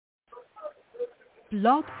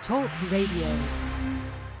Blog Talk Radio.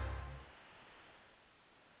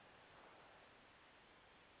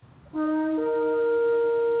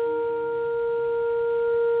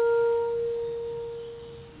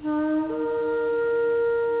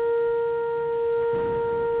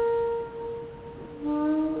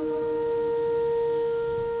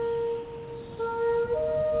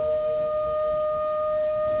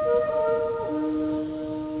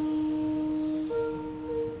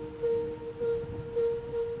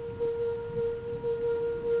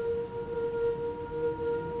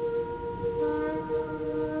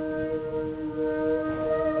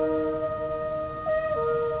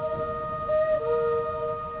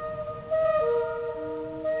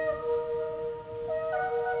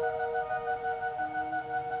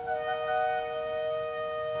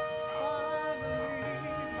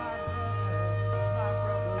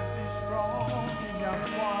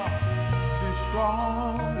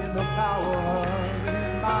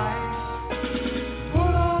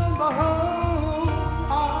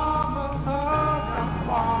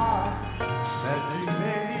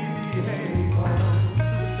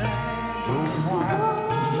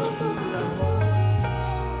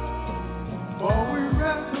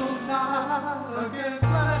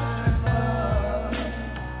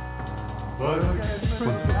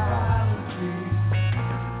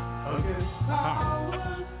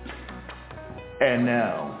 And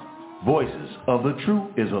now, Voices of the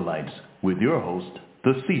True Israelites, with your host,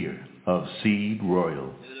 the Seer of Seed Royal.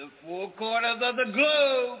 To the four corners of the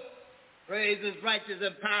globe, praise his righteous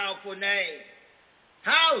and powerful name.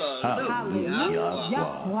 Hallelujah.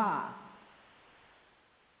 Hallelujah.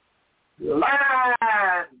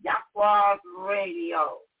 Live Yahweh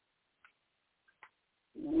Radio.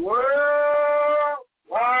 Worldwide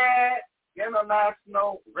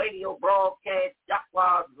international radio broadcast,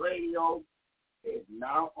 Yahweh Radio, is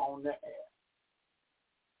now on the air.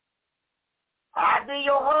 I be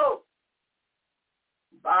your host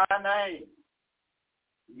by name,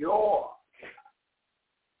 your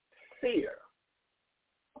Seer,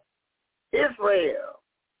 Israel,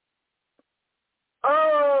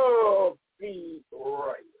 of the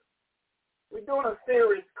Royal. We're doing a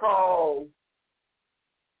series called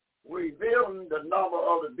Revealing the Number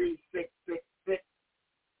of the B666,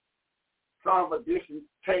 Son of Perdition,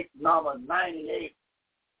 tape number 98.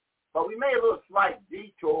 But we made a little slight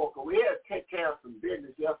detour because we had to take care of some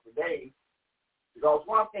business yesterday. Because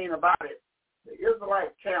one thing about it, the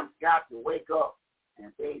Israelite camps got to wake up,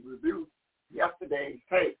 and they reviewed yesterday's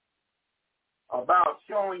tape about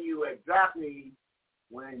showing you exactly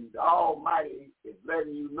when the Almighty is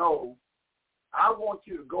letting you know, I want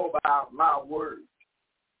you to go by my word.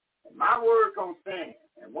 And my word gonna stand.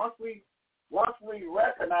 And once we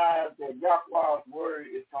recognize that Yahweh's word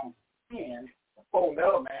is gonna stand, the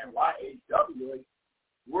four-letter man, YHWH,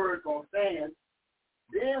 word gonna stand,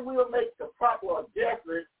 then we'll make the proper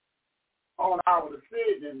adjustments on our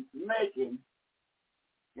decision making.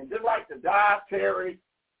 And just like the dietary,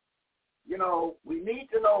 we need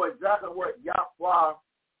to know exactly what Yahweh,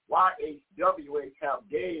 YHWH, have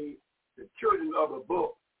gave the children of the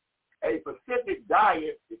book, a specific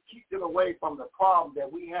diet to keep them away from the problem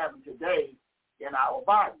that we have today in our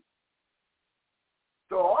body.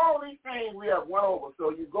 So all these things we have went over, so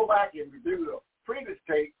you go back and review the previous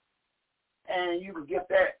tape, and you can get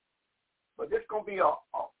that. But this is going to be a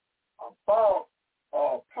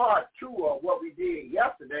part two of what we did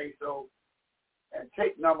yesterday, and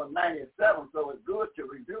tape number 97, so it's good to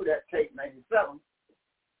review that tape 97.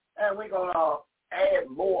 And we're going to add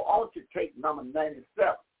more onto tape number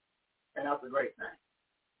 97, and that's a great thing.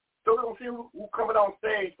 So we're going to see who's coming on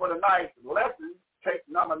stage for tonight's lesson, tape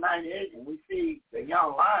number 98, and we see the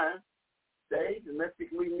young lion stage, and let's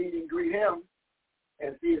quickly meet and greet him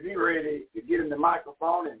and see if he's ready to get in the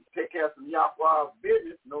microphone and take care of some Yahweh's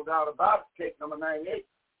business, no doubt about it, tape number 98.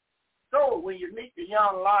 So when you meet the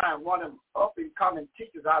young lion, one of them up-and-coming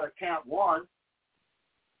teachers out of Camp 1,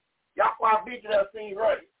 Yahweh beat you that scene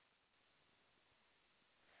right.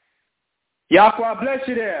 Yahweh bless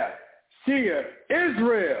you there. Seer,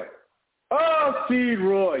 Israel, of Seed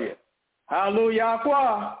Royal. Hallelujah,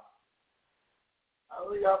 Yahweh.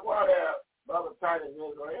 Hallelujah, Yahweh there, Brother Titus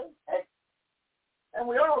Israel. And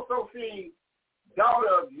we also see daughter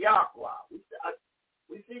of Yahweh.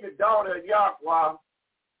 We see the daughter of Yahweh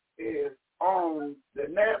is on the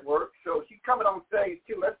network, so she's coming on stage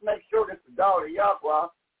too. Let's make sure this is the daughter of Yahweh.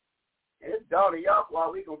 And this daughter of Yahweh,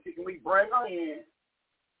 we're going to see, can we bring her in?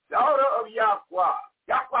 Daughter of Yahweh.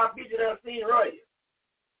 Yahweh beat you that scene right.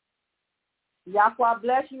 Yahweh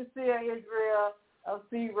bless you, Seer Israel of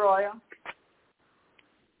Seed Royal.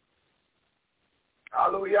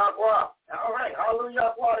 Hallelujah. All right.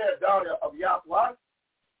 Hallelujah. There, daughter of Yahweh.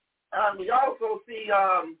 And we also see,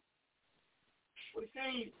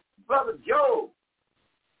 Brother Job.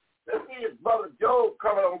 Let's see if Brother Job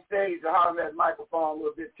coming on stage to holler that microphone a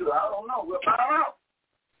little bit too. I don't know. We'll find out.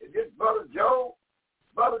 Is this Brother Job?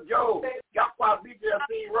 Brother Job. Yahweh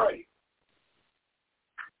BJC right.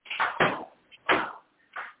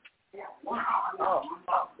 Oh,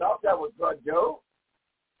 I thought that was Brother Job.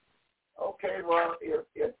 Okay, well, if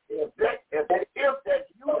that's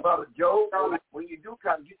you, Brother Joe, when you do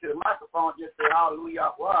come get to the microphone, just say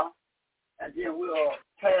hallelujah, and then we'll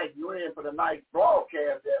tag you in for the nice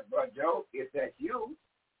broadcast there, Brother Joe, if that's you,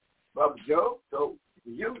 Brother Joe. So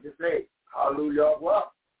you just say hallelujah,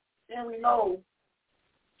 then we know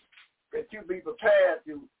that you be prepared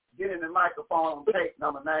to get in the microphone on tape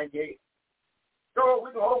number 98. So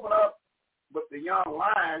we can open up with the young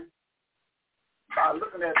lion by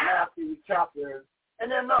looking at Matthew chapter,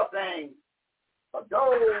 and then another thing, for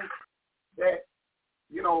those that,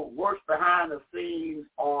 works behind the scenes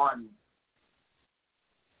on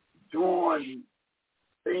doing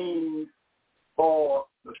things for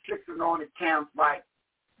the 6 anointed camps, like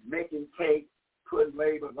making tape, putting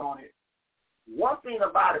labels on it. One thing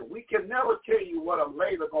about it, we can never tell you what a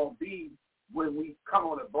label going to be when we come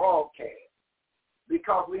on a broadcast,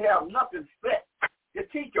 because we have nothing set to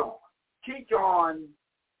teach on.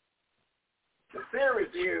 The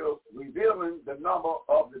series is revealing the number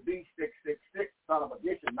of the B666, Son of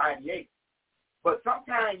Perdition, 98. But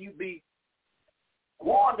sometimes you be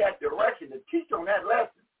going that direction to teach on that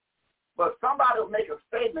lesson. But somebody will make a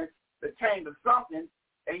statement pertaining to something,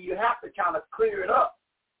 and you have to kind of clear it up.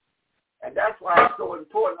 And that's why it's so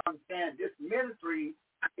important to understand this ministry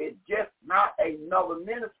is just not another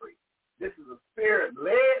ministry. This is a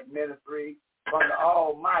spirit-led ministry from the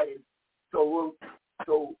Almighty. So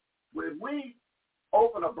when we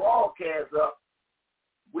open a broadcast up,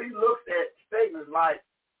 we looked at statements like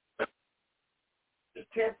the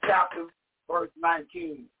 10th chapter, verse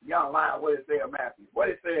 19, young lion, what it say of Matthew? What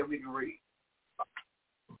it say we can read?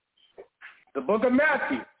 The book of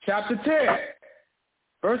Matthew, chapter 10,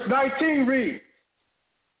 verse 19 reads,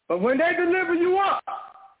 "But when they deliver you up,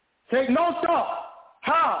 take no thought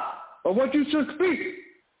how or what you should speak,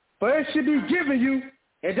 for it should be given you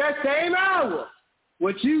in that same hour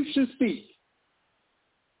what you should speak."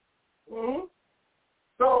 Mm-hmm.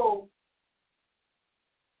 So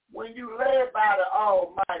when you led by the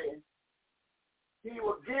Almighty, He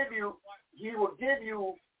will give you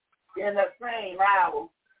in that same hour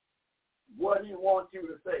what He wants you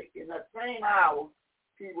to say. In that same hour,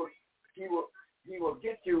 He will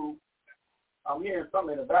get you. I'm hearing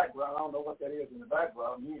something in the background. I don't know what that is in the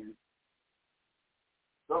background. I'm hearing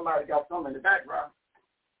somebody got something in the background.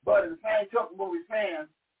 But in the same token, what we're saying,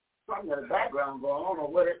 something in the background going on. I don't know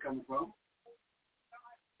where that comes from.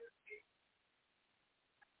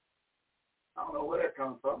 I don't know where that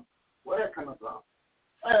comes from. Where that coming from?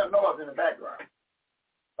 I don't know what's in the background.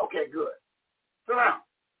 Okay, good. So now,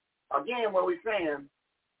 again, what we're saying,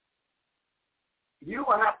 you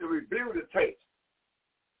will have to review the tapes.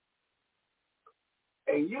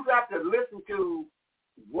 And you got to listen to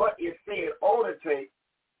what is said on the tape.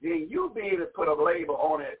 Then you'll be able to put a label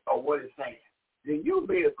on it or what it's saying. Then you'll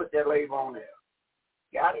be able to put that label on there.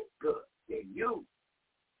 Got it? Good. Then you,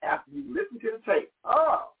 after you listen to the tape,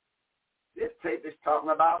 this tape is talking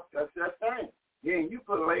about such thing. Then you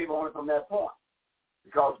put a label on it from that point.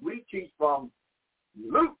 Because we teach from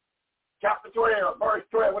Luke chapter 12, verse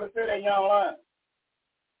 12. What it say that young line?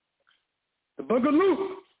 The book of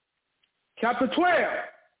Luke, chapter 12,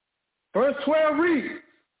 verse 12 reads,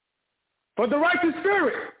 "For the righteous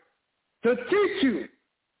spirit to teach you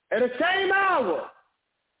at the same hour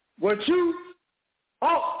what you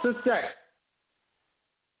ought to say."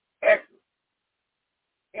 Excellent.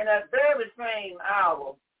 In that very same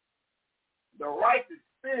hour, the righteous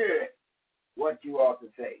spirit, what you ought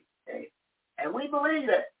to say. Okay? And we believe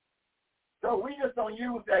that. So we just don't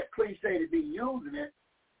use that cliche to be using it,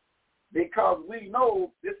 because we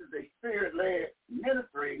know this is a spirit-led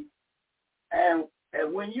ministry. And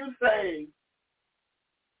when you say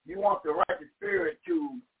you want the righteous spirit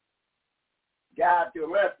to guide your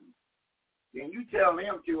lessons, then you tell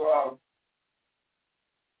him to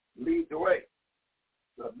lead the way.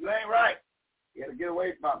 So if you ain't right, you got to get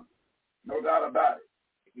away from it. No doubt about it.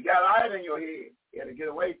 If you got eyes in your head, you got to get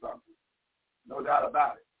away from it. No doubt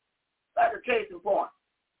about it. Like a case in point.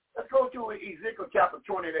 Let's go to Ezekiel chapter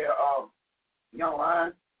 20 there, young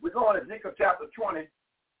lion. We're going to Ezekiel chapter 20,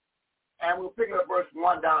 and we'll pick it up verse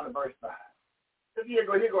 1 down to verse 5. So here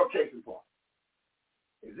go a case in point.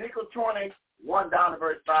 Ezekiel 20, 1 down to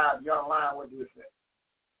verse 5, young lion, what do it say?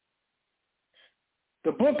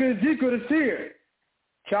 The book of Ezekiel the seer,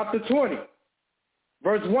 chapter 20,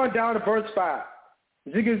 verse 1 down to verse 5.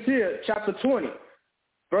 Ezekiel the seer, chapter 20,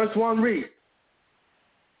 verse 1 reads,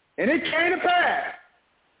 "And it came to pass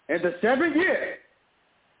in the 7th year,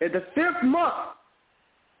 in the 5th month,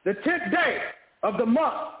 the 10th day of the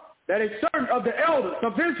month, that a certain of the elders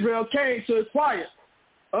of Israel came to inquire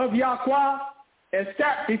of Yahweh and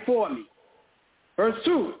sat before me." Verse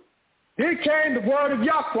 2, "Then came the word of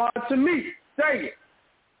Yahweh to me, saying,"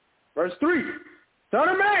 verse 3, "Son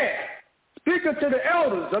of man, speak unto the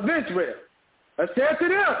elders of Israel, and said to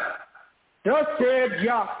them, Thus said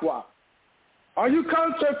Yahweh, are you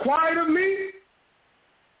come to inquire of me?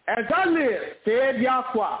 As I live, said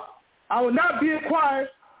Yahweh, I will not be inquired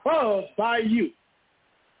of by you."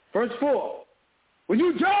 Verse 4, "Will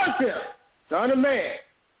you judge them, son of man?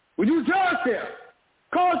 Will you judge them?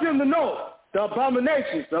 Cause them to know the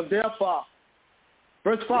abominations of their father."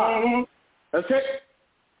 Verse 5, I said,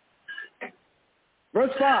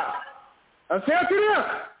 verse 5, "I said to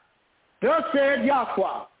them, Thus said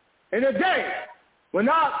Yahweh, in the day when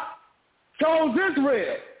I chose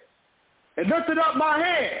Israel and lifted up my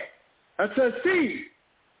hand unto the seed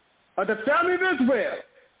of the family of Israel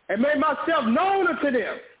and made myself known unto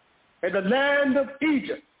them in the land of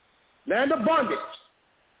Egypt, land of bondage,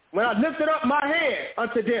 when I lifted up my hand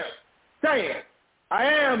unto them, saying, I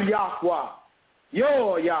am Yahweh,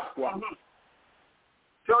 your Yahweh."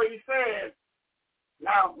 So he said,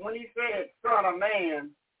 now when he said son of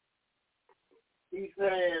man, he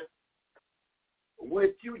said,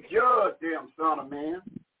 would you judge them, son of man?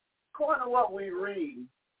 According to what we read,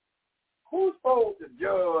 who's supposed to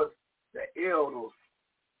judge the elders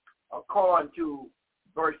according to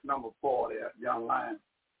verse number 4 there, young lion?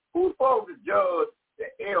 Who's supposed to judge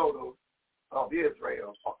the elders of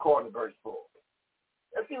Israel according to verse 4?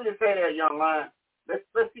 Let's see what it say there, young lion.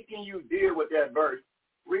 Let's see, can you deal with that verse?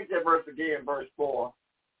 Read that verse again, verse 4.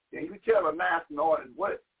 Then you tell the master in order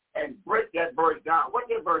what, and break that verse down. What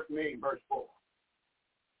does that verse mean, verse 4?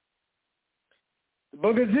 The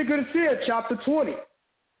book of Ezekiel the seer, chapter 20,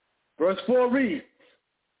 verse 4 reads,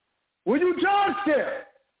 "Will you judge them,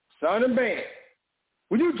 son of man?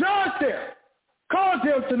 Will you judge them? Cause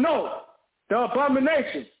them to know the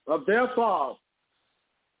abominations of their fathers."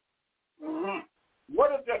 Mm-hmm.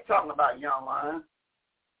 What is that talking about, young lion?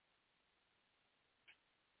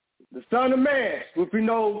 The son of man, which we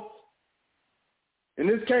know, in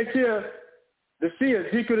this case here, the seer,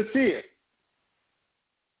 Ezekiel the seer.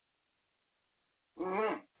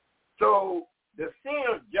 Mm-hmm. So the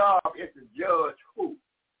seer's job is to judge who,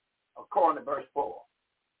 according to verse 4?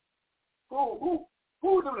 Who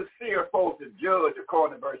do the seer supposed to judge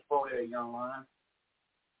according to verse 4 there, young lion?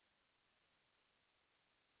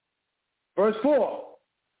 Verse 4,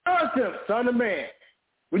 "Judge them, son of man.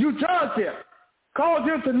 Will you judge them? Cause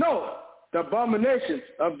them to know the abominations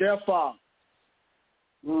of their father."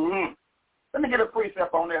 Mm-hmm. Let me get a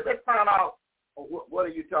precept on that. Let's find out what are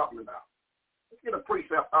you talking about. Let's get a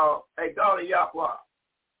precept. Hey, daughter Yahweh,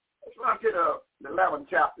 let's run to the 11th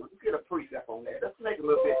chapter. Let's get a precept on that. Let's make it a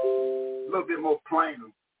little bit more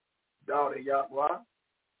plain, daughter Yahweh.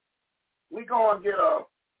 We're going to get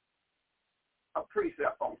a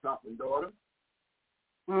precept on something, daughter.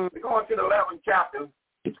 We're going to the 11th chapter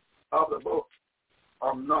of the book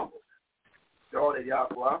of Numbers, daughter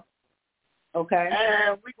Yahweh. Okay.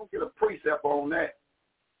 And we're going to get a precept on that.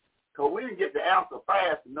 Because we didn't get the answer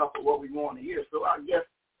fast enough for what we want to hear. So I guess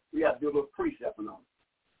we have to do a little precept on it.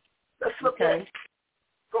 Let's look at,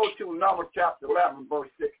 go to Numbers chapter 11, verse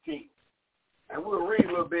 16. And we'll read a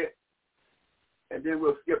little bit, and then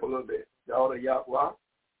we'll skip a little bit. Daughter Yahweh.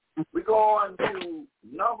 We go on to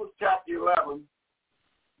Numbers chapter 11,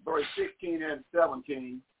 verse 16 and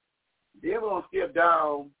 17. Then we're going to skip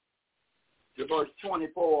down to verse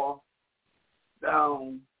 24,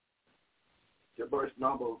 down to verse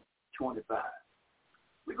number 25.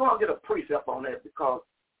 We're going to get a precept on that because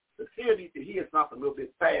the seer needs to hear something a little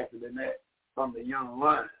bit faster than that from the young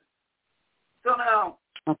lion. So now,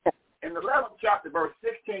 in the 11th chapter, verse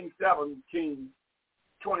 16, 17,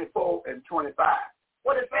 24, and 25,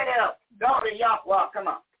 what is that? Daughter Yahweh, come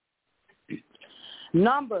on.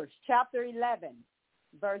 Numbers chapter 11,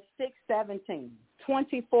 verse 6, 17,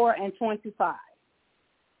 24, and 25.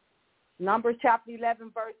 Numbers chapter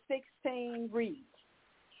 11, verse 16 reads,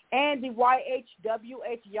 "And the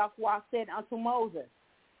YHWH Yahweh said unto Moses,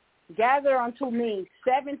 Gather unto me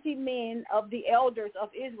 70 men of the elders of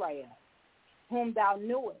Israel, whom thou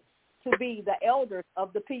knewest to be the elders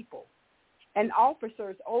of the people, and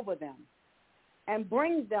officers over them, and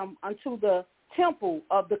bring them unto the temple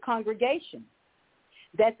of the congregation,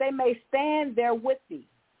 that they may stand there with thee.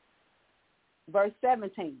 verse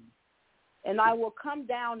 17. And I will come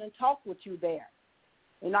down and talk with you there.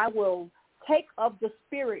 And I will take of the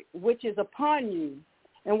Spirit which is upon you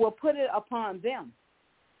and will put it upon them.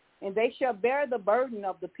 And they shall bear the burden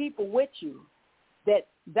of the people with you, that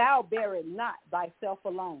thou bear it not thyself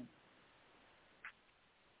alone.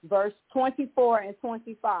 Verse 24 and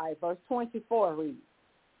 25. Verse 24 reads,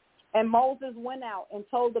 and Moses went out and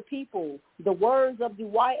told the people the words of the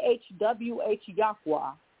YHWH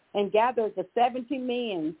Yahweh, and gathered the 70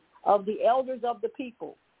 men of the elders of the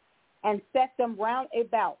people, and set them round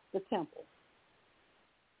about the temple.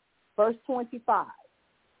 Verse 25.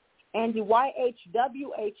 And the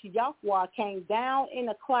YHWH Yahweh came down in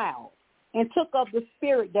a cloud, and took of the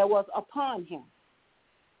Spirit that was upon him,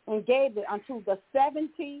 and gave it unto the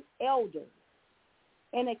 70 elders.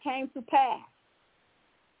 And it came to pass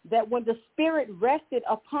that when the Spirit rested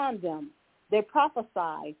upon them, they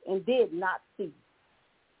prophesied and did not cease.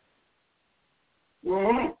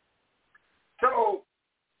 Mm-hmm. So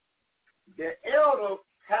the elders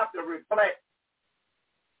have to reflect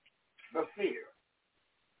the seer.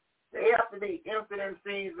 They have to be empty in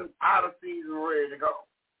season, out of season, ready to go.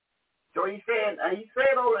 So he said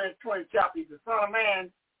over in the 20th chapter, he's the Son of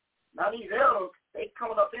Man. Now these elders, they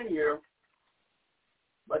coming up in here,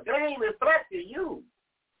 but they ain't reflecting you.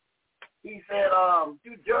 He said,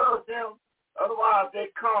 you judge them, otherwise they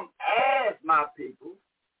come as my people.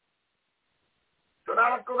 So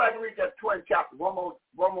now let's go back and read that 20th chapter one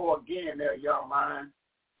more again there, young mind.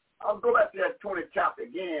 I'll go back to that 20th chapter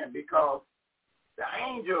again, because the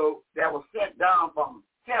angel that was sent down from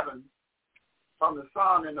heaven, from the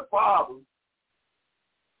Son and the Father.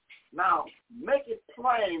 Now, make it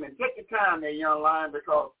plain and take your time there, young lion,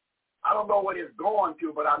 because I don't know what it's going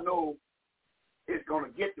to, but I know it's going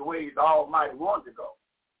to get the way the Almighty wants to go.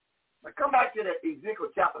 Now, come back to the Ezekiel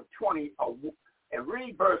chapter 20 and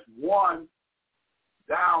read verse 1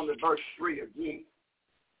 down to verse 3 again.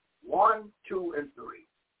 1, 2, and 3.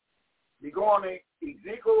 We go on to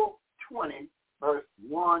Ezekiel 20, verse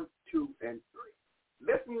 1, 2, and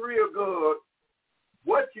 3. Listen real good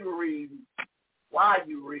what you read, why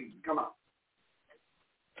you read. Come on.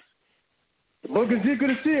 The book of Ezekiel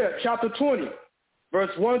the Seer, chapter 20, verse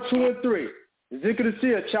 1, 2, and 3. Ezekiel the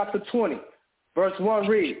Seer, chapter 20, verse 1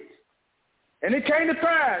 reads, and it came to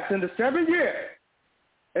pass in the 7th year,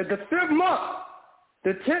 in the 5th month,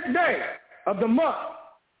 the 10th day of the month,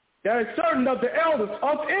 that a certain of the elders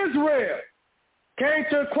of Israel came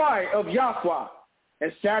to inquire of Yahweh,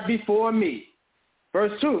 and sat before me.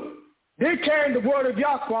 Verse 2, then came the word of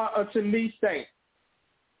Yahweh unto me, saying,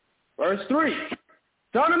 verse 3,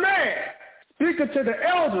 Son of man, speak unto the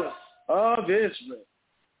elders of Israel,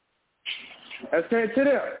 and said to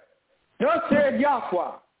them, thus said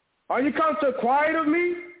Yahweh, are you come to inquire of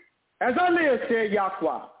me? As I live, said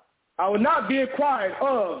Yahweh, I will not be inquired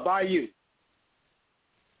of by you.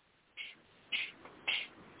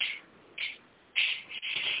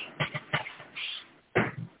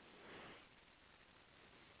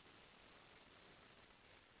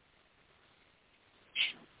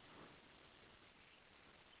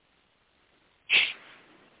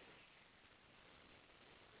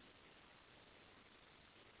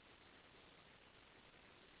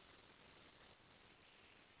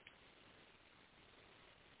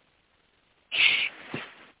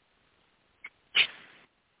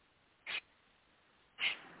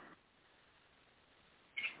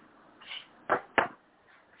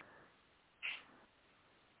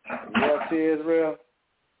 You see Israel?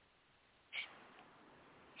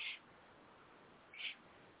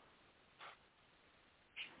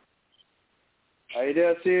 Are you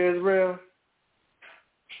there, see Israel?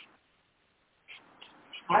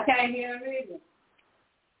 I can't hear him either.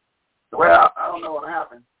 Well, I don't know what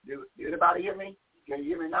happened. Did anybody hear me? Can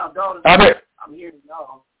you hear me now, daughter? I'm hearing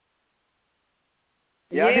y'all.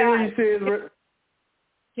 Yeah, I can hear you, see Israel.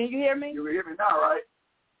 Can you hear me? You can hear me now, right?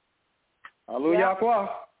 Hallelujah. Yeah.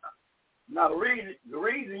 Now, the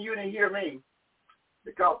reason you didn't hear me,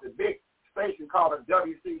 because the big station called the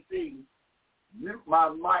WCC mute my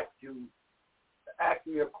mic to ask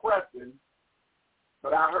me a question,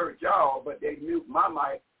 but I heard y'all, but they mute my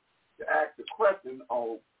mic to ask the question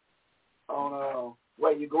on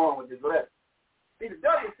where you're going with this lesson. See, the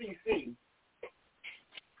WCC,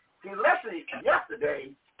 the lesson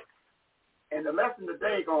yesterday and the lesson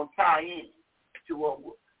today going to tie in to where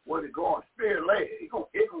we're going, spirit led. It's going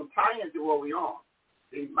to tie into where we're on.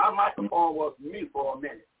 See, my microphone was mute for a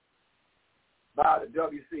minute by the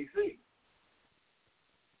WCC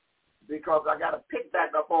because I got to pick back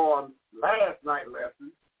up on last night's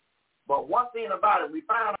lesson. But one thing about it, we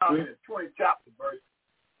found out in the 20th chapter, verse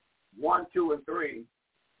 1, 2, and 3,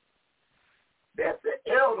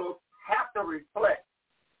 to reflect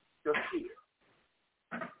the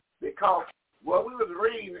seer. Because what we was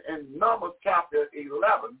reading in Numbers chapter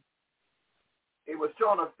 11, it was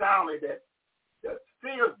showing us soundly that the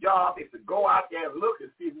seer's job is to go out there and look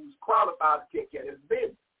and see who's qualified to take care of his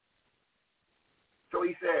business. So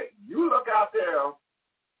he said, you look out there,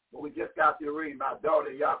 what we just got to read about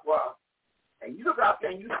daughter Yahweh, and you look out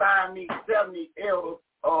there and you find me 70 elders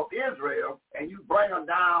of Israel, and you bring them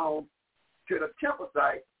down to the temple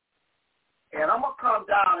site, and I'm going to come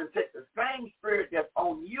down and take the same spirit that's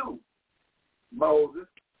on you, Moses,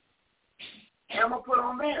 and I'm going to put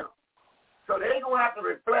on them. So they're going to have to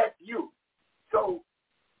reflect you. So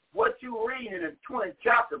what you read in the 20th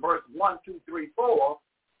chapter, verse 1, 2, 3, 4,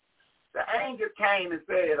 the angel came and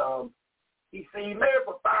said, he made a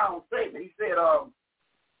profound statement. He said,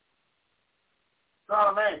 Son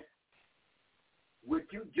of man, would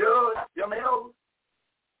you judge them elders?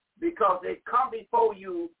 Because they come before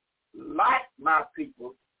you like my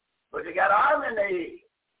people, but they got oil in their head.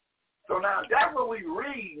 So now that's what we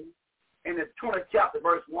read in the 20th chapter,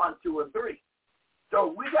 verse 1, 2, and 3.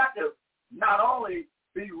 So we got to not only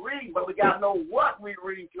be reading, but we got to know what we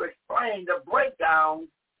read to explain the breakdown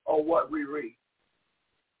of what we read.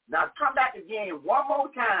 Now come back again one more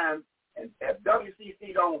time, and if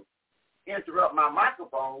WCC don't interrupt my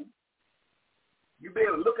microphone, you'll be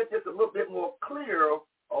able to look at this a little bit more clear of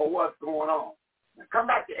what's going on. Now come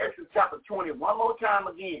back to Exodus chapter 20 one more time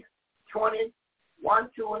again. 20, 1,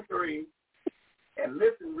 2, and 3, and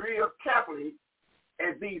listen real carefully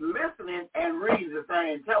and be listening and reading the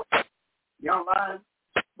same time. Young mind,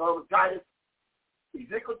 Brother Titus,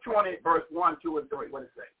 Ezekiel 20, verse 1, 2, and 3. What does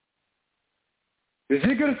it say?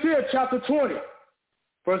 Ezekiel chapter 20,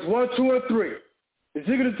 verse 1, 2, and 3.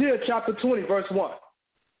 Ezekiel chapter 20, verse 1.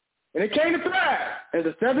 And it came to pass in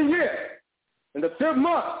the 7th year, in the 5th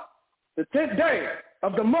month, the 10th day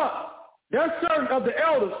of the month, there certain of the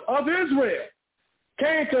elders of Israel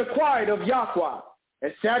came to inquire of Yahweh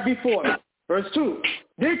and sat before me. Verse 2.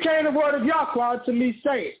 Then came the word of Yahweh to me,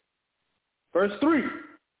 saying, verse 3,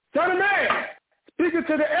 Son of man, speaking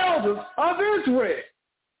to the elders of Israel,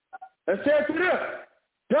 and said to them,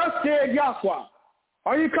 thus said Yahweh,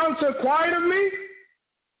 are you come to inquire of me?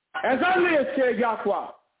 As I live, said Yahweh,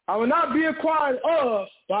 I will not be inquired of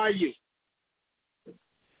by you.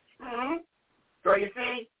 Mm-hmm. So you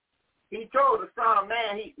see, he told the Son of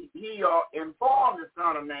Man, he informed the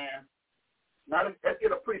Son of Man. Now let's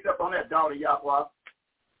get a precept on that, daughter Yahweh.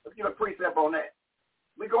 Let's get a precept on that.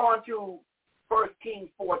 We go on to 1 Kings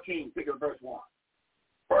 14, pick up verse 1.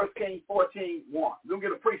 1 Kings 14, 1. We'll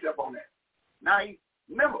get a precept on that. Now,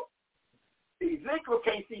 remember, Ezekiel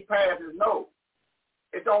can't see past his nose.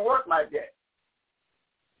 It don't work like that.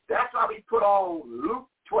 That's why we put on Luke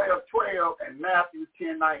 12:12 and Matthew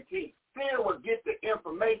 10:19. Still will get the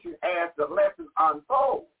information as the lesson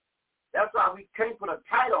unfolds. That's why we can't put a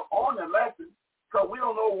title on the lesson, because we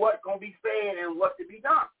don't know what's going to be said and what to be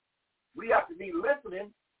done. We have to be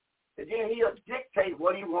listening, and then he'll dictate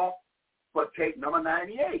what he wants for tape number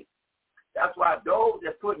 98. That's why those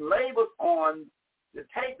that put labels on the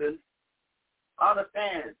tapers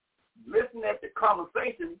understand, listen at the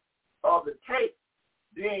conversation of the tape,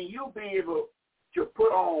 then you'll be able to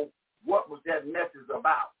put on what was that message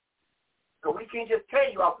about. Because we can't just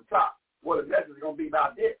tell you off the top what the message is going to be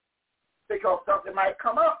about this, because something might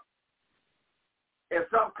come up. If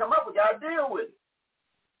something come up, we got to deal with it.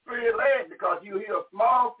 Pretty late, because you hear a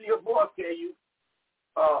small still voice tell you,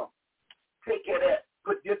 take care of that,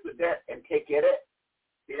 put this with that, and take care of that.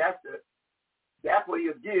 See, that's where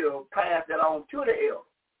you deal, pass that on to the elders.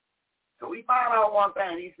 So we found out one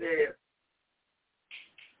thing. He said,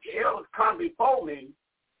 the elders come before me,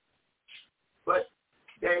 but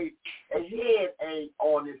they head ain't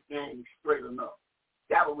on this thing straight enough.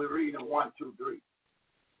 That's what we're reading in 1, 2, 3.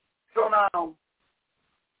 So now,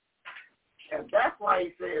 and that's why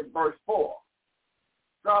he said in verse 4,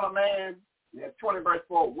 Son of man, 20 verse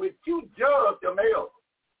 4, would you judge them elders,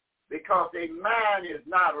 because their mind is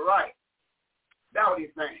not right? That's what he's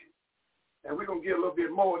saying. And we're going to get a little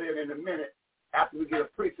bit more of that in a minute after we get a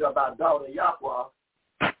precept about daughter Yahweh.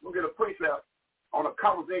 We'll get a precept on a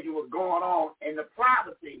conversation what's going on in the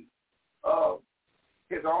privacy of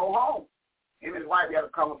his own home. Him and his wife had a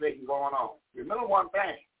conversation going on. Remember one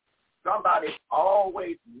thing, somebody's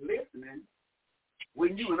always listening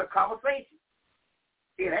when you're in a conversation.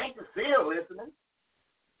 It ain't the seer listening.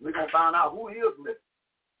 We're going to find out who is listening.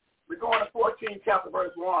 We're going to 14 chapter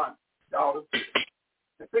verse 1, daughters.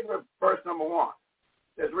 Let's pick up verse number 1.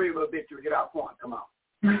 Let's read a little bit to get our point. Come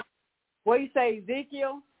on. What do you say,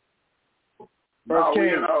 Ezekiel? No,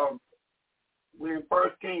 we're in 1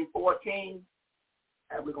 Kings 14,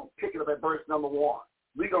 And we're going to pick it up at verse number 1.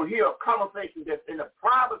 We're going to hear a conversation that's in the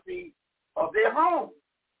privacy of their home.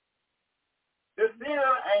 The seer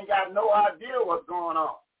ain't got no idea what's going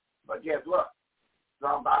on. But guess what?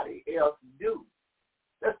 Somebody else do.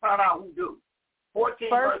 Let's find out who do. 14,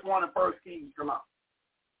 verse 1 and 1 Kings, come on.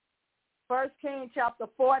 1 Kings chapter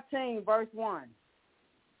 14, verse 1.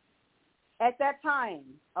 At that time,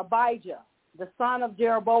 Abijah, the son of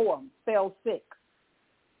Jeroboam, fell sick.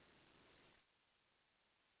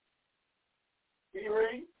 Can you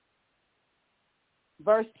read?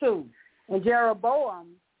 Verse 2. And Jeroboam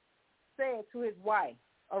said to his wife,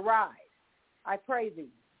 Arise, I pray thee,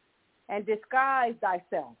 and disguise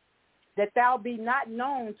thyself, that thou be not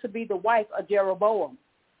known to be the wife of Jeroboam,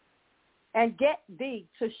 and get thee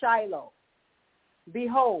to Shiloh.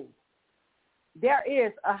 Behold, there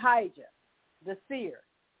is Ahijah, the seer,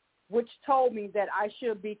 which told me that I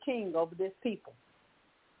should be king over this people.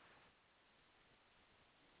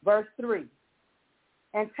 Verse 3.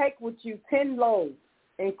 And take with you 10 loaves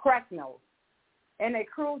and cracknels, and a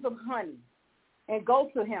cruse of honey, and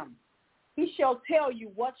go to him. He shall tell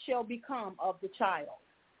you what shall become of the child.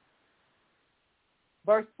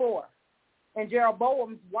 Verse 4. And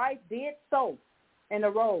Jeroboam's wife did so, and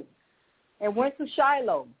arose, and went to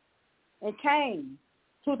Shiloh, and came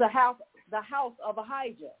to the house of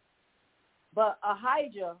Ahijah. But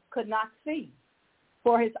Ahijah could not see,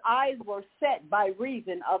 for his eyes were set by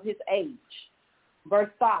reason of his age.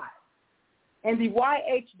 Verse 5. And the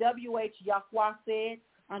YHWH Yahweh said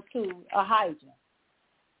unto Ahijah,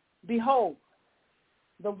 Behold,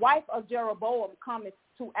 the wife of Jeroboam cometh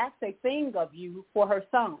to ask a thing of you for her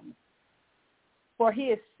son, for he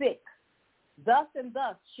is sick. Thus and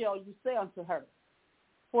thus shall you say unto her,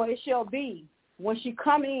 for it shall be, when she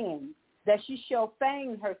come in, that she shall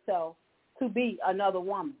feign herself to be another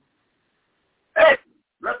woman. Excellent.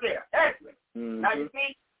 Right there. Excellent. Mm-hmm. Now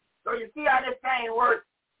you see how this thing works?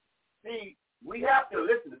 See, we have to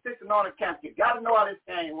listen to Sister Northern Camp. You got to know how this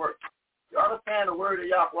thing works. You understand the word of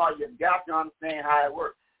Yahweh, you got to understand how it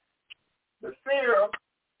works. The seer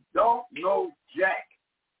don't know jack,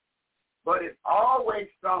 but it's always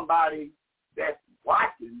somebody that's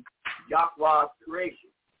watching Yahweh's creation.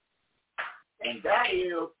 And that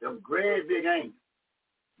is the great big angels.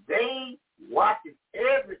 They watch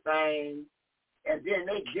everything, and then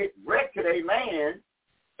they get right to their man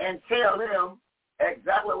and tell them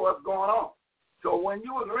exactly what's going on. So when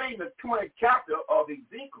you was reading the 20th chapter of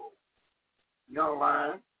Ezekiel, young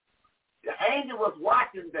lion, the angel was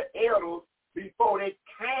watching the elders before they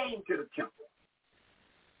came to the temple.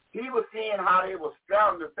 He was seeing how they were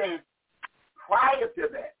straddling the fence prior to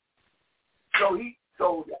that.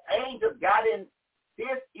 So the angel got in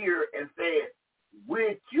his ear and said,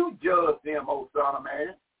 Will you judge them, O son of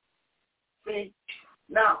man? See,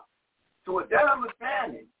 now, so with that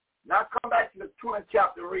understanding, now come back to the 20th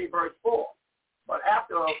chapter, read verse 4. But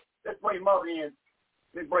after, let's bring Mother in.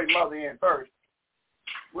 Let's bring Mother in first.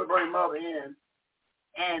 We'll bring Mother in.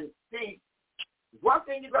 And see, one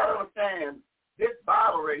thing you got to understand, this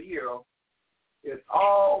Bible right here is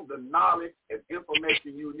all the knowledge and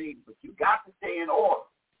information you need, but you got to stay in order.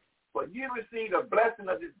 For you to receive the blessing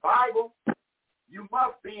of this Bible, you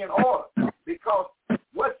must be in order, because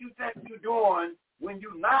what you think you're doing when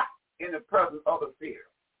you're not in the presence of the seer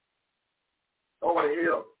or the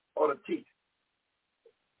elder or the teacher.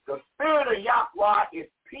 The Spirit of Yahweh is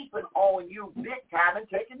peeping on you big time and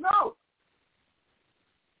taking notes.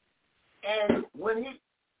 And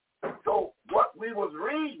so what we was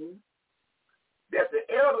reading, that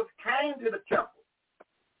the elders came to the temple,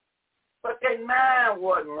 but their mind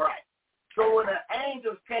wasn't right. So when the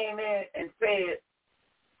angels came in and said,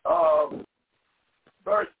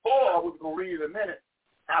 verse 4, we're going to read in a minute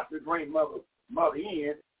after we bring Mother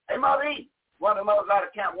in. Hey, Mother E, one of the mothers out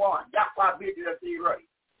of Camp 1. Yahweh bid you to see you ready.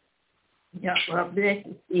 Yahweh bless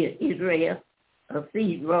you, Israel, of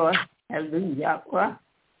seed, Lord. Hallelujah, Yahweh.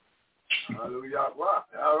 Hallelujah,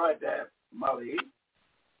 Yahweh. All right, there, Mother E.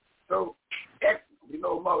 So, excellent. We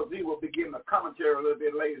know Mother Z will be giving a commentary a little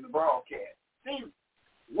bit later in the broadcast. See,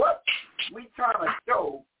 what we trying to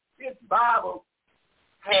show, this Bible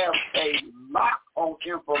has a lot on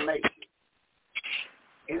information.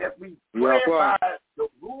 And if we play by the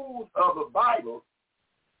rules of the Bible,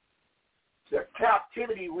 the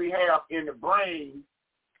captivity we have in the brain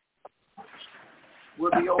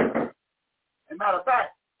will be over. As a matter of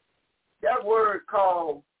fact, that word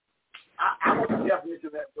called, I want the definition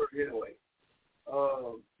of that word anyway.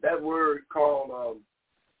 That word called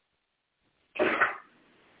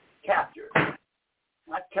capture,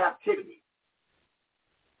 not captivity.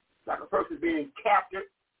 Like a person being captured,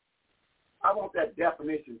 I want that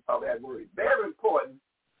definition of that word. Very important.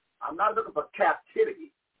 I'm not looking for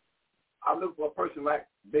captivity. I'm looking for a person like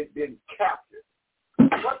they've been captured.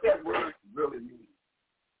 What that word really means.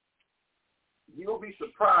 You'll be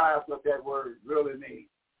surprised what that word really means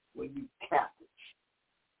when you captive.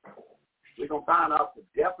 We're going to find out the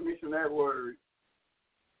definition of that word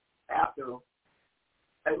after.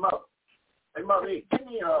 Hey, Mother, E, give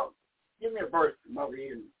me a verse, Mother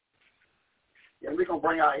E. And we're going to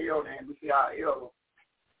bring our elder in. We see our elder,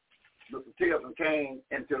 Mr. Tilson, came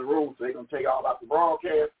into the room, so they're going to tell you all about the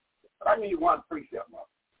broadcast. But I need one precept,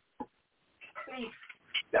 Mother. See,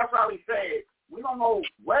 that's why we say we don't know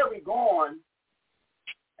where we're going,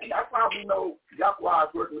 and that's why we know Yahweh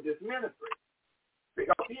is working with this ministry.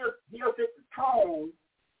 Because he'll set the tone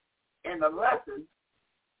in the lesson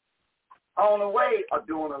on the way of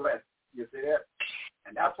doing the lesson. You see that?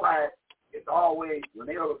 And that's why it's always, when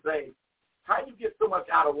they'll say, how you get so much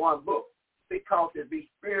out of one book? Because it be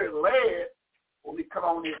spirit-led. When we come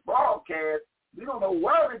on this broadcast, we don't know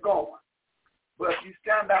where we're going. But if you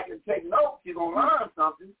stand back and take notes, you're going to learn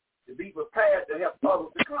something to be prepared to help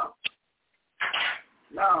others to come.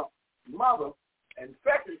 Now, Mother, in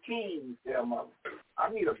 2 Kings, there, Mother, I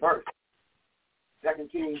need a verse. 2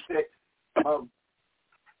 Kings 6.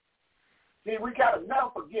 See, we got to never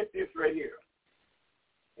forget this right here.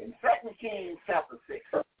 In 2 Kings chapter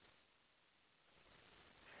 6.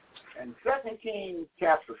 In 2 Kings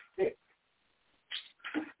chapter 6,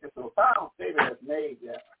 it's a profound statement that's made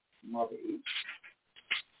there, Mother E.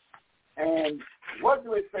 And what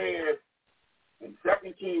do it say in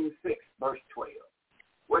 2 Kings 6, verse 12?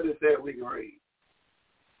 What does it say we can read?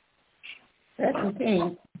 2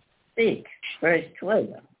 Kings 6, verse 12.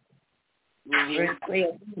 Mm-hmm. Verse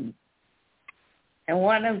 12. And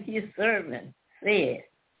one of his servants said,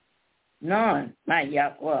 none, my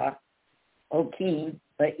Yahweh, O king,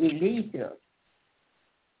 but Elijah,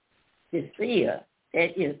 the seer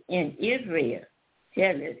that is in Israel,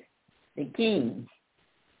 telleth the king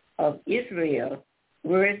of Israel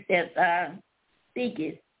words that thou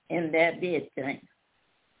speakest in their bedtime.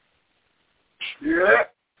 Yeah.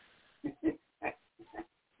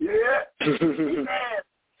 Yeah. He said,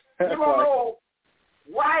 you don't know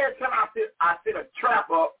why every time I set a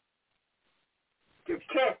trap up to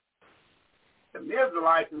catch the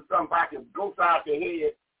Israelites and somebody can go out their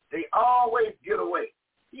head, they always get away.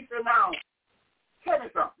 He said, now, tell me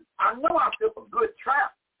something. I know I set a good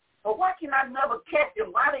trap, but why can I never catch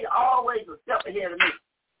them? Why they always a step ahead of me?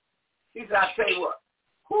 He said, I tell you what,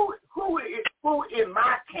 who in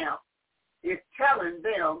my camp is telling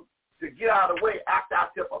them to get out of the way after I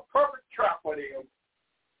set a perfect trap for them,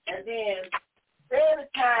 and then every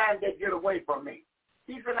time they get away from me.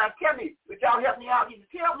 He said, now tell me, would y'all help me out? He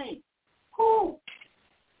said, tell me, who?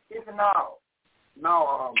 He said,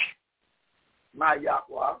 no, my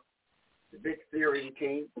Yahweh, the big Syrian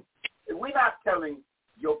king, we're not telling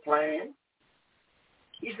your plan.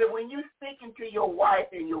 He said, when you speaking to your wife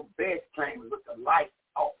in your bed chamber with the light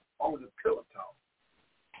off on the pillow top,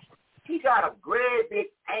 he got a great big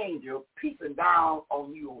angel peeping down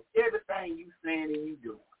on you on everything you saying and you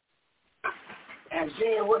doing. And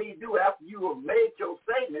then what he do after you have made your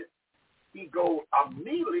statement, he go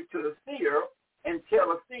immediately to the seer and tell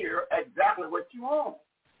the seer exactly what you want.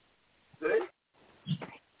 See?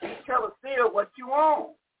 He tell the seer what you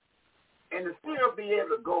want. And the seer will be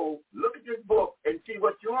able to go look at this book and see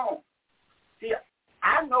what you own. See,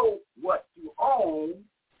 I know what you own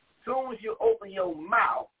as soon as you open your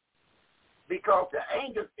mouth, because the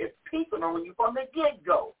angel is peeping on you from the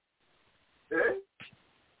get-go. See?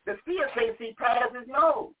 The seer can't see past his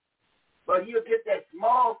nose, but he'll get that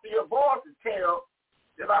small seer voice to tell,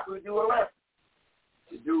 just like we do a lesson.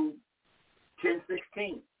 We do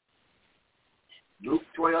 10:16, Luke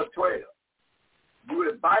 12:12. You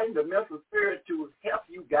invite the mental spirit to help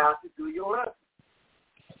you guys to do your lesson.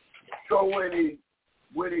 So when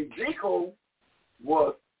Ezekiel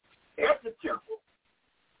was at the temple,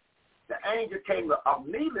 the angel came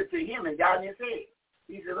immediately to him and got in his head.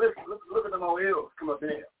 He said, look at them old hills come up in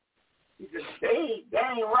there. He said, they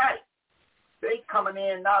ain't right. They coming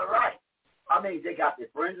in not right. I mean, they got their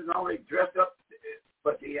fringes on, they dressed up,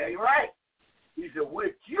 but they ain't right. He said,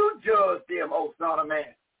 would you judge them, O son of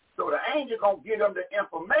man? So the angel going to give them the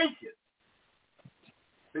information.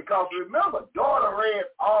 Because remember, daughter read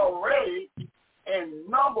already in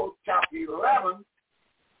Numbers chapter 11,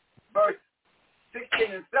 verse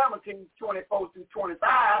 16 and 17, 24 through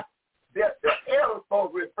 25, that the elders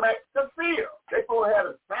supposed to reflect the seer. They supposed to have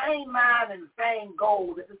the same mind and the same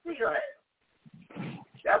goal that the seer has.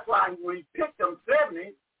 That's why when he picked them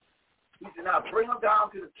 70, he said, now bring them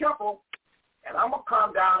down to the temple And I'm going to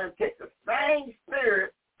come down and take the same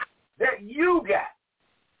spirit that you got.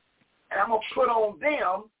 And I'm going to put on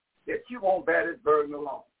them that you won't bear this burden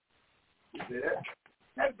alone. You see that?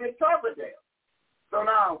 That's big talk there. So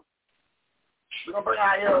now, we're going to bring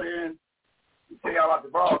our elder in and tell y'all about the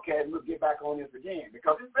broadcast, and we'll get back on this again.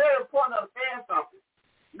 Because it's very important to understand something.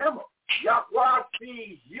 Remember, Yahweh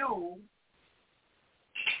sees you,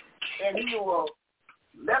 and he will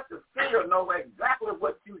let the seer know exactly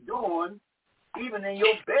what you're doing, even in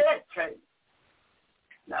your bed chamber.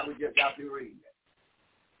 Now we just got to read that.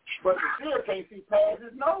 But the seer can't see past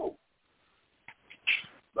his nose.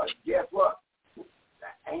 But guess what?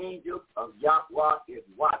 The angels of Yahweh is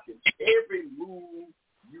watching every move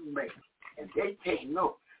you make. And they take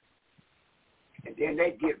notes. And then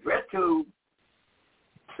they get right to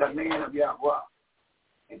the man of Yahweh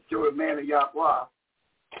and show the man of Yahweh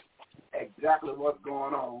exactly what's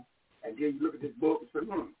going on. And then you look at this book and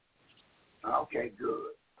say, okay,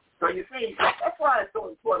 good. So you see, that's why it's so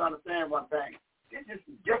important to understand one thing. This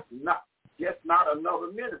is just not another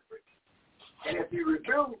ministry. And if you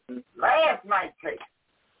review last night's tape,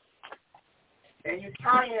 and you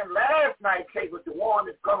tie in last night's tape with the one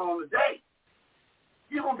that's coming on today,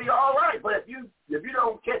 you're going to be all right. But if you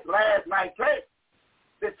don't catch last night's tape,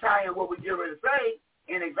 to tie in what we get ready to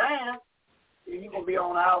say in advance, then you're going to be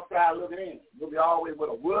on the outside looking in. You're going to be always with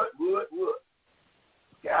a wood.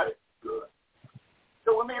 Got it? Good.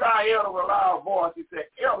 So we meet our elder with a loud voice. He said,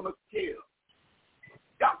 Elder Mr. Kill,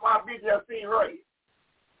 got my BJC right.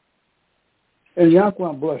 And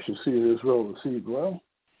Yahweh bless you, see this road to see well.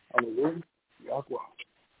 Hallelujah. Yahweh.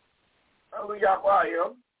 Hallelujah, Yahweh,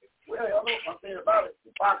 yo. Well, I know one thing about it.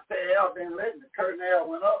 The box tail been lit and the curtain air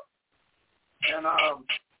went up. And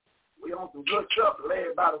we on some good stuff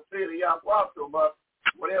led by the city of Yahweh. So, but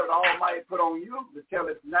whatever the Almighty put on you to tell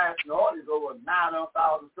its national audience, over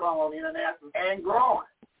 900,000 strong on the international and growing.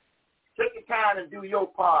 Take your time and do your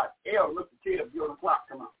part. Elder, look at the you're on the clock.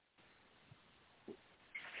 Come on.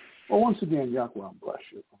 Well, once again, Yahweh bless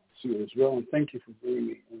you. See you as well, and thank you for bringing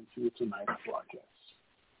me into tonight's broadcast.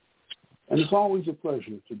 And it's always a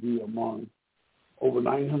pleasure to be among over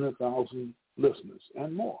 900,000 listeners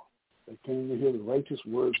and more that came to hear the righteous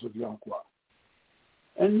words of Yahweh.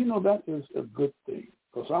 And, you know, that is a good thing,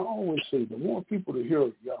 because I always say the more people to hear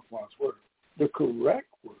Yahweh's word, the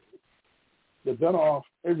correct word, the better off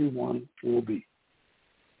everyone will be.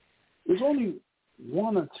 There's only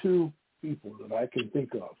one or two people that I can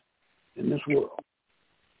think of in this world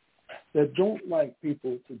that don't like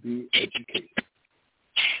people to be educated.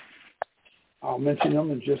 I'll mention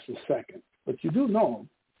them in just a second. But you do know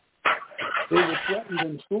them. They were threatened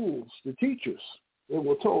in schools, the teachers. They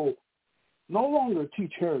were told, no longer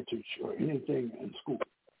teach heritage or anything in school.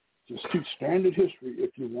 Just teach standard history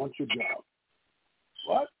if you want your job.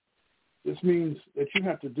 What? This means that you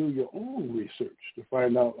have to do your own research to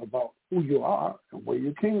find out about who you are and where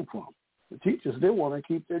you came from. The teachers, they want to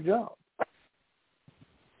keep their job.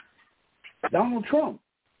 Donald Trump,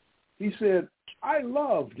 he said, I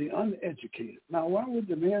love the uneducated. Now, why would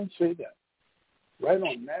the man say that? Right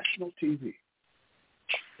on national TV.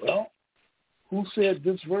 Well, who said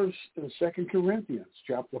this verse in 2 Corinthians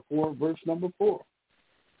chapter 4, verse number 4?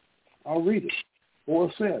 I'll read it.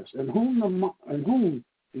 4 says, and whom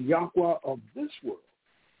the Yahweh of this world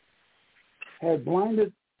had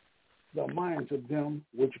blinded the minds of them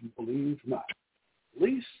which believe not,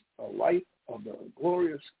 least the light of the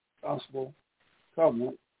glorious gospel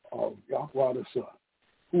covenant of Yahweh the Son,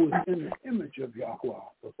 who is in the image of Yahweh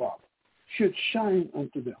the Father, should shine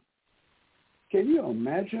unto them. Can you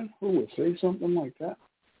imagine who would say something like that?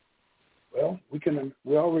 Well,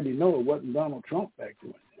 we already know it wasn't Donald Trump back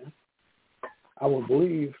then. I would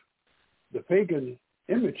believe the pagan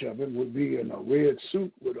image of him would be in a red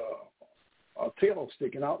suit with a tail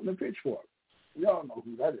sticking out in a pitchfork. We all know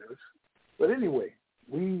who that is. But anyway,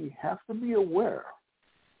 we have to be aware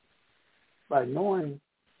by knowing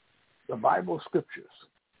the Bible scriptures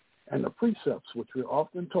and the precepts which we're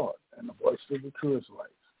often taught in the voice of the true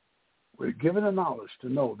Israelites. We're given the knowledge to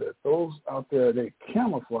know that those out there, they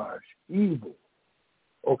camouflage evil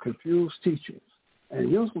or confused teachings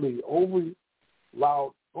and usually over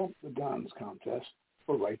loud bump the guns contest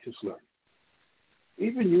for righteous learning.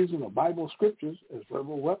 Even using the Bible scriptures as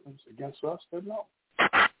verbal weapons against us, they know.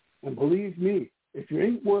 And believe me, if you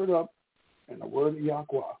ain't word up in the word of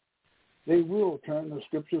Yahweh, they will turn the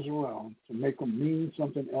scriptures around to make them mean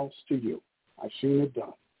something else to you. I've seen it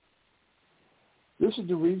done. This is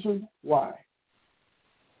the reason why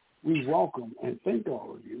we welcome and thank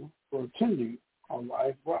all of you for attending our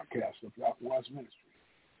live broadcast of Yahweh's ministry.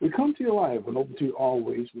 We come to you live and open to you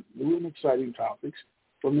always with new and exciting topics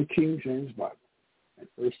from the King James Bible, and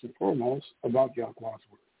first and foremost about Yahweh's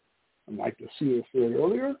Word. And like the seer said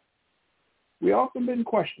earlier, we often been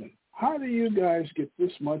questioned, how do you guys get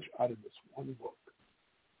this much out of this one book?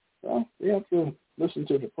 Well, we have to listen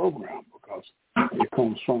to the program because it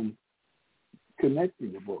comes from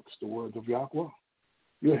connecting the books, the words of Yahweh,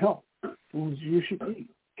 your health, foods you should eat,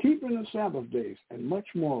 keeping the Sabbath days, and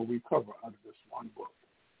much more we cover out of this one book.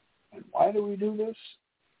 And why do we do this?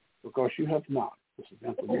 Because you have not. This is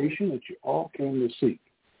information that you all came to seek.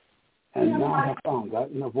 And now have found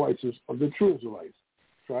that in the voices of the true Israelites,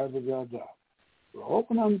 tribe of Yahweh. We're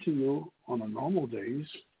open unto you on a normal days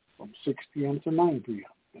from 6 p.m. to 9 p.m.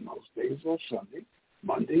 And those days are Sunday,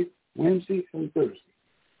 Monday, Wednesday, and Thursday.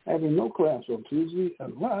 Having no class on Tuesday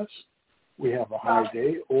unless we have a high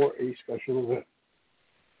day or a special event.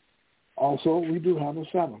 Also, we do have a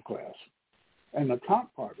Sabbath class. And the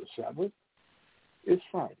top part of Sabbath is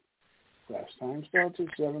Friday. Class time starts at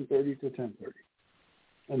 7:30 to 10:30.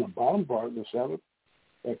 And the bottom part of the Sabbath,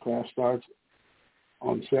 that class starts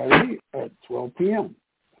on Saturday at 12 p.m.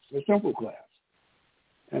 That's the simple class.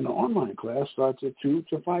 And the online class starts at 2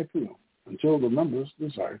 to 5 p.m. until the members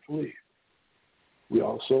desire to leave. We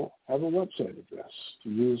also have a website address. To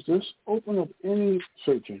use this, open up any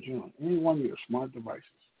search engine on any one of your smart devices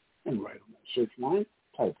and right on that search line,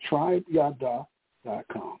 type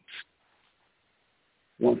tribeyada.com.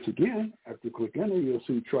 Once again, after you click enter, you'll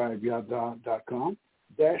see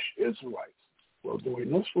tribeyada.com-Israelites. Well,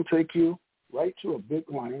 doing this will take you right to a big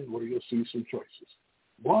line where you'll see some choices.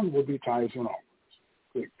 One will be tithes and offerings.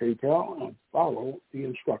 Click PayPal and follow the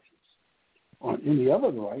instructions. On any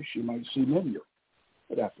other device, you might see media.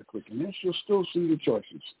 But after clicking this, you'll still see the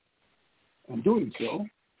choices. And doing so,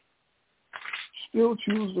 still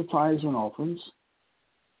choose the tithes and offerings.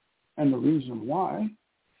 And the reason why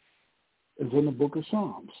is in the book of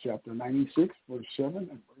Psalms, chapter 96, verse 7 and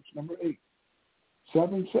verse number 8.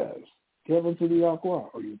 7 says, give unto the Yahweh,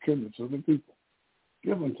 or you kindreds of the people.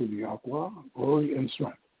 Give unto the Yahweh glory and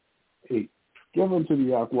strength. 8. Give unto the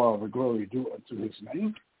Yahweh the glory due unto his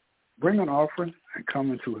name. Bring an offering and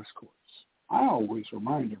come into his courts. I always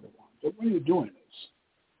remind everyone that when you're doing this,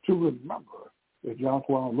 to remember that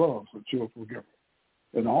Yahweh loves a cheerful giver.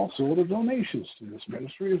 And also the donations to this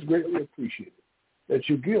ministry is greatly appreciated. That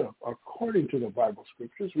you give according to the Bible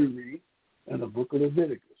scriptures we read in the book of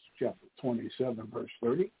Leviticus, chapter 27, verse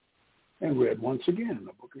 30, and read once again in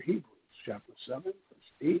the book of Hebrews, chapter 7,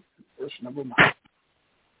 verse 8, and verse number 9.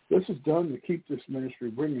 This is done to keep this ministry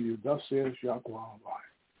bringing you, thus says Yahweh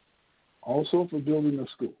alive. Also for building a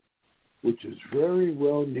school, which is very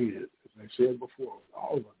well needed, as I said before, with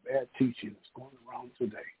all the bad teaching that's going around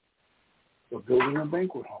today. For building a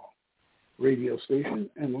banquet hall, radio station,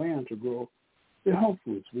 and land to grow the health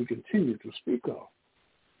foods we continue to speak of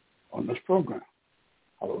on this program.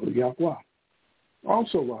 Hallelujah.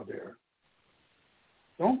 Also while there,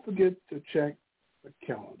 don't forget to check the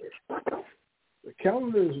calendar. The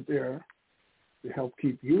calendar is there to help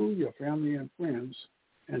keep you, your family, and friends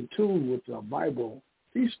in tune with the Bible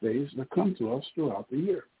feast days that come to us throughout the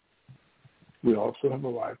year. We also have a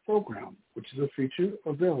live program, which is a feature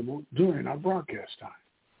available during our broadcast time.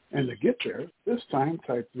 And to get there, this time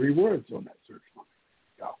type 3 words on that search line,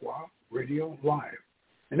 Yahweh Radio Live.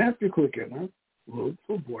 And after you click enter, look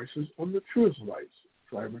for Voices of the True Israelites,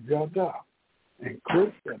 tribe of Yahweh, and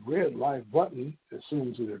click that red live button as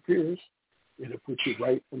soon as it appears. It'll put you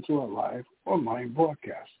right into a live online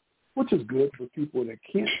broadcast, which is good for people that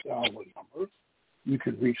can't dial a number. You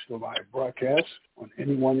can reach the live broadcast on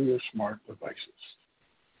any one of your smart devices.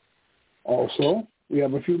 Also, we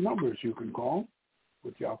have a few numbers you can call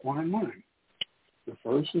with Yahweh in mind. The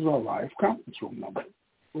first is our live conference room number,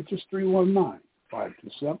 which is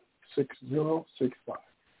 319-527-6065.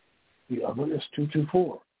 The other is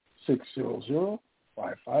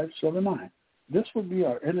 224-600-5579. This would be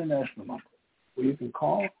our international number, where you can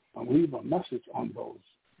call and leave a message on those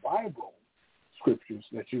Bible scriptures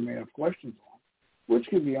that you may have questions on, which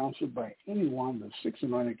can be answered by any one of the 6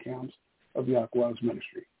 anointed camps of Yahweh's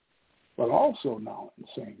ministry. But also now, in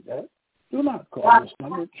saying that, do not call this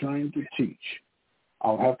number trying to teach.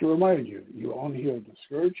 I'll have to remind you, you only hear a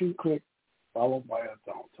discouraging click followed by a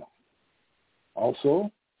downtown. Also,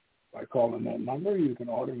 by calling that number, you can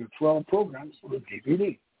order the 12 programs for the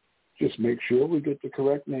DVD. Just make sure we get the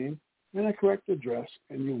correct name and the correct address,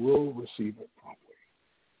 and you will receive it promptly.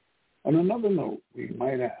 On another note, we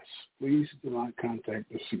might ask, please do not contact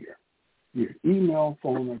the seer. Your email,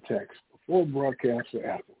 phone, or text before broadcast or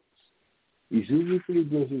afterwards. He's usually pretty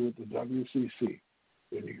busy with the WCC,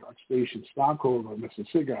 the New York Station stockholder, Mr.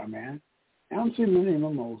 Cigar Man, answering many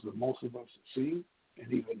memos that most of us have seen.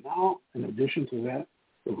 And even now, in addition to that,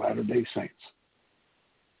 the Latter-day Saints.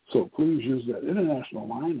 So please use that international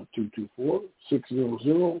line of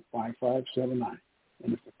 224-600-5579.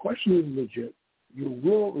 And if the question is legit, you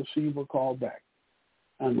will receive a call back,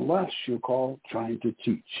 unless you call trying to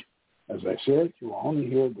teach. As I said, you will only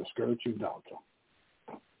hear discouraging doctrine.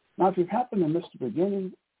 Now, if you happen to miss the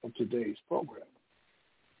beginning of today's program,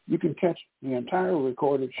 you can catch the entire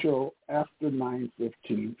recorded show after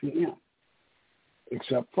 9:15 p.m.,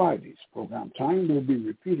 except Fridays. Program time will be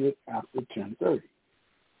repeated after 10:30.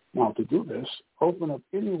 Now, to do this, open up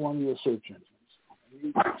any one of your search engines on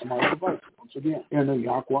any smart device. Once again, enter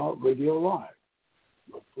Yahweh Radio Live.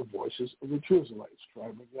 Look for Voices of the True Israelites,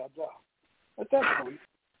 Tribe of Yada. At that point,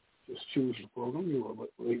 just choose the program you were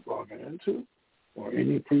late logging into, or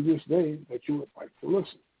any previous day that you would like to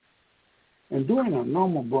listen. And during our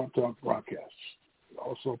normal Broad Talk broadcasts, you'd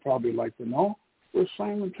also probably like to know we're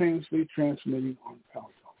simultaneously transmitting on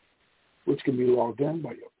PalTalk, which can be logged in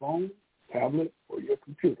by your phone, tablet, or your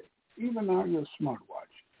computer, even on your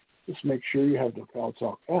smartwatch. Just make sure you have the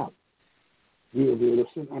PalTalk app. We will be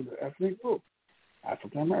listed under ethnic group,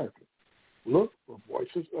 African American. Look for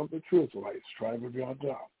Voices of the True Israelites, Tribe of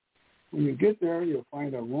Yada. When you get there, you'll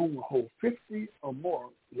find a room will hold 50 or more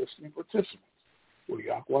listening participants, where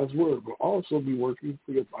Yahweh's Word will also be working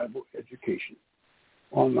for your Bible education.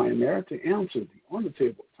 Online there to answer the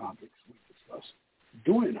on-the-table topics we discuss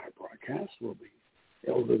during our broadcast will be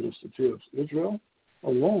Elder Institute of Israel,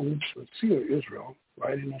 along with Seer Israel,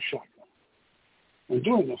 riding a shotgun. And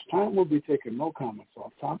during this time, we'll be taking no comments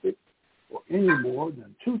off topic or any more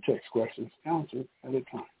than 2 text questions answered at a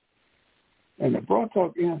time. And the broad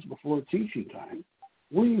talk ends before teaching time.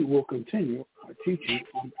 We will continue our teaching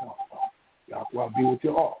on PalTalk. Yahweh be with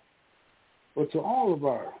you all. But to all of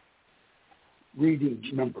our reading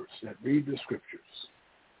members that read the scriptures,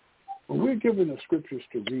 when we're given the scriptures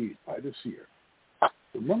to read by the seer,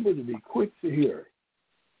 remember to be quick to hear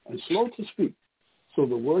and slow to speak, so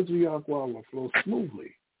the words of Yahweh will flow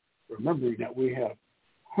smoothly, remembering that we have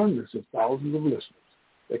hundreds of thousands of listeners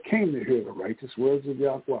that came to hear the righteous words of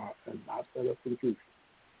Yahweh and not that of confusion.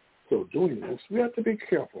 So doing this, we have to be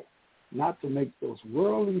careful not to make those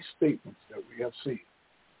worldly statements that we have seen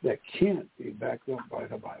that can't be backed up by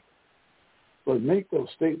the Bible, but make those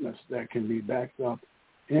statements that can be backed up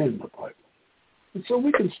in the Bible. And so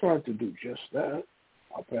we can start to do just that.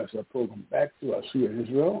 I'll pass that program back to us here in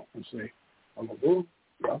Israel and say, Hallelujah,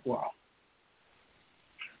 Yahweh.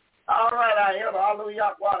 All right, I hear the Hallelujah,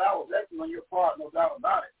 Yahweh. That was excellent on your part, no doubt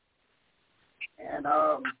about it. And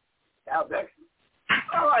that was excellent.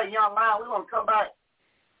 All right, young man, we're going to come back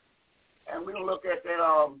and we're going to look at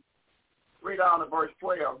that, read down to verse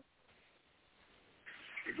 12.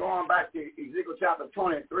 We're going back to Ezekiel chapter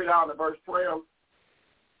 20, read down to verse 12.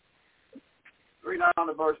 Read down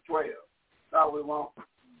to verse 12. That's all we want.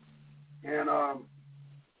 And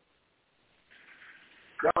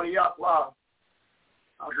Yahweh,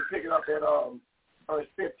 I'll be picking up at verse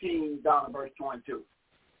 15 down to verse 22.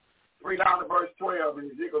 Read down to verse 12 in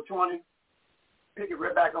Ezekiel 20. Pick it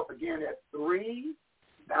right back up again at 3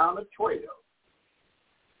 down to 12.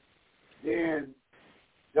 Then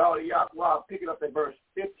Yahweh, pick it up at verse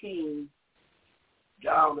 15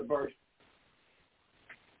 down to verse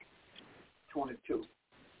 22.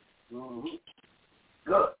 Mm-hmm.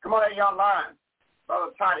 Good. Come on, young lion.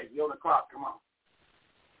 Brother Titus, you're on the clock. Come on.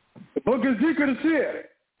 The book of Ezekiel the Seer,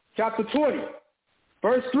 chapter 20,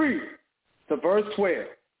 verse 3 to verse 12.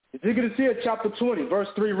 Ezekiel the Seer, chapter 20, verse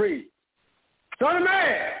 3 reads, Son of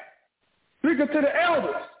man, speak unto the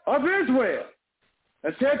elders of Israel,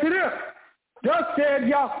 and said to them, Thus said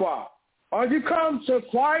Yahweh, are you come to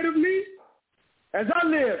inquire of me? As I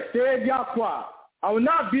live, said Yahweh, I will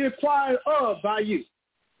not be inquired of by you.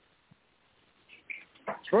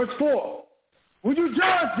 Verse 4, will you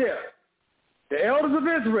judge them, the elders of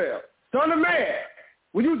Israel? Son of man,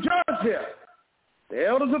 will you judge them, the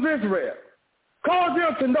elders of Israel? Cause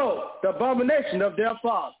them to know the abomination of their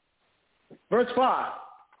father. Verse 5,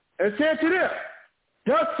 and said to them,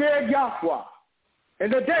 Thus said Yahweh,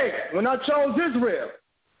 in the day when I chose Israel,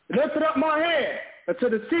 lifted up my hand unto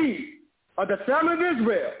the seed of the family of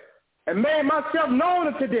Israel, and made myself known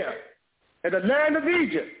unto them in the land of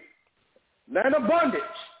Egypt, land of bondage,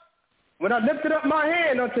 when I lifted up my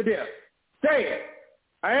hand unto them, saying,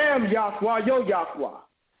 I am Yahweh, your Yahweh.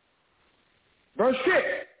 Verse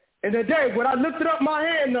 6, in the day when I lifted up my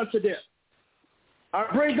hand unto them, I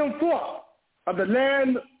bring them forth of the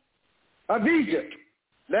land of Egypt,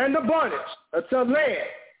 land of bondage, unto land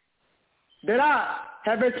that I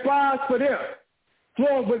have inspired for them,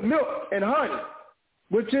 flowing with milk and honey,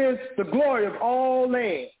 which is the glory of all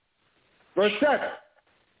land. Verse 7,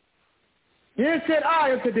 Then said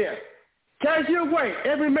I unto them, cast ye away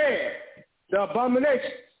every man the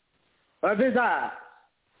abomination of his eyes,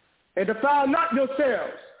 and defile not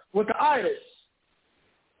yourselves with the idols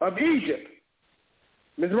of Egypt,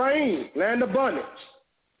 Mizraim, land of bondage.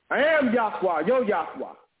 I am Yahweh, your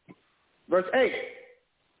Yahweh. Verse 8.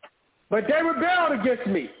 But they rebelled against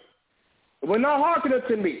me, and would not hearken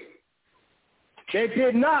unto me. They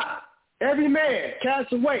did not, every man,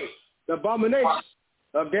 cast away the abomination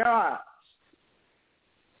of their eyes.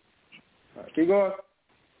 All right, keep going.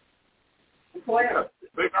 12.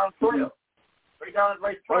 Break down 12. Break down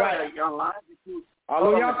verse 12, right. Young lion.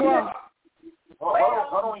 Hallelujah.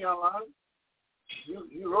 Hold on, young lion.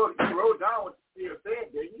 You wrote down what the Seer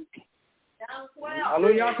said, didn't you? Down 12.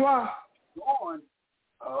 Hallelujah. Going,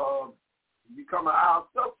 you come our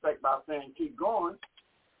suspect by saying keep going.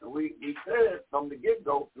 And we said from the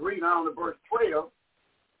get-go, read down to verse 12,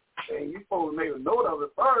 and you're supposed to make a note of it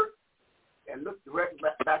first and look directly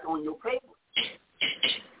back on your paper.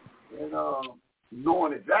 And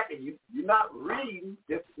knowing exactly, you're not reading,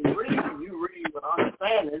 just reading, you read with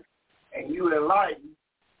understanding, and you enlighten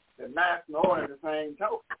the national order at the same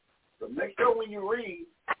token. So make sure when you read,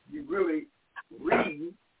 you really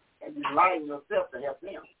read and enlighten yourself to help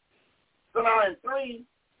them. So now in 3,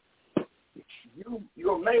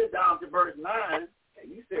 you made it down to verse 9,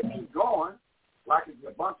 and you said keep going, like it's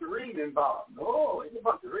a bunch of reading involved. No, it's a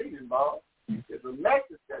bunch of reading involved. It's a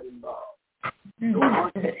message that's involved. So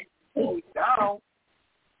once you go down,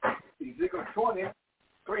 Ezekiel 20,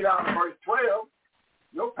 3 down to verse 12,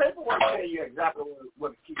 your paperwork tell you exactly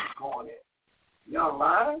what to keep going at. Young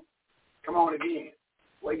lion, come on again.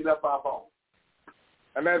 Wake it up our phone.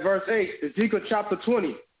 I'm at verse 8, Ezekiel chapter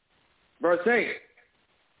 20, verse 8.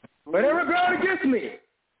 But they rebelled against me,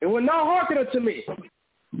 and would not hearken unto me.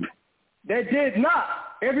 They did not,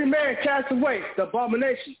 every man cast away the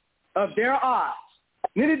abomination of their eyes.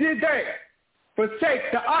 Neither did they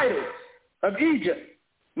forsake the idols of Egypt,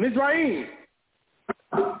 Mizraim.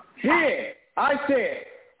 Then I said,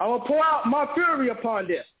 I will pour out my fury upon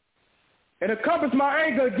them, and accomplish my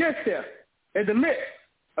anger against them in the midst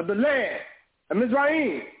of the land of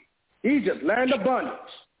Mizraim, Egypt, land of bondage.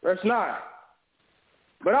 Verse 9.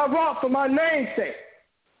 But I wrought for my name's sake,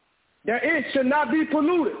 that it should not be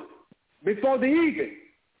polluted before the heathen,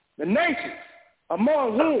 the nations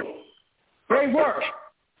among whom they were,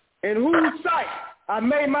 in whose sight I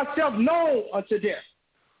made myself known unto them,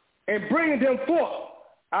 and bringing them forth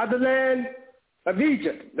out of the land of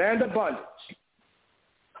Egypt, land of bondage.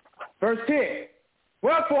 Verse 10.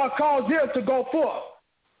 Wherefore I caused them to go forth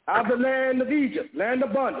out of the land of Egypt, land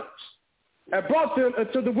of bondage, and brought them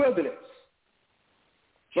into the wilderness.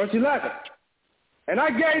 Verse 11, and I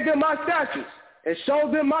gave them my statutes and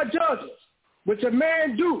showed them my judgments, which a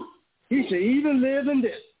man do, he should even live in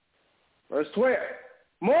this. Verse 12,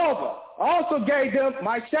 moreover, I also gave them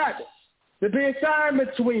my Sabbaths to be a sign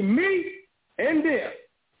between me and them,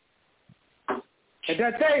 and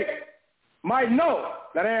that they might know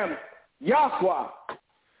that I am Yahweh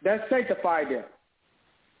that sanctified them.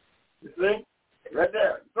 You see? Right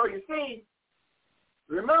there. So you see,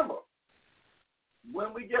 remember,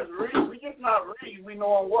 when we just read, we just not read, we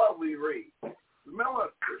know what we read.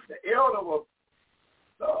 Remember, the elder was,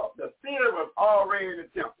 the seer was already in the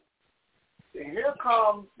temple. Then here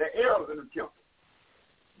comes the elder in the temple.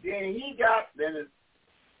 Then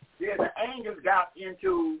the angels got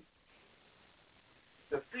into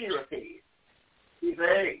the seer's head. He said,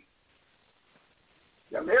 hey,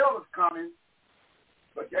 the elder's coming,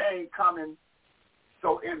 but they ain't coming.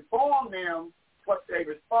 So inform them what their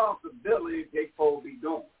responsibilities they supposed to be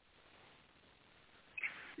doing.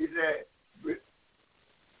 He said,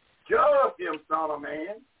 judge them, son of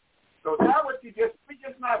man. So that's what we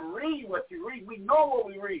just not read what you read. We know what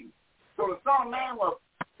we read. So the son of man was,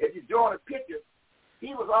 if you join the picture,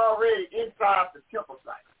 he was already inside the temple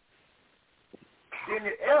site. Then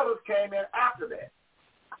the elders came in after that.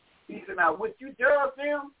 He said, now would you judge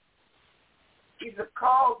them? He said,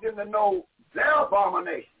 cause them to know their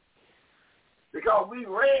abomination. Because we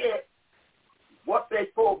read what they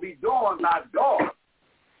supposed to be doing by daughter.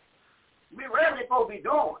 We read what they supposed to be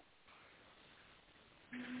doing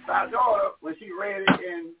by daughter when she read it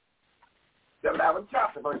in the 11th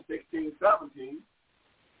chapter, verse 16, 17,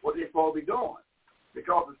 what they supposed to be doing.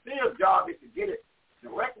 Because the seer's job is to get it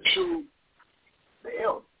directly to the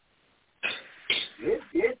elders.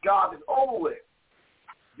 His job is over with.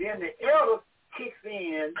 Then the elders kicks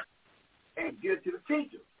in and get it to the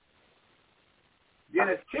teachers. Then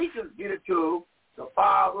as teachers get it to the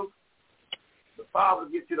fathers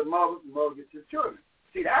get to the mothers get to the children.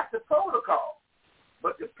 See, that's the protocol.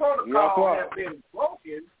 But the protocol has been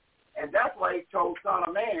broken And that's why he told Son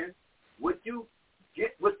of Man, would you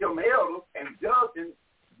get with them elders and judging,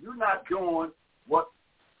 you're not doing what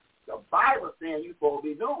the Bible saying you're supposed to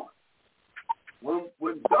be doing.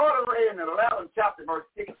 When daughter read in the 11th chapter, verse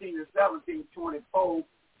 16 and 17, 24,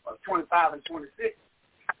 25 and 26,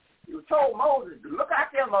 he told Moses, look out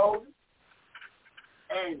there, Moses,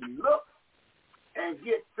 and look and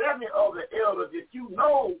get 70 of the elders that you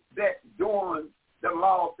know that's doing the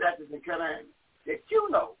law, statutes, and commandments, that you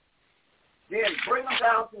know. Then bring them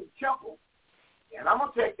down to the temple, and I'm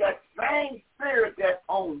going to take that same spirit that's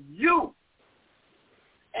on you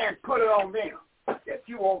and put it on them, that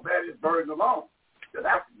you won't bear this burden alone. So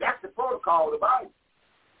that's the protocol of the Bible.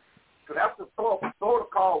 So that's the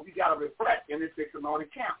protocol we got to reflect in this 6 anointing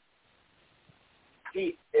camp.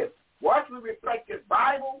 See, if once we reflect this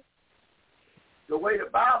Bible, the way the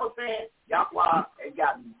Bible says, Yahweh ain't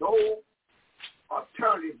got no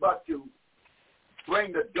alternative but to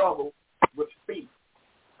bring the double with speed.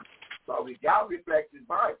 So we got to reflect this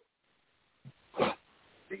Bible.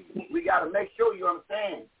 See, we got to make sure you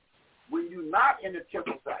understand, when you're not in the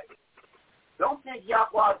temple site, don't think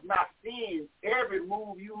Yahweh's not seeing every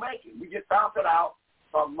move you making. We just found it out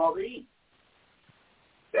from Mother Eve.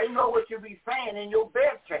 They know what you be saying in your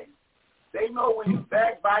bed chamber. They know when you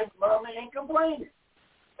backbite, murmuring, and complaining.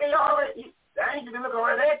 They ain't been looking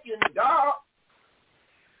right at you in the dark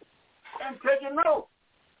and taking notes.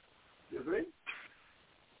 You see?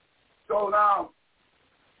 So now,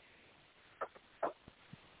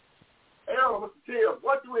 Elder Mr. Till,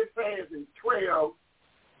 what do it say in 12,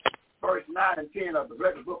 verse 9 and 10 of the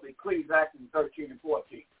regular book of Ecclesiastes 13 and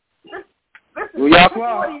 14? Listen to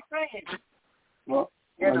what he's saying. Well,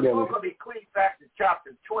 in the book of Ecclesiastes,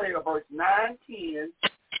 chapter 12, verse 9, 10,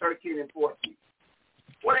 13, and 14.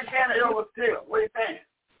 What is saying, Elder Till? What is saying?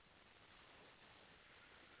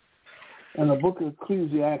 In the book of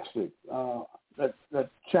Ecclesiastes, that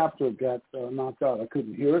chapter got knocked out. I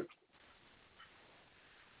couldn't hear it.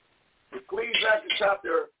 Ecclesiastes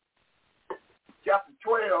chapter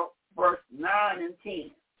 12, verse 9 and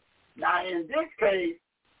 10. Now, in this case,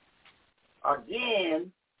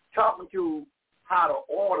 again, talking to how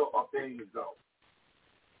the order of things go.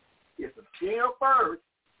 It's the seer first,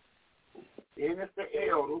 then it's the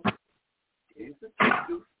elder, then it's the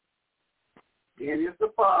teacher, then it's the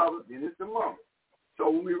father, then it's the mother. So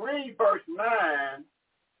when we read verse 9,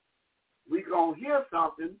 we're going to hear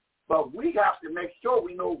something, but we have to make sure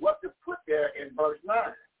we know what to put there in verse 9.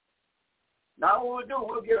 Now what we'll do,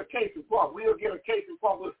 we'll get a case in point. We'll get a case in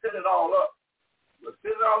point. We'll set it all up. We'll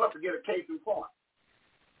set it all up to get a case in point.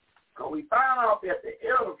 Because we found out that the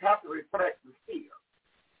elders have to reflect the seer.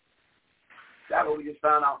 That's what we just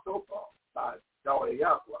found out so far by daughter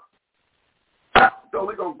Yahweh. So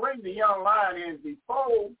we're going to bring the young lion in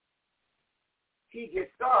before he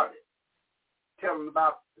gets started. Tell him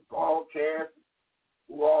about the broadcast,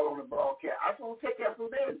 who all on the broadcast. I just want to take that from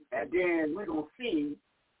there. And then we're going to see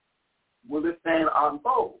will this thing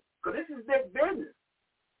unfold. Because this is big business.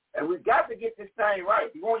 And we've got to get this thing right.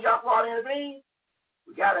 You want Yahweh to intervene?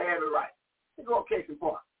 We got to have it right. Let's go case in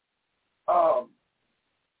point. Brother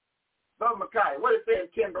Micaiah, what it says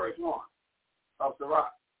in 10 verse 1 of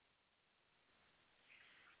Sirach?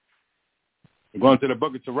 We're going to the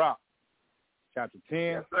book of Sirach, chapter 10.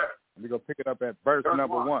 Yes, sir. And we're going to pick it up at verse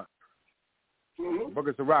number 1. Mm-hmm. The book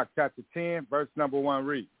of Sirach, chapter 10, verse number 1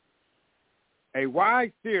 reads, a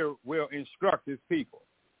wise seer will instruct his people,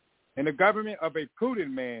 and the government of a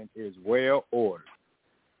prudent man is well ordered.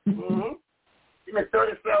 Mm-hmm. Give me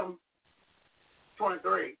 37:23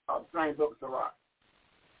 of the same book of Sirach.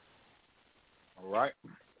 All right.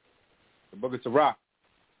 The book of Sirach,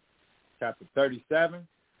 chapter 37,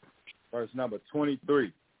 verse number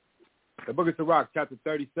 23. The book of Sirach, chapter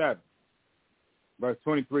 37, verse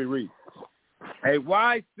 23 reads, a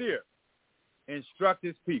wise seer instruct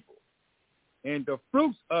his people, and the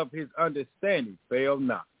fruits of his understanding fail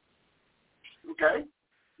not. Okay.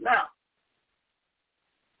 Now,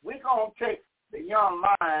 we're going to take the young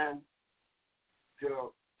lion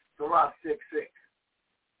to Sirach 6:6.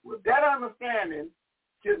 With that understanding,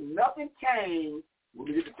 should nothing change when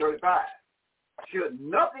we get to 35? Should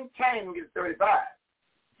nothing change when we get to 35?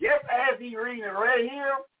 Just as he reading it right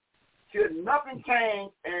here, should nothing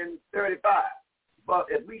change in 35? But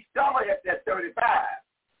if we stumble at that 35,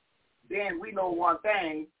 then we know one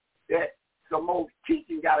thing, that some more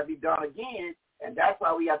teaching got to be done again, and that's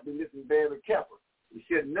why we have to be listening very, very careful. We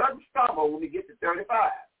should not stumble when we get to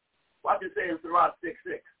 35. Watch it say in Sirach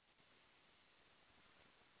 6:6.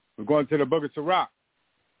 We're going to the book of Sirach,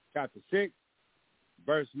 chapter 6,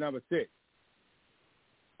 verse number 6.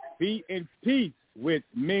 Be in peace with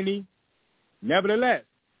many, nevertheless,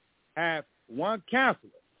 hath one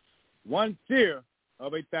counselor, one seer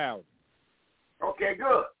of 1,000. Okay,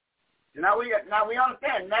 good. So now we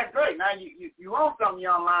understand. And that's great. Now you own something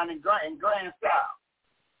online in grand style.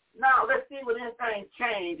 Now let's see what anything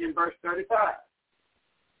changed in verse 35.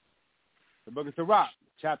 The book of Sirach,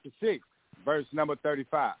 chapter 6, verse number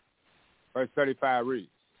 35. Verse 35 reads,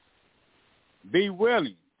 be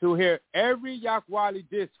willing to hear every Yaquali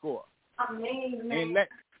discourse,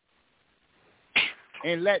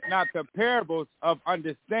 and let not the parables of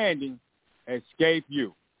understanding escape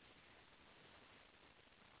you.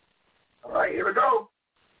 All right, here we go.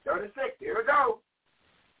 36, here we go.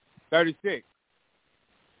 36.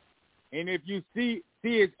 And if you see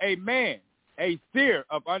as a man, a seer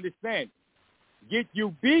of understanding, get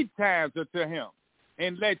you beat times unto him,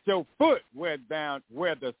 and let your foot wear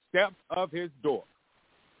the steps of his door.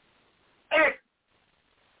 Excellent.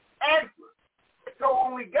 So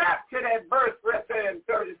when we got to that verse right there in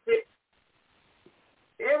 36,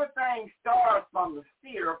 everything starts from the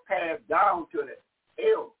seer passed down to the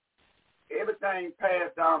elder. Everything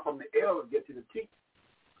passed down from the elder get to the teacher.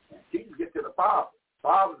 And teachers get to the fathers.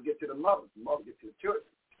 Fathers get to the mothers. The mothers get to the children.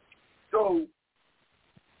 So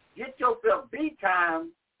get yourself beat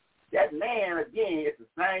time. That man, again, is the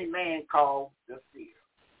same man called the seer.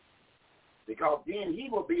 Because then he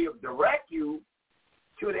will be able to direct you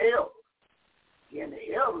to the elders. And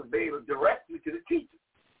the elders will be able to direct you to the teachers.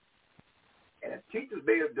 And the teachers will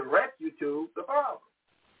be able to direct you to the fathers.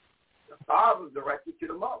 The fathers direct you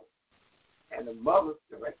to the mothers. And the mothers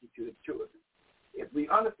direct you to the children. If we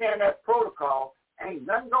understand that protocol, ain't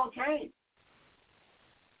nothing going to change.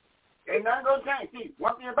 Ain't nothing going to change. See,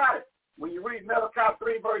 one thing about it, when you read Malachi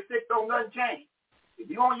 3, verse 6, don't nothing change. If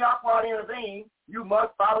you want your part to intervene, you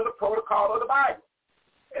must follow the protocol of the Bible.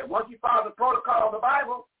 And once you follow the protocol of the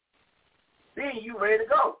Bible, then you ready to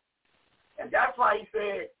go. And that's why he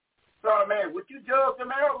said, son of man, would you judge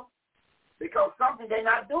them elders? Because something they're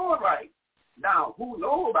not doing right. Now, who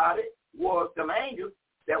knew about it was the angels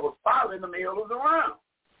that was following the elders around.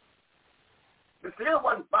 The seer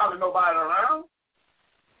wasn't following nobody around.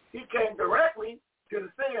 He came directly to the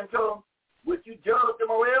seer and told him, would you judge them,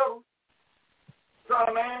 O elders? Son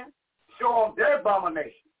of man, show them their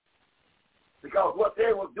abomination. Because what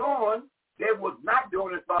they were doing, they was not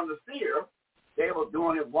doing it from the seer. They were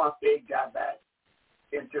doing it once they got back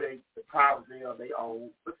into the privacy of their own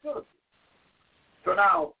facility. So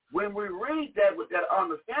now, when we read that with that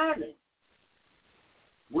understanding,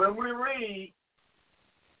 when we read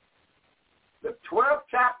the 12th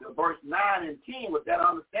chapter, verse 9 and 10, with that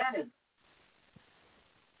understanding,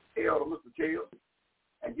 Elder Mr. Taylor,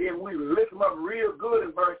 and then we lift them up real good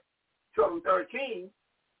in verse 12 and 13,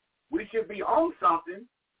 we should be on something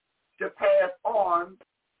to pass on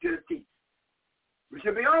to the teacher. We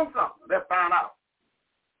should be on something. Let's find out.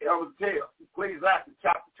 Elder Taylor, Ecclesiastes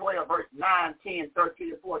chapter 12, verse 9, 10,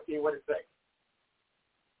 13, and 14, what it say?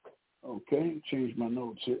 Okay, change my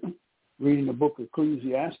notes here. Reading the book of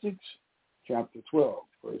Ecclesiastes, chapter 12,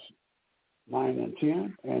 verse 9 and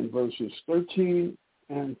 10, and verses 13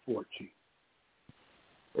 and 14.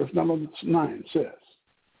 Verse number 9 says,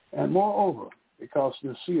 and moreover, because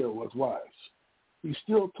the seer was wise, he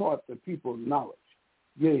still taught the people knowledge.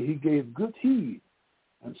 Yea, he gave good heed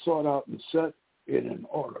and sought out and set it in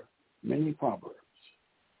order many proverbs.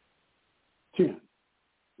 10.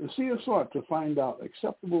 The seer sought to find out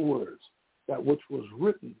acceptable words, that which was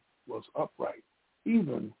written was upright,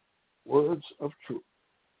 even words of truth.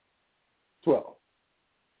 12.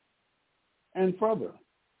 And further,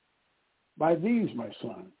 by these, my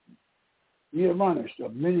son, ye admonished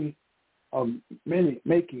of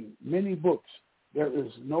making many books, there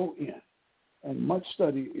is no end, and much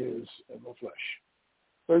study is of the flesh.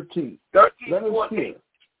 13. 13 Let us 14. hear.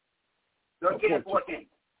 13 and 14.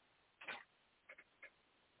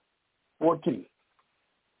 14.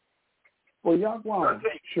 For Yahweh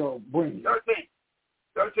shall bring.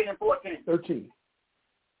 13 and 14. 13.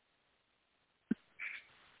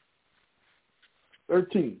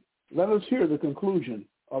 13. Let us hear the conclusion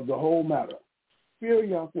of the whole matter. Fear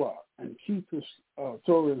Yahweh and keep his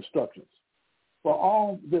Torah instructions. For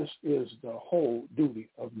all this is the whole duty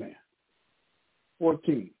of man.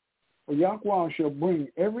 14. For Yahweh shall bring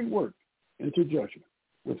every work into judgment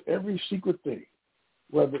with every secret thing,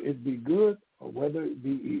 whether it be good or whether it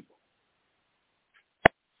be evil.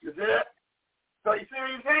 You see that? So you see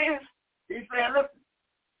what he's saying? He's saying, listen,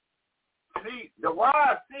 see, the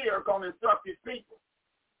wise seer is going to instruct his people.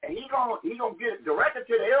 And he's gonna get it directed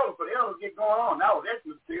to the elders, so the elders get going on. That was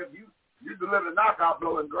excellent, Steve. You delivered a knockout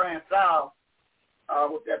blow in grand style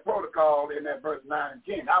with that protocol in that verse 9 and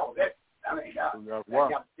 10. That was excellent. I mean, that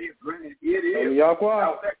got Steve grinning. It is.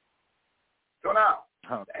 So now,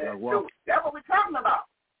 so that's what we're talking about.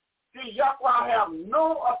 See, Yahweh have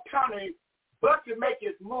no attorney but to make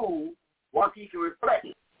his move once he can reflect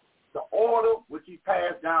the order which he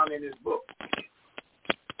passed down in his book.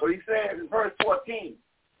 So he says in verse 14,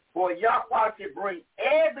 for Yahweh should bring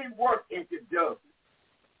every work into judgment,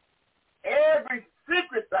 every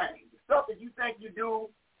secret thing, the stuff that you think you do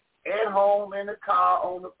at home, in the car,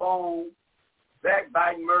 on the phone,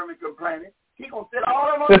 backbiting, murmuring, complaining. He going to sit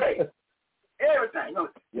all of them on tape. Everything.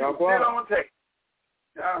 He going to sit on tape.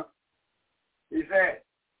 He said,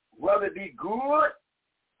 whether it be good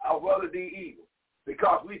or whether it be evil.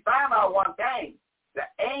 Because we find out one thing. The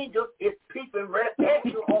angel is peeping right at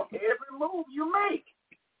you on every move you make.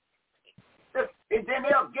 And then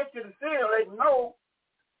they'll get to the seal, they know,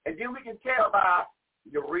 and then we can tell by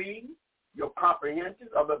your reading, your comprehension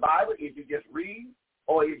of the Bible, if you just read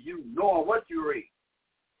or if you know what you read.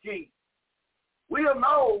 See, we'll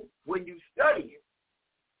know when you study it,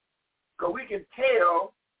 because we can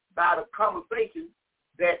tell by the conversation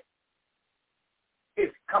that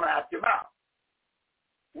it's coming out your mouth.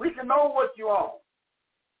 We can know what you're on.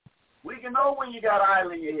 We can know when you got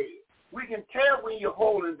idle in your head. We can tell when you're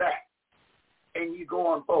holding back and you're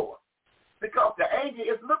going forward, because the angel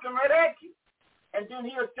is looking right at you. And then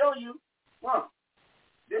he'll tell you, well,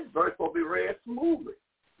 this verse will be read smoothly.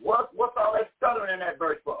 What's all that stuttering in that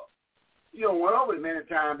verse for? You don't went over it many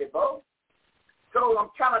times before. So I'm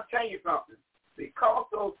trying to tell you something. Because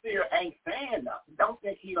those seer ain't saying nothing, don't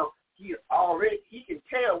think he can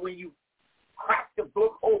tell when you crack the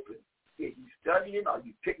book open. If you studying or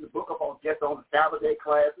you pick the book up on just on the Sabbath day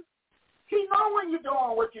classes, he know when you're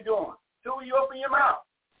doing what you're doing. So you open your mouth.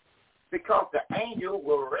 Because the angel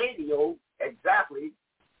will radio exactly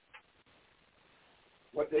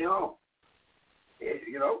what they own.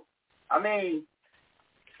 You know? I mean,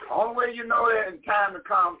 the only way you know that in time to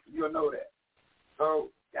come, you'll know that. So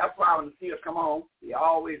that's why when the seers come on, they're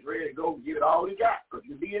always ready to go give it all he got, because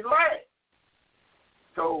you'll be his last.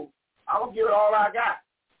 So I'm going to give it all I got.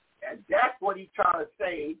 And that's what he's trying to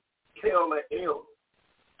say, tell the elders.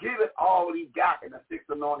 Give it all he got in the sixth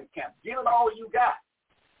anointed camp. Give it all you got.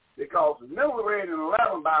 Because remember we read in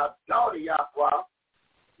 11 by daughter Yahweh,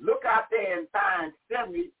 look out there and find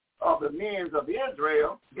 70 of the men of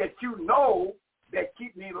Israel that you know that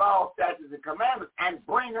keep these laws, statutes, and commandments, and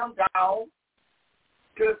bring them down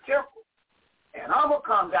to the temple. And I'm going to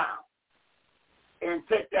come down and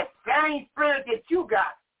take that same spirit that you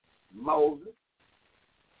got, Moses,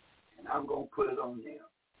 and I'm going to put it on them.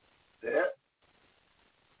 See that?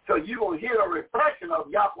 So you're going to hear a reflection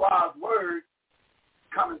of Yahweh's word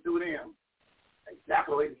coming through them.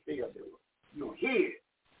 Exactly the way the seer do it. You'll hear it.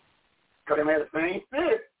 Because they have the same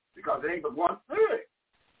spirit. Because there ain't but one spirit.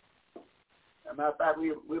 As a matter of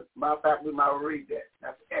fact, we might read that.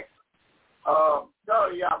 That's excellent.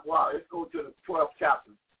 Daughter Yahweh, let's go to the 12th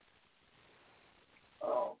chapter.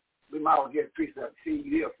 We might well get a precept. See,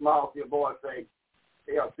 you hear a small see a boy say,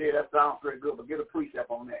 they'll say that sounds pretty good, but get a precept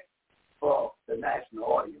on that for the national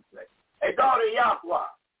audience. Hey, daughter Yahweh,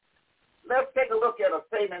 let's take a look at a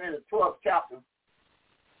statement in the 12th chapter.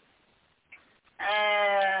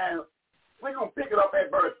 And we're going to pick it up at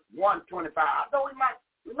verse 125. Though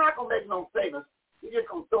we're not going to make no statements. We're just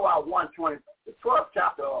going to throw out 120, the 12th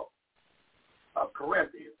chapter of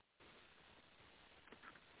Corinthians,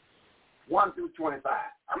 1 through 25.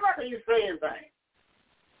 I'm not going to say anything.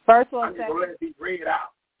 First one, I'm just going to let it read it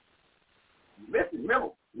out. Listen, remember,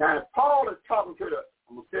 now if Paul is talking to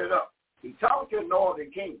I'm going to set it up. He's talking to the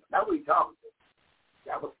northern kingdom. That's what he's talking to.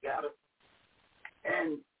 That was scattered.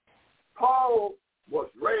 And Paul was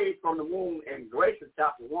raised from the womb in Galatians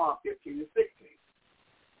chapter 1, 15 and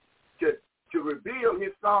 16 to reveal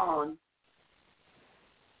his son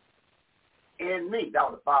in me. That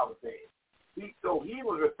was the Father said. So he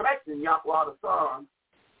was reflecting Yahweh the Son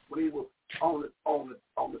when he was on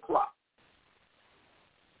the clock.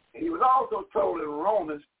 And he was also told in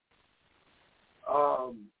Romans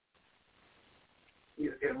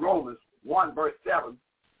 1 verse 7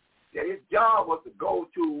 that his job was to go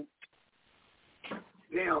to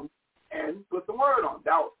them and put the word on.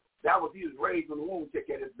 That was he was raised in the womb to take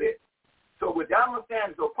care of his business. So with that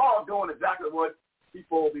understanding, so Paul's doing exactly what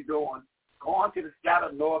people will be doing, going to the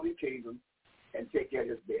scattered northern kingdom and take care of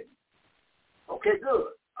his business. Okay, good.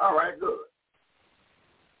 All right, good.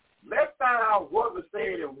 Let's find out what was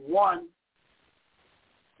said in 1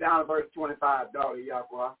 down to verse 25, daughter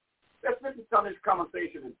Yahweh. Let's listen to some of this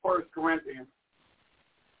conversation in 1 Corinthians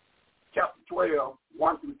chapter 12,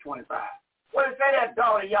 1 through 25. What did it say that,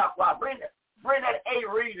 daughter Yahweh? Bring that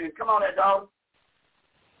A reading. Come on, that daughter.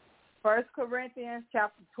 1 Corinthians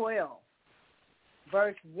chapter 12,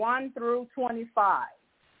 verse 1 through 25.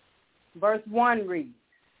 Verse 1 reads,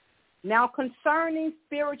 Now concerning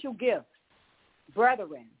spiritual gifts,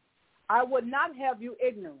 brethren, I would not have you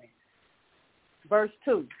ignorant. Verse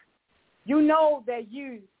 2, You know that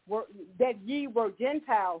ye were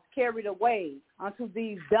Gentiles carried away unto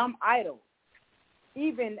these dumb idols,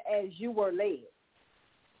 even as you were led.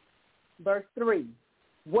 Verse 3,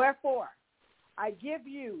 Wherefore I give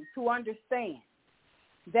you to understand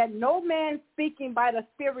that no man speaking by the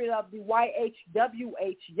Spirit of the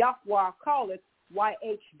YHWH Yahweh calleth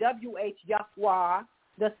YHWH Yahweh,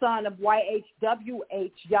 the Son of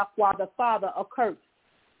YHWH Yahweh the Father, accursed.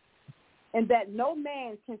 And that no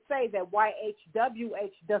man can say that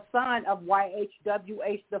YHWH, the Son of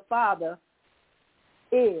YHWH the Father,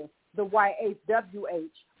 is the YHWH,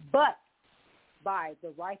 but by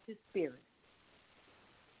the righteous Spirit.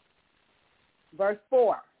 Verse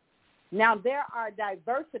 4, Now there are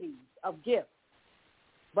diversities of gifts,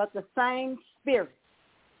 but the same Spirit.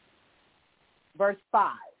 Verse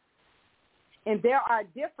 5, And there are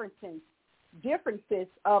differences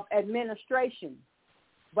of administration,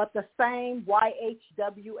 but the same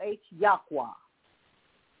YHWH Yahweh.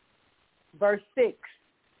 Verse 6,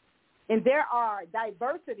 And there are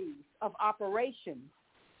diversities of operations,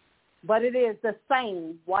 but it is the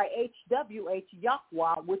same YHWH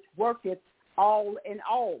Yahweh which worketh all in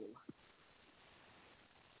all.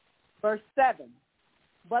 Verse 7,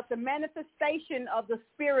 But the manifestation of the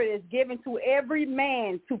Spirit is given to every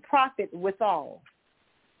man to profit withal.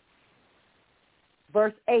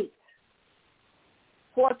 Verse 8,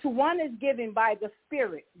 For to one is given by the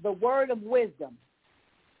Spirit the word of wisdom,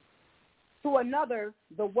 to another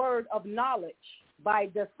the word of knowledge by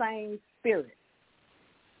the same Spirit.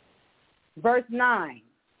 Verse 9,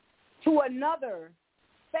 To another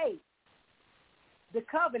faith, the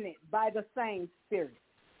covenant by the same Spirit.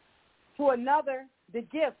 To another the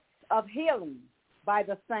gifts of healing by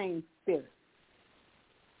the same Spirit.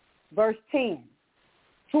 Verse 10,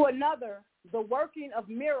 To another the working of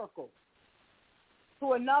miracles.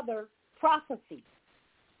 To another prophecy.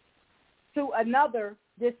 To another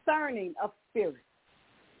discerning of spirits.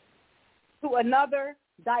 To another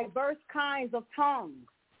diverse kinds of tongues.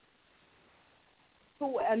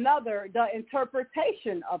 To another the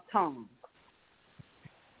interpretation of tongues.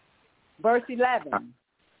 Verse 11,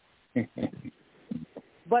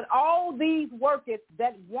 But all these worketh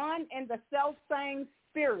that one and the selfsame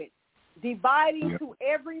Spirit, dividing to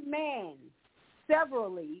every man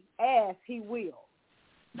severally as he will.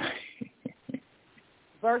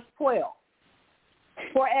 Verse 12,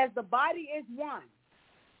 For as the body is one,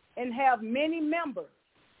 and have many members,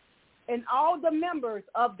 and all the members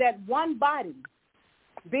of that one body,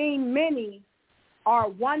 being many, are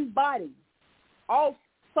one body,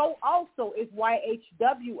 so also is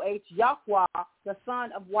YHWH Yahweh, the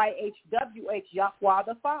Son of YHWH Yahweh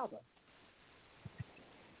the Father.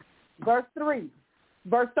 Verse 13,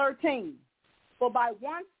 For by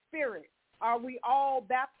one Spirit are we all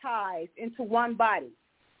baptized into one body,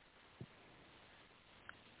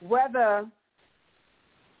 whether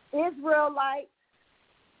Israelite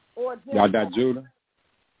or Yada Judah,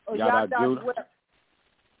 or Yada Judah,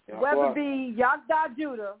 whether it be Yada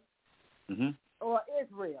Judah or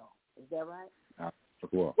Israel, is that right?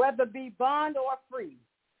 Whether be bond or free,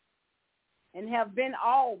 and have been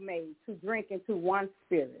all made to drink into one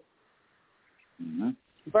Spirit.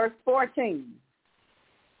 Verse 14,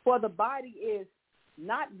 For the body is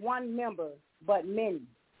not one member, but many.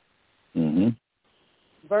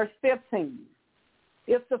 Verse 15,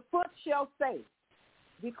 If the foot shall say,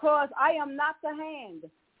 Because I am not the hand,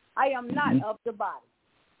 I am not of the body,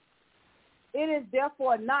 it is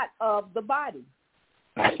therefore not of the body.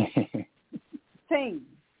 16,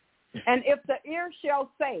 And if the ear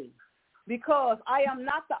shall say, Because I am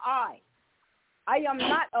not the eye, I am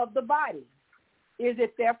not of the body, is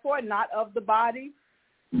it therefore not of the body?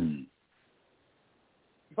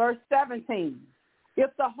 Verse 17,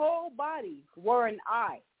 If the whole body were an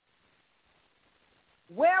eye,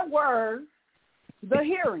 where were the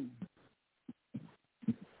hearing?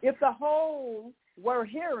 If the whole were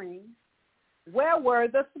hearing, where were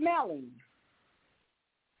the smelling?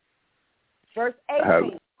 Verse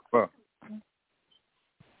 18,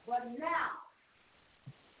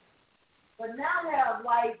 But now have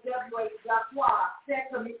YHWH Yahweh said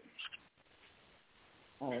to me,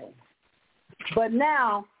 But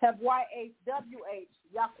now have YHWH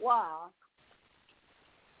Yahweh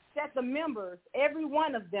set the members, every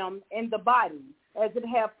one of them, in the body, as it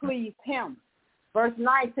have pleased him. Verse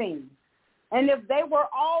 19, And if they were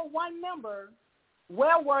all one member,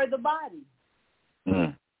 where were the body?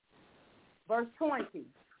 Verse 20,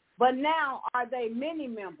 But now are they many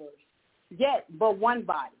members, yet but one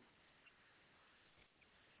body.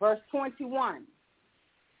 Verse 21.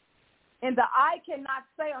 And the eye cannot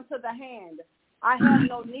say unto the hand, I have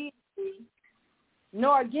no need of thee,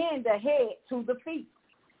 nor again the head to the feet,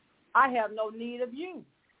 I have no need of you.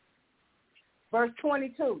 Verse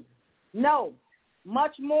 22. No,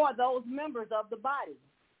 much more those members of the body,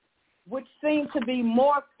 which seem to be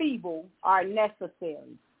more feeble, are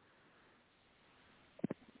necessary.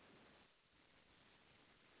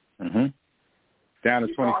 Down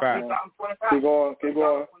to 25. Keep going.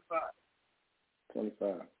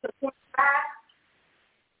 25.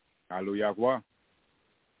 Hallelujah.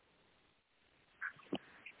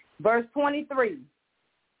 Verse 23.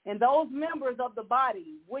 And those members of the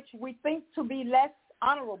body, which we think to be less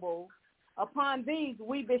honorable, upon these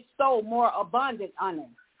we bestow more abundant honor.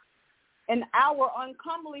 And our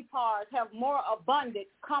uncomely parts have more abundant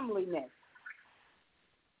comeliness.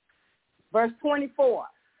 Verse 24.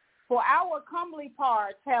 For our comely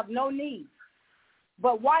parts have no need,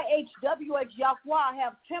 but YHWH Yahweh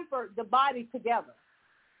have tempered the body together,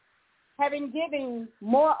 having given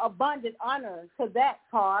more abundant honor to that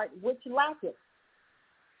part which lacketh.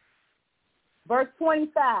 Verse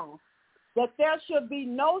 25, that there should be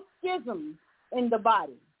no schism in the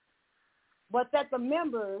body, but that the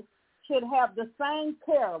members should have the same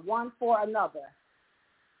care one for another.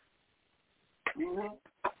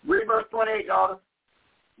 Read verse 28, daughter.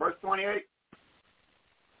 Verse 28.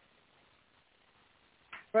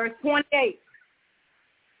 Verse 28.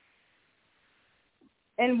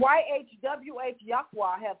 And YHWH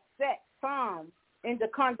Yahweh have set some in the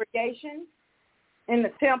congregation, in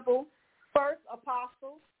the temple, first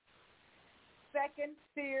apostles, second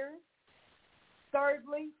seers,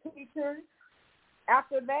 thirdly teachers,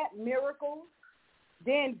 after that miracles,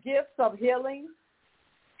 then gifts of healing,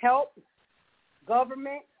 help,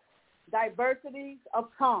 government, diversities of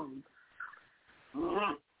tongues.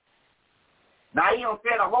 Now, he don't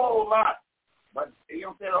say a whole lot, but he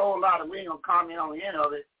don't say a whole lot, and we ain't going to comment on the end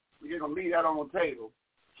of it. We're just going to leave that on the table,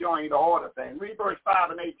 showing you the order thing. Read verse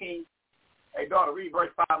 5 and 18. Hey, daughter, read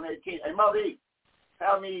verse 5 and 18. Hey, Mother E,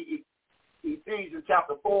 tell me Ephesians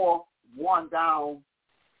chapter 4, 1 down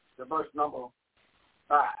to verse number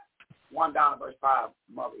 5. 1 down to verse 5,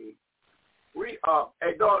 Mother E. Read,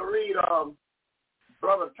 hey, daughter, read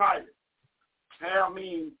Brother Titus. Tell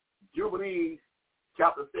me Jubilees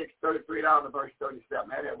chapter 6, 33 down to verse 37.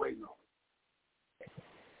 I had that waiting on it.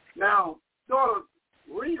 Now, daughter,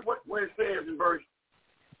 read what it says in verse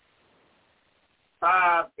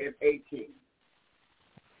 5 and 18.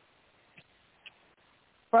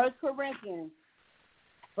 1 Corinthians,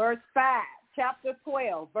 verse 5, chapter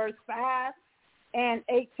 12, verse 5 and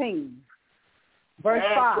 18. Verse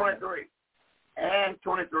and 5. 23. And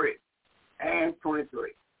 23. And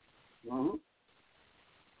 23.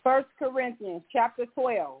 1 Corinthians, chapter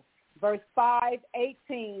 12, verse 5,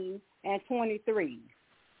 18, and 23.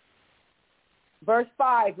 Verse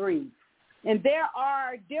 5 reads, and there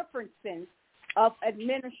are differences of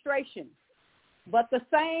administration, but the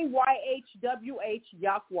same YHWH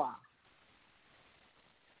Yahweh.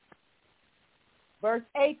 Verse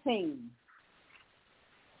 18,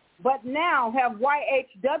 but now have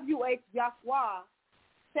YHWH Yahweh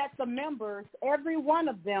set the members, every one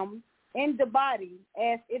of them, in the body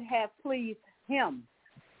as it hath pleased him.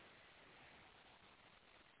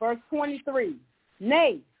 Verse 23,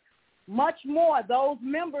 nay, much more those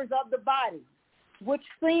members of the body, which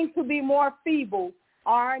seem to be more feeble,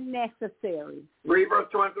 are necessary. Read verse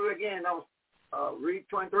 23 again. That was, read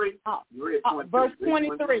 23. Read 23. Verse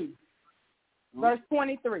 23. Verse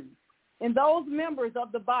 23. And those members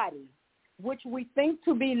of the body, which we think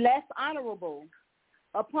to be less honorable,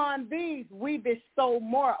 upon these we bestow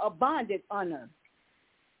more abundant honor.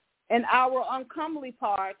 And our uncomely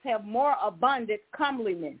parts have more abundant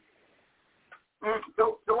comeliness.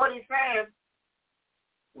 So what he's saying,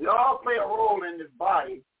 we all play a role in this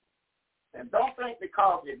body, and don't think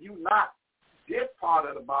because if you're not this part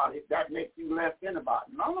of the body, that makes you less in the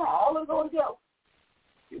body. No, all of them go together.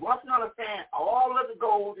 You want to understand all of the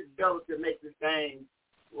goals together to make this thing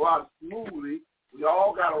run smoothly. We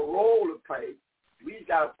all got a role to play. We've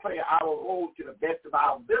got to play our role to the best of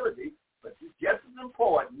our ability, but it's just as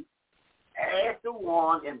important as the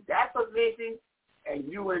one in that position and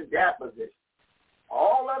you in that position.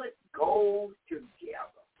 All of it goes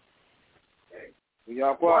together. Okay?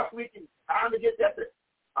 Once we can kind of get that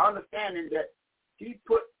understanding that he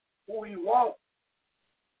put who he wants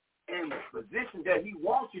in the position that he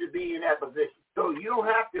wants you to be in that position. So you don't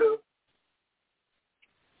have to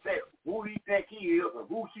say who he think he is or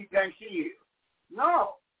who she thinks she is.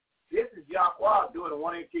 No. This is Yahweh doing the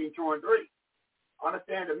 118, 2 and 3.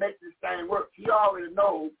 Understand, to make this thing work, he already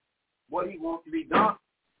knows what he wants to be done,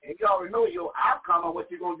 and he already knows your outcome on what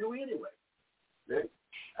you're going to do anyway. See?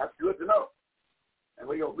 That's good to know. And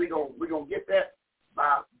we're gonna get that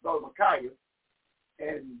by Brother Micaiah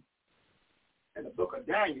in the book of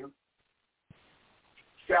Daniel,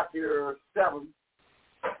 chapter 7,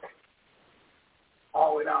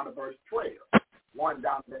 all the way down to verse 12. 1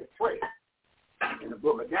 down to verse 12 in the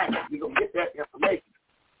book of Daniel. We're going to get that information.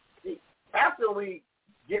 See, after we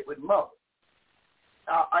get with Mother,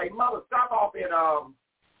 Mother, stop off at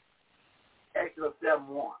Exodus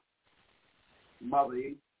 7:1. Mother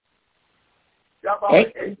E. Stop off at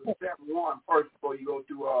Exodus 7:1 first before you go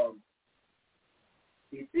to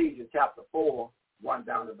Ephesians chapter 4, 1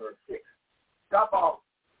 down to verse 6. Stop off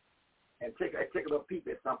and take a little peep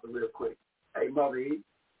at something real quick. Hey, Mother E.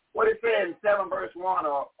 What it says in 7 verse 1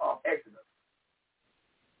 of Exodus?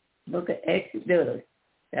 Book of Exodus,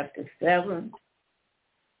 chapter 7,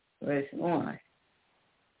 verse 1.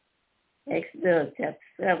 Exodus, chapter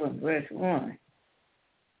 7, verse 1.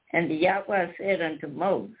 And the Yahweh said unto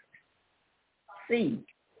Moses, See,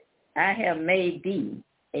 I have made thee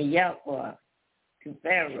a Yahweh to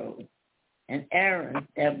Pharaoh, and Aaron,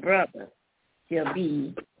 their brother, shall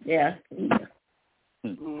be their leader.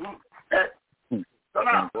 So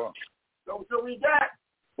now, so we got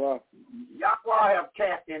Yahweh have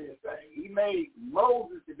cast in this thing. He made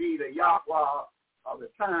Moses to be the Yahweh of the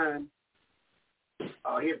time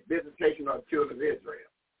his visitation of the children of Israel.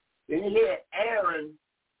 Then he had Aaron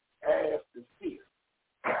as the seer.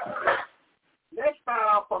 Let's find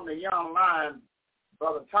out from the young lion,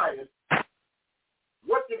 Brother Titus,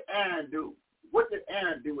 what did Aaron do? What did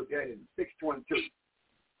Aaron do with that in 6:22?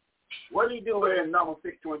 What did he do in number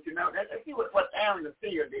 6:22? Now, let's see what Aaron the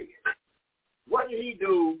seer did. What did he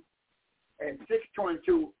do in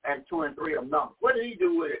 6:22 and 2 and 3 of Numbers? What did he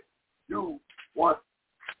do with it? Once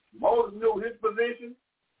Moses knew his position,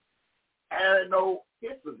 Aaron knew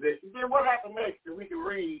his position, then what happened next that we can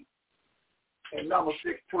read in number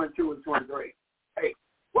 6:22 and 23? Hey,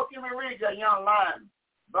 what can we read, that young lion,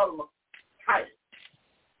 Brother Titus?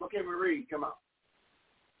 What can we read? Come on.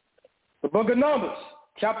 The book of Numbers,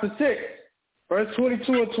 chapter 6, verse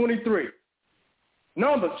 22 and 23.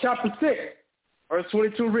 Numbers, chapter 6, verse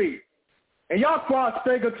 22 reads, And Yahweh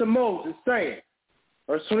spake unto Moses, saying,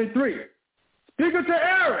 verse 23, Speak unto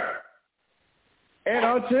Aaron and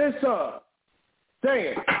unto his son,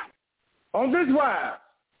 saying, On this wise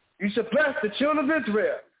you shall bless the children of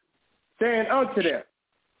Israel, saying unto them.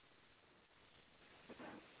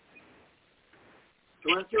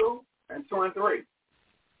 22 and 23.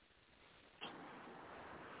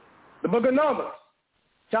 The book of Numbers,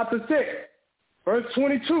 chapter 6, verse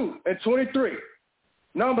 22 and 23.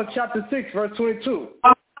 Numbers chapter 6, verse 22.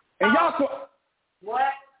 And Yahweh. What?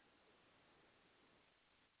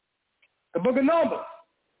 The book of Numbers,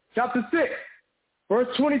 chapter 6, verse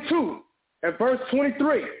 22 and verse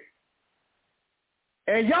 23.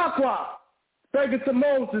 And Yahweh spake unto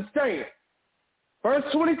Moses, saying, verse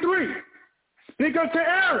 23, Speak unto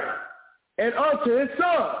Aaron and unto his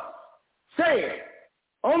son, saying,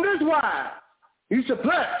 On this wise you shall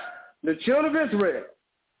bless the children of Israel,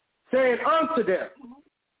 saying unto them.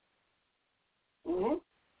 Mm-hmm.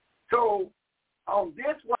 So, on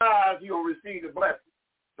this wise you will receive the blessing.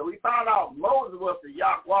 So we found out Moses was the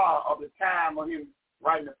Yahweh of the time of him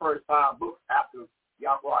writing the first 5 books after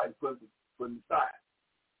Yahweh had put him aside.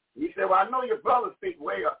 He said, well, I know your brothers speak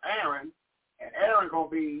way of Aaron, and Aaron going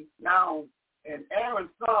to be now, and Aaron's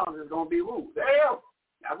sons is going to be who? The elders.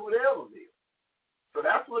 That's who the elders is. So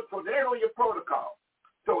that's what, so they know your protocol.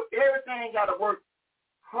 So everything got to work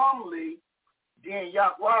humbly. Then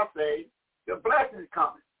Yahweh say, the blessing's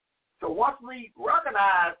coming. So once we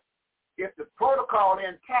recognize if the protocol is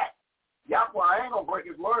intact, Yahweh ain't going to break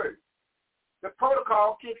his word. The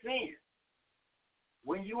protocol kicks in.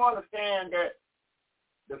 When you understand that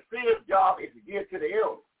the seer's job is to get to the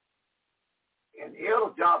elders, and the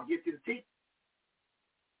elder's job is to get to the teacher,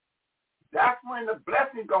 that's when the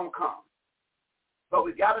blessing's going to come. But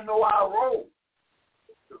we got to know our role.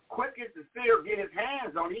 The quickest the seer get his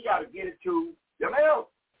hands on, he got to get it to them elders.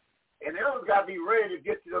 And the elders got to be ready to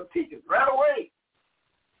get to them teachers right away.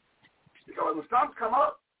 Because when something come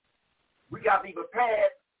up, we got to be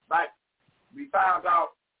prepared. Like we found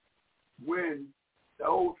out when the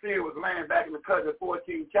old seer was laying back in the cut of the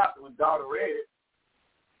 14th chapter when daughter read it.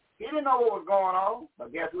 He didn't know what was going on,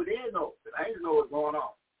 but guess who did know? The angel knew what was going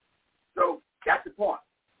on. So that's the point.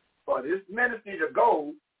 For this ministry to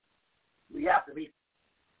go, we have to be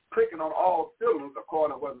clicking on all cylinders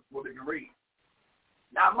according to what we can read.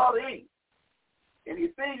 Now, Mother E, In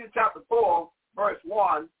Ephesians chapter 4, verse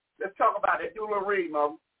 1, let's talk about that. Do a little reading,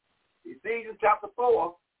 Mother. Ephesians chapter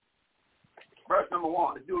 4, verse number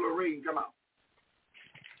 1. Let's do a little reading. Come on.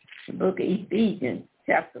 The book of Ephesians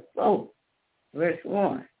chapter 4, verse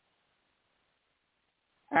 1.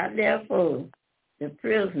 I therefore, the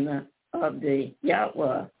prisoner of the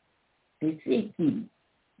Yahweh, beseech you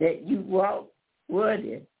that you walk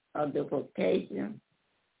worthy of the vocation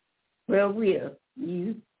wherewith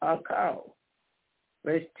you are called.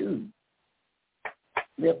 Verse 2.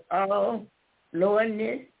 With all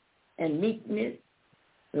lowliness and meekness,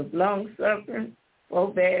 with long-suffering,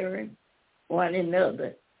 forbearing one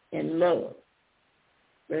another in love.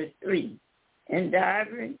 Verse 3.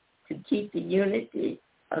 Endeavoring to keep the unity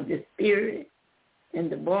of the Spirit in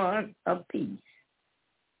the bond of peace.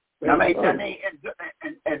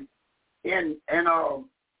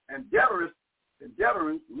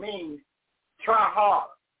 Endeavoring means try hard.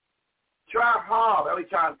 Try hard, every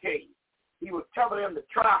time came. He was telling them to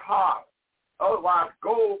try hard. Otherwise,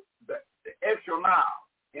 go the extra mile.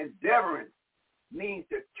 Endeavoring means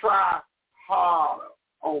to try harder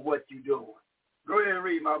on what you're doing. Go ahead and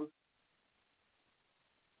read, Mother.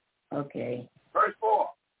 Okay. Verse 4.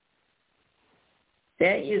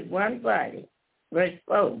 There is one body. Verse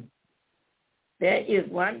 4. There is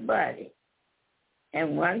one body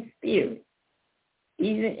and one spirit,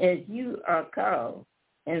 even as you are called,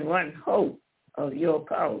 and one hope of your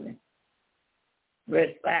calling.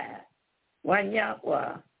 Verse 5. One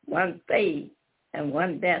Yahweh, one faith, and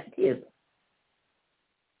one baptism.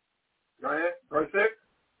 Go ahead. Verse 6.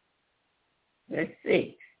 Verse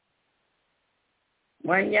 6.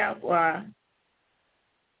 One Yahweh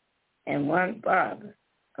and one Father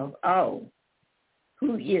of all,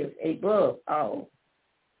 who is above all,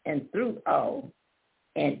 and through all,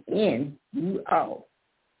 and in you all.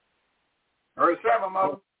 Verse 7,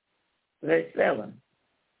 Mother. Verse 7.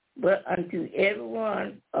 But unto every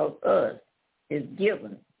one of us is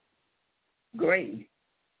given grace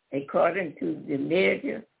according to the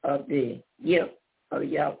measure of the gift of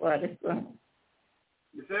Yahweh the Son.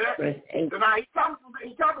 You see that? Verse 8. So now he's talking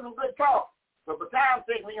some good talk. So for time's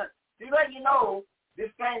sake, he let you know this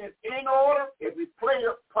thing is in order. If we play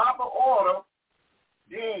the proper order,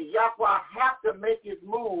 then Yahweh have to make his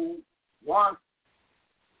move once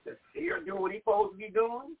the seer do what he's supposed to be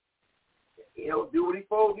doing. The elder do what he's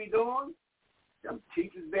supposed to be doing. Them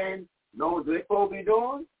teachers then know what they're supposed to be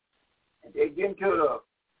doing. And they get into the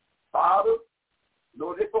father, know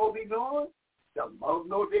what they're supposed to be doing. The mother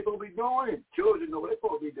know what they're supposed to be doing. And children know what they're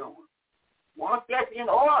supposed to be doing. Once that's in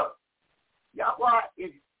order, Yahweh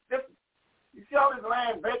is different. You see all this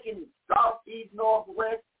land vacant, south, east, north,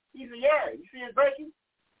 west? He said, yeah, you see it vacant?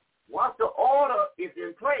 Once the order is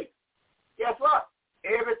in place, guess what?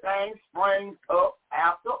 Everything springs up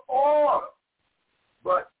after order.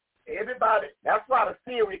 But everybody, that's why the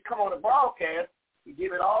theory come on the broadcast, he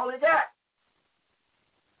give it all he got.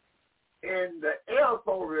 And the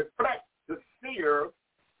elder reflects the seer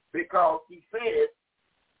because he said,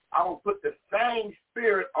 I'm going to put the same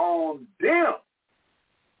spirit on them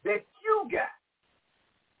that you got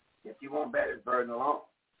if you won't bear his burden alone.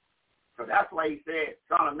 So that's why he said,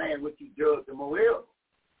 Son of Man, which you judge the more ill.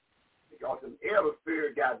 Because the elder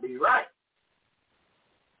spirit got to be right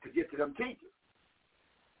to get to them teachers.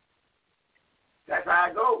 That's how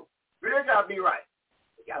it goes. Spirit got to be right.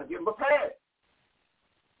 You got to get them prepared.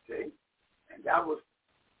 See? And that was,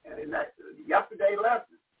 and in that yesterday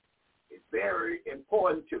lesson, it's very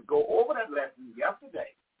important to go over that lesson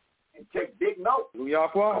yesterday and take big notes. We're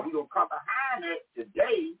going to come behind it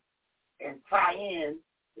today and tie in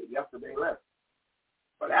the yesterday lesson.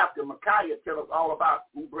 But after Micaiah tell us all about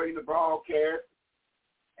who bring the broadcast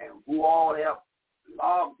and who all have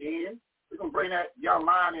logged in, we're going to bring that young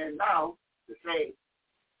man in now to say,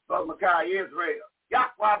 Brother Micaiah Israel,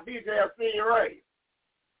 Yahweh be there, see you right.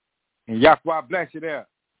 And Yahweh bless you there,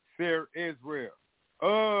 Sir Israel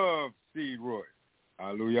of Seed Roy.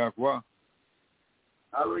 Hallelujah, Yahweh.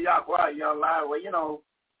 Hallelujah, Yahweh, young lion. Well, you know,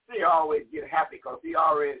 he always get happy because he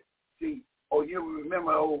already see. Oh, you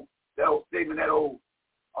remember that old statement that old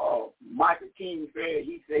Michael King said?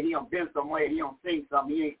 He said he done been somewhere, he done sing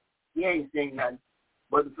something. He ain't sing nothing.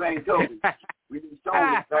 But the same token, we didn't show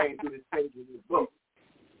this thing through this page of this book.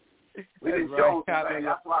 We didn't show this thing.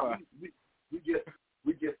 That's why we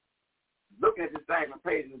just looking at this thing on the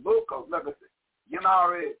page of the book because, look, you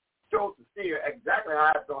already showed the seer exactly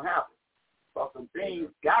how it's going to happen. But some things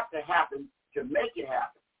got to happen to make it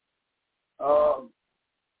happen.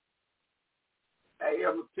 Hey,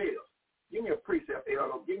 Elder Tibbs, give me a precept,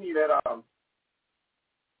 Elder. Give me that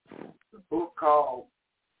the book called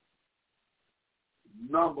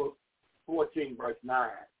Numbers 14, verse 9,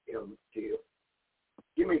 Elder Mr. Till.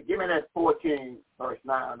 Give me that 14, verse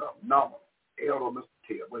 9 of Numbers, Elder Mr.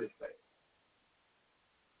 Till. What does it say?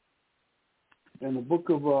 In the book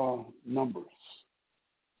of Numbers,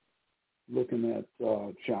 looking at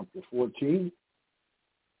chapter 14,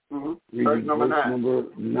 reading verse number 9. Number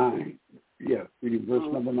 9. Yeah, reading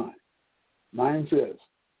verse number 9. 9 says,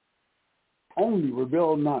 only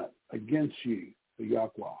rebel not against ye, the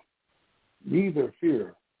Yahweh, neither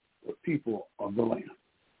fear the people of the land,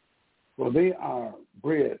 for they are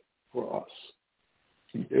bread for us.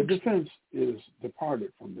 Their defense is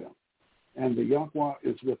departed from them, and the Yahweh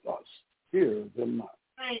is with us. Fear them not.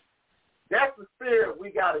 That's the spirit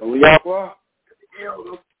we got to get the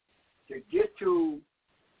elders to get to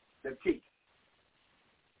the teeth.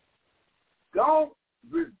 Don't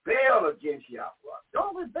rebel against Yahweh.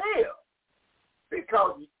 Don't rebel,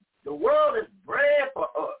 because the world is bread for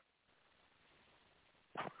us.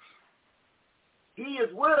 He is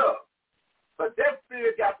with us, but that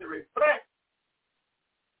spirit got to reflect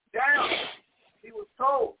down. He was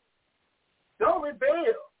told, don't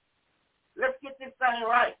rebel. Let's get this thing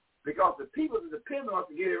right, because the people are depending on us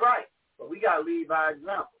to get it right, but we got to lead by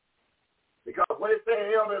example. Because what it says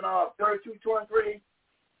in 32:23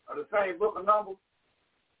 of the same book of Numbers,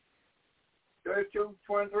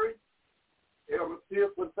 32:23, Elder Still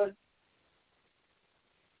would say.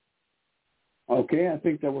 Okay, I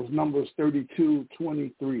think that was Numbers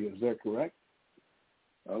 32:23. Is that correct?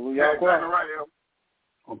 Yeah, exactly right, Elder.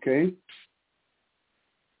 Okay.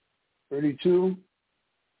 32,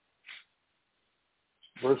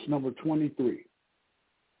 verse number 23.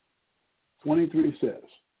 23 says,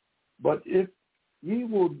 but if ye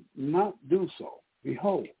will not do so,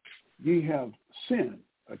 behold, ye have sinned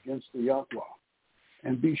against the Yahweh,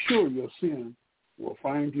 and be sure your sin will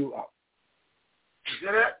find you out. You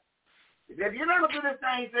see that? If you're not going to do this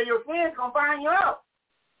thing, say your sin's going to find you out.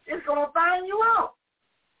 It's going to find you out.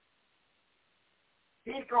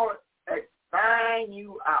 He's going to find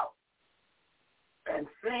you out. And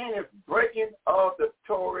sin is breaking of the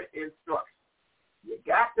Torah instructions. You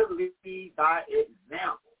got to lead by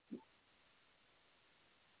example.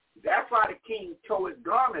 That's why the king tore his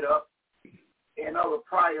garment up in other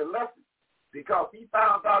prior lessons, because he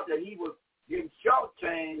found out that he was getting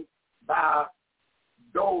shortchanged by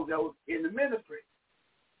those that was in the ministry.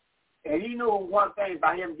 And he knew one thing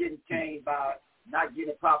about him getting changed by not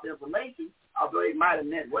getting proper information, although he might have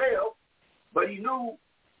meant well, but he knew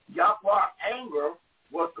Yahweh's anger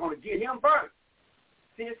was going to get him burnt.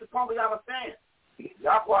 See, it's the point we understand.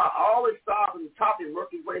 Yahweh always starts from the top and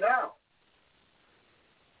work his way down.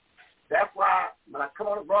 That's why when I come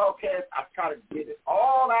on the broadcast, I try to get it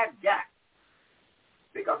all I got.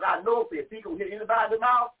 Because I know if people hit anybody in the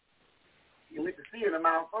mouth, you need to see in the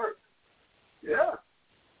mouth first. Yeah.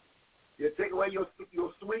 You take away your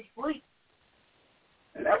sweet sleep.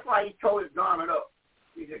 And that's why he tore his garment up.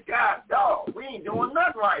 He said, God, dog, we ain't doing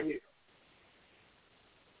nothing right here.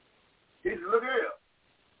 He said, look here.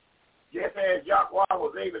 Just as Yahweh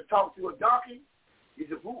was able to talk to a donkey, he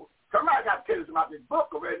said, somebody got to tell us about this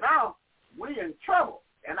book already now. We in trouble.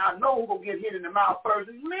 And I know who's going to get hit in the mouth first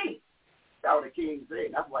is me. That's what the king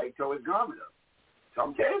said. That's why he tore his garment up. So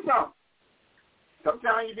I'm telling you something.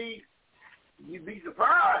 Sometimes you be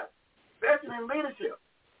surprised, especially in leadership.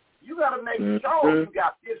 You got to make sure you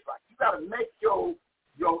got this right. You got to make sure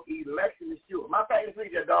your election is sure. My fact, let's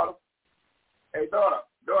read that, daughter. Hey, daughter,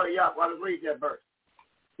 Yahweh, let's read that verse.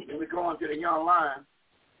 Then we go on to the young lion.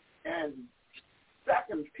 And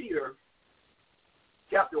 2 Peter,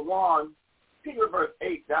 chapter 1, Peter verse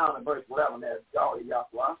 8 down to verse 11, that's daughter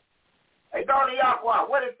Yahweh. Hey, daughter Yahweh,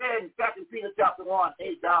 what it says in 2 Peter chapter 1,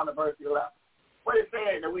 8 down to verse 11? What it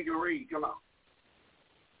says that we can read? Come on.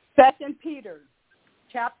 2 Peter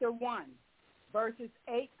chapter 1, verses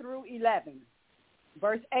 8 through 11.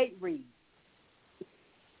 Verse 8 reads,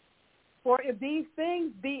 for if these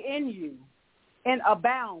things be in you and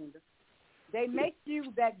abound, they make you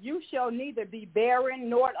that you shall neither be barren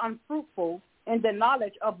nor unfruitful in the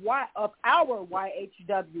knowledge of our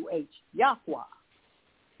YHWH, Yahweh.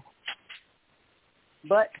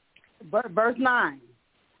 But verse 9,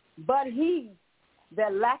 but he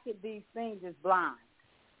that lacketh these things is blind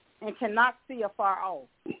and cannot see afar off,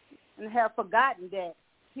 and have forgotten that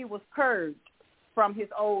he was purged from his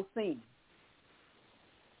old sin.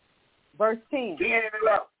 Verse 10.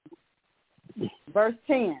 Verse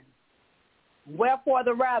 10. Wherefore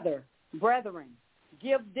the rather, brethren,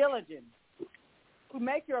 give diligence to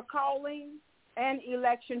make your calling and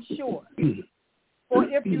election sure. For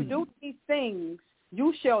if you do these things,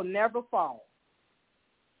 you shall never fall.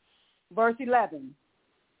 Verse 11.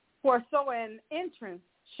 For so an entrance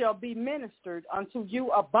shall be ministered unto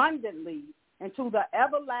you abundantly into the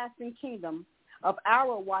everlasting kingdom of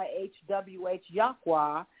our YHWH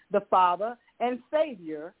Yahweh, the Father and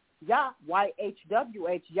Savior,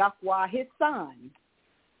 YHWH Yahweh, his Son.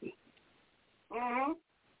 Mm-hmm.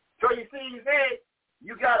 So you see, he said,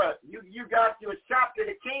 you got your shop to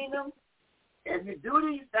the kingdom, and you do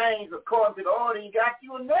these things according to the order you got,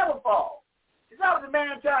 you will never fall. That's what the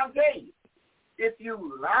man trying to tell you. If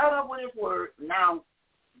you line up with his word, now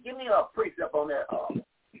give me a precept on that,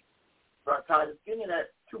 Brother Titus. Give me that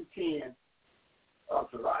 210.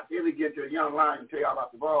 Then we get to a young lion and tell you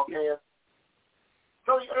about the broadcast.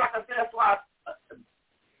 So, like I said, that's why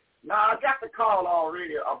now I got the call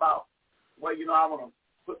already about, well, I want to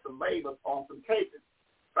put some labels on some tapes,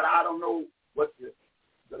 but I don't know what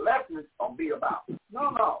the lesson is going to be about. No,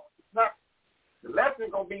 it's not. The lesson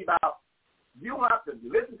is going to be about you have to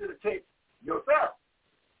listen to the tape yourself,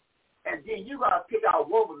 and then you got to pick out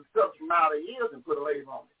what was the subject matter is and put a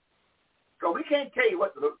label on it. So we can't tell you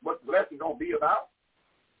what the lesson is going to be about.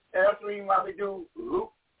 And that's the reason why we do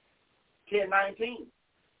Luke 10:19.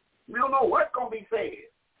 We don't know what's going to be said.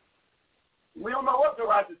 We don't know what the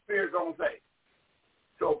righteous spirit is going to say.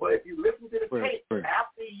 So, but if you listen to the tape,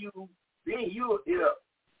 after you, then he'll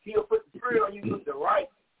put the spirit on you with the right,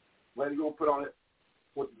 whether you're going to put on it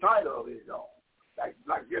what the title of it is on.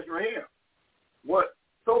 Like just right here. What,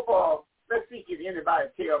 so far, let's see if anybody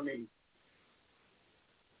tell me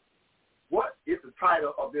what is the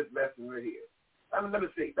title of this lesson right here. Let me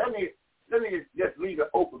see. Let me just leave it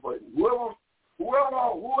open for you. Whoever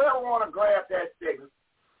want to grab that statement,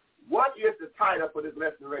 what is the title for this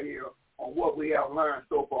lesson right here on what we have learned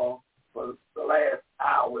so far for the last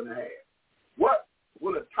hour and a half? What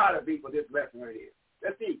will the title be for this lesson right here?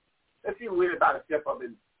 Let's see if we're about to step up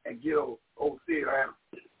and get old Sid around.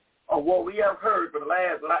 On what we have heard for the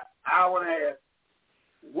last hour and a half,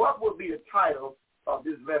 what would be the title of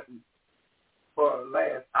this lesson for the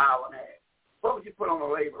last hour and a half? What would you put on the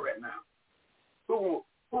label right now? Who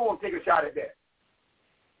won't take a shot at that?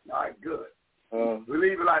 All right, good. We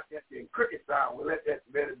leave it like that in cricket sound. We'll let it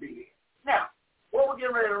be there. Now, what we're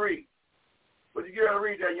getting ready to read? Would you get ready to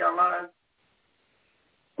read that, young lion?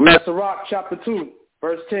 Sirach chapter 2,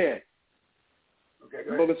 verse 10. Okay,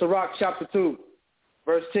 go ahead. Book of Sirach chapter 2,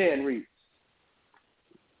 verse 10 reads,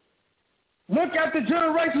 look at the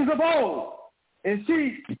generations of old and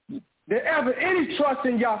see did ever any trust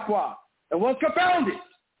in Yahweh and was confounded,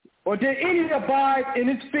 or did any abide in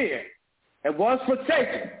his fear and was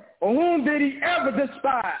forsaken, or whom did he ever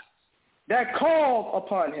despise that called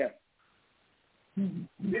upon him?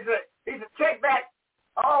 He said, check back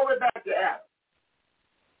all the way back to Adam.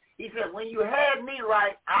 He said, when you had me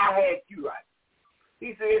right, I had you right.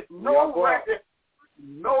 He said, it's no record,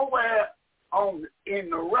 nowhere in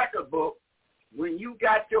the record book when you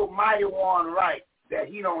got your mighty one right that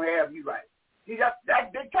he don't have you right. See,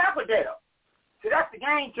 that's big capital there. See, that's the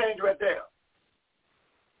game changer right there.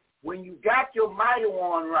 When you got your mighty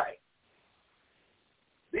one right,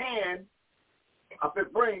 then I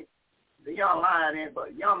could bring the young lion in,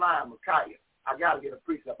 but young lion Micaiah, I got to get a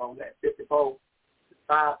precept on that. 54,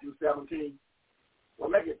 5 through 17. Well,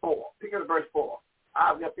 make it 4. Pick up verse 4.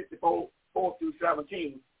 I've got 54, 4 through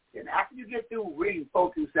 17. And after you get through reading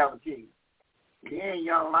 4 through 17, then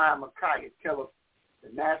young lion Micaiah tell us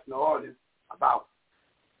the national audience about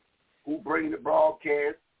who bring the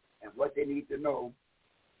broadcast and what they need to know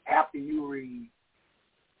after you read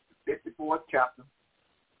the 54th chapter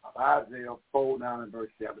of Isaiah 4 down in verse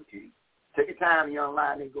 17. Take your time, young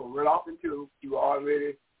lion, and go right off into you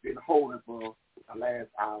already been holding for the last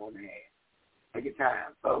hour and a half. Take your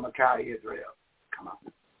time. Brother Micaiah Israel. Come on.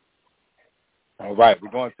 All right, we're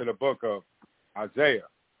going to the book of Isaiah,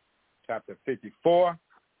 chapter 54.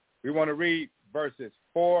 We want to read verses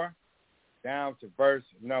 4 down to verse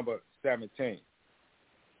number 17.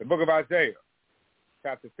 The book of Isaiah,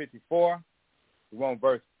 chapter 54. We want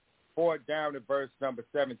verse 4 down to verse number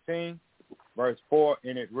 17. Verse 4,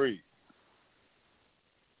 and it reads,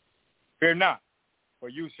 fear not, for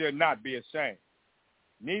you shall not be ashamed,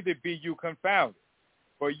 neither be you confounded,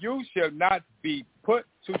 for you shall not be put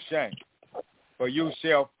to shame, for you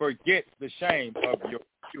shall forget the shame of your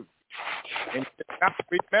youth, and shall not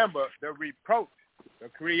remember the reproach, the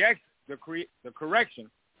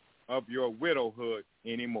correction of your widowhood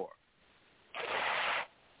anymore.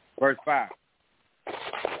 Verse 5,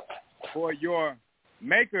 for your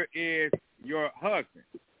maker is your husband,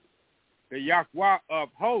 the Yahweh of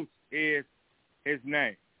hosts is his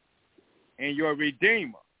name, and your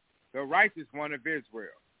Redeemer, the righteous one of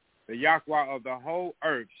Israel, the Yahweh of the whole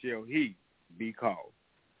earth shall he be called.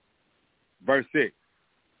 Verse 6,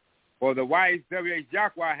 For the YHWH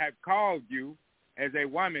Yahweh have called you as a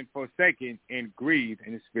woman forsaken and grieved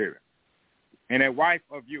in the spirit, and a wife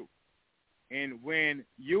of you. And when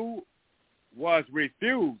you was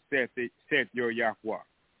refused, said your Yahweh.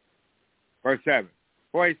 Verse 7.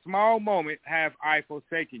 For a small moment have I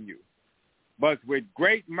forsaken you, but with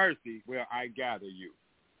great mercy will I gather you.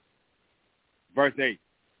 Verse 8.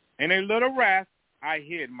 In a little wrath I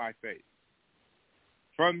hid my face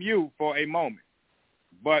from you for a moment,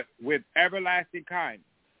 but with everlasting kindness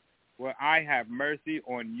will I have mercy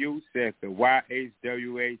on you, saith the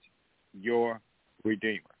YHWH, your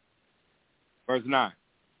Redeemer. Verse 9.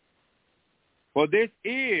 For this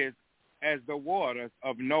is as the waters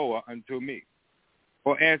of Noah unto me.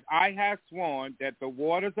 For as I have sworn that the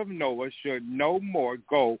waters of Noah should no more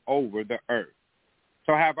go over the earth,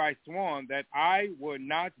 so have I sworn that I would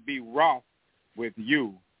not be wroth with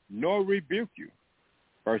you, nor rebuke you.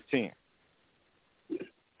 Verse 10.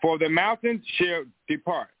 For the mountains shall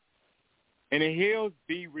depart, and the hills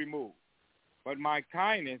be removed, but my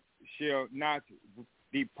kindness shall not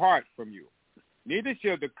depart from you, neither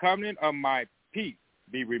shall the covenant of my peace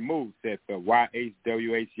be removed, saith the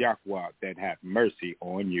YHWH Yahweh that hath mercy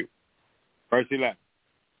on you. Verse 11.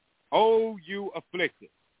 O you afflicted,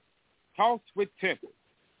 tossed with tempest,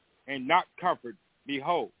 and not comfort,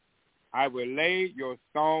 behold, I will lay your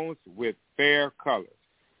stones with fair colors,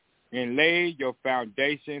 and lay your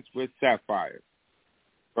foundations with sapphires.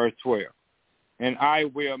 Verse 12. And I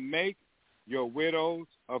will make your widows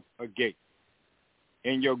of a gate,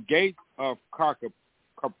 and your gates of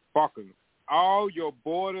carcapacum, all your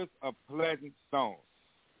borders of pleasant stones.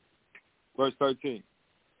 Verse 13.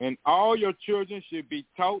 And all your children should be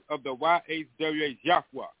taught of the YHWH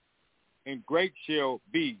Yahweh, and great shall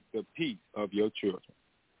be the peace of your children.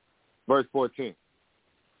 Verse 14.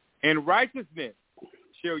 In righteousness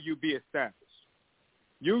shall you be established.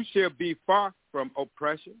 You shall be far from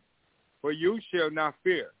oppression, for you shall not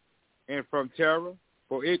fear, and from terror,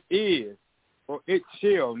 for it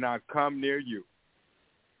shall not come near you.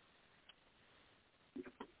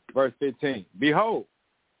 Verse 15. Behold,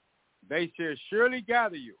 they shall surely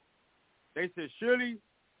gather you. They shall surely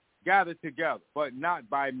gather together, but not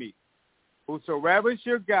by me. Whosoever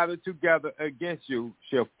shall gather together against you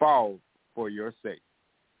shall fall for your sake.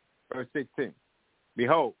 Verse 16.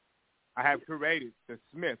 Behold, I have created the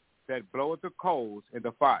smith that bloweth the coals in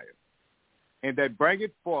the fire, and that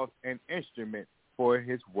bringeth forth an instrument for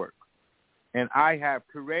his work. And I have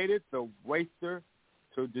created the waster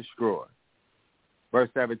to destroy. Verse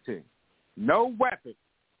 17. No weapon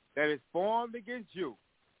that is formed against you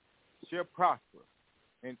shall prosper,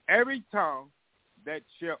 and every tongue that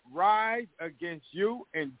shall rise against you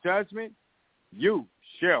in judgment you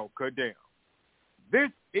shall condemn.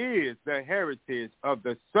 This is the heritage of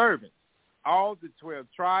the servants, all the 12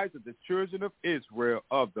 tribes of the children of Israel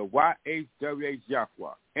of the YHWH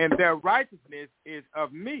Yahweh, and their righteousness is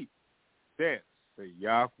of me, says the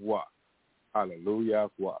Yahweh. Hallelujah.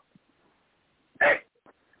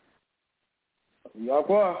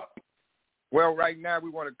 Yahweh. Well, right now we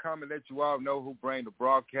want to come and let you all know who bring the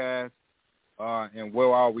broadcast and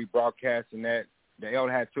where are we broadcasting at. The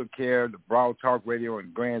elder had took care of the Broad Talk Radio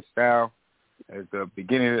in grand style at the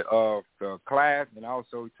beginning of the class, and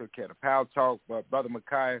also he took care of the Power Talk. But Brother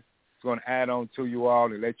Micaiah is going to add on to you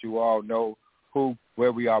all and let you all know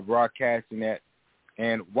where we are broadcasting at.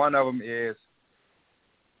 And one of them is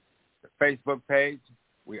the Facebook page.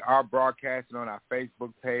 We are broadcasting on our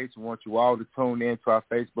Facebook page. We want you all to tune in to our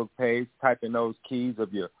Facebook page. Type in those keys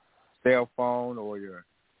of your cell phone or your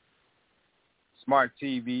smart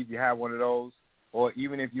TV if you have one of those, or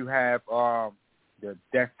even if you have the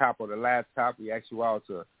desktop or the laptop, we ask you all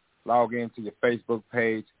to log into your Facebook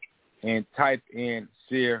page and type in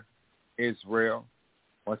Seer Israel.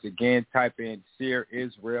 Once again, type in Seer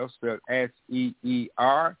Israel, spelled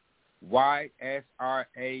SeerYsrael.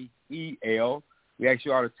 We ask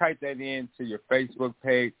you all to type that in to your Facebook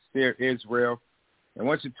page, Seer Israel. And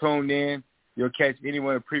once you tune in, you'll catch any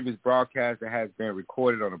one of the previous broadcasts that has been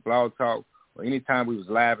recorded on the Blog Talk, or anytime we was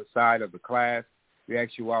live aside of the class. We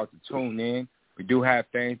ask you all to tune in. We do have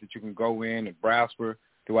things that you can go in and browse for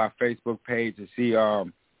through our Facebook page to see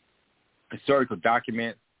historical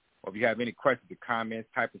documents. Or if you have any questions or comments,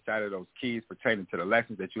 type inside of those keys pertaining to the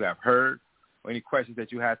lessons that you have heard, or any questions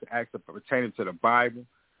that you have to ask pertaining to the Bible.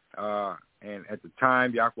 And at the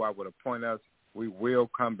time Yahweh would appoint us, we will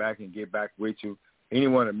come back and get back with you. Any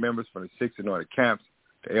one of the members from the 6 and Northern camps,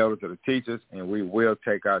 the elders or the teachers, and we will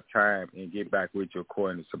take our time and get back with you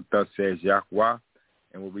according to some thus says Yahweh.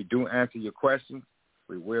 And when we do answer your questions,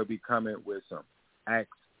 we will be coming with some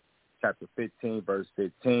acts chapter 15, verse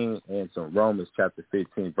 15, and some Romans chapter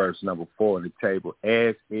 15, verse number 4 on the table,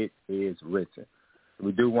 as it is written.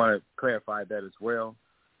 We do want to clarify that as well,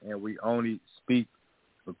 and we only speak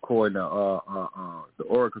according to the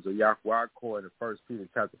oracles of Yahweh, according to 1 Peter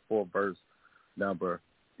chapter 4, verse number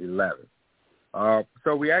 11.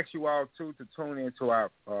 So we ask you all, too, to tune into our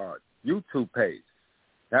YouTube page.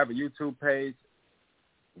 We have a YouTube page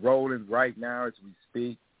rolling right now as we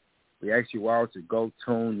speak. We ask you all to go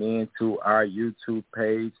tune in to our YouTube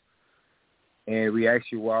page, and we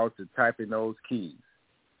ask you all to type in those keys,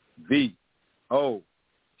 VOTTY,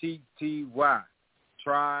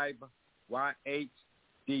 Tribe,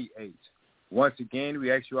 YHDH. Once again,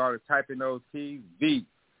 we ask you all to type in those keys, VOTTY,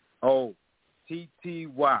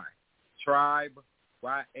 Tribe,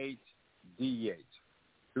 YHDH.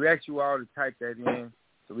 So we ask you all to type that in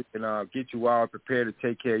so we can get you all prepared to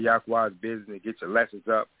take care of Yahweh's business and get your lessons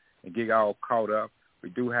up and get all caught up.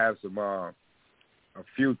 We do have some a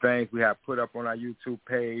few things we have put up on our YouTube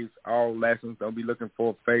page, all lessons. Don't be looking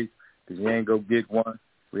for a face because you ain't going to get one.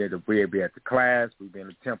 We'll be at the class. We'll be in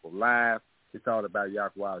the temple live. It's all about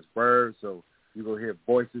Yahweh's word. So you're going to hear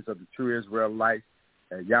voices of the true Israelites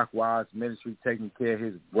at Yahweh's ministry, taking care of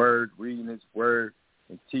his word, reading his word,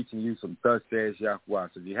 and teaching you some thus says Yahweh.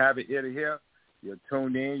 So if you have it ear to hear, you'll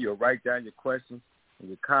tune in, you'll write down your questions and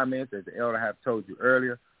your comments, as the elder have told you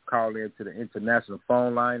earlier. Call in to the international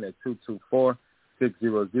phone line at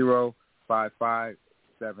 224-600-5579.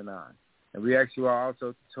 And we ask you all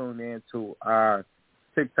also to tune in to our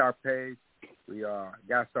TikTok page. We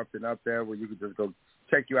got something up there where you can just go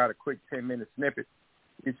check you out a quick 10-minute snippet.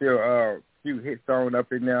 Get your few hits on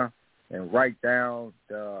up in there and write down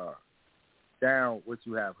what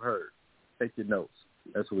you have heard. Take your notes.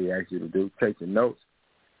 That's what we ask you to do. Take your notes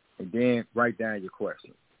and then write down your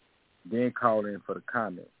questions. Then call in for the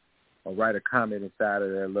comment or write a comment inside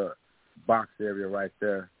of that little box area right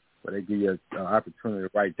there where they give you an opportunity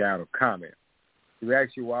to write down a comment. We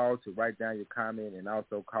ask you all to write down your comment and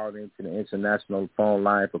also call into the international phone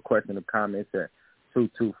line for questions and comments at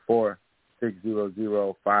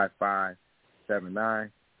 224-600-5579.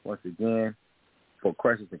 Once again, for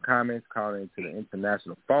questions and comments, call into the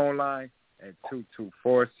international phone line at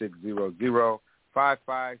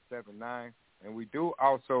 224-600-5579. And we do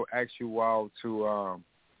also ask you all to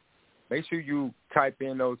make sure you type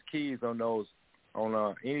in those keys on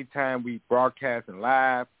any time we broadcasting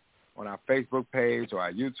live on our Facebook page or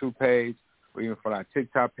our YouTube page or even from our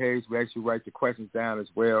TikTok page. We actually write your questions down as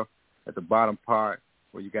well at the bottom part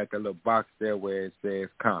where you got that little box there where it says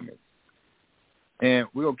comments. And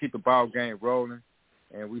we're going to keep the ball game rolling.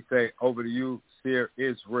 And we say, over to you, Seer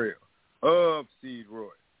Israel of Seed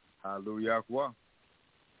Roy. Hallelujah.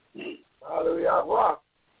 Hallelujah. That was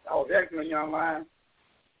excellent, young man.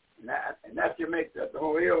 And that should make the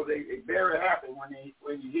whole hill they very happy when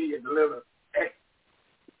you hear you deliver excellent.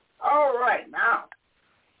 All right, now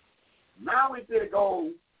we did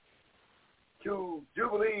go to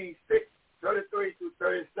Jubilee 6:33 through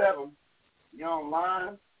 37, young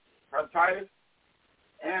line, Titus,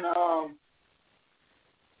 and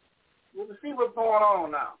we'll see what's going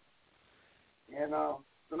on now. And so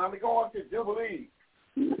now we go on to Jubilee,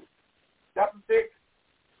 chapter 6,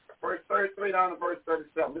 verse 33 down to verse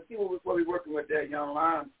 37. Let's see what we're working with there, young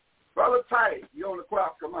line. Brother Titus, you on the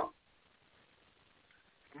clock, come on.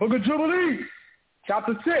 Book of Jubilee,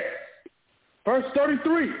 chapter 6, verse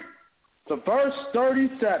 33 to verse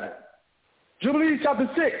 37. Jubilee, chapter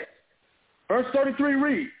 6, verse 33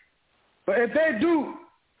 reads, "But if they do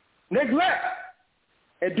neglect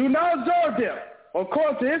and do not observe them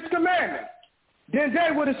according to his commandments, then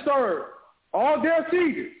they will disturb all their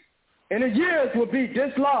seasons, and the years will be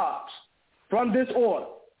dislodged from this order.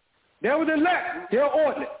 They will neglect their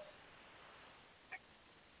ordinance."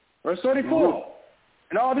 Verse 34.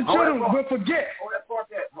 And all the children will forget.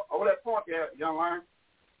 Hold that point there, young man.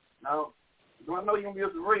 Now, I know you're going to be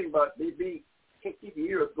able to read, but keep your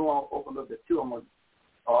ears going open a little bit too.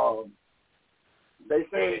 They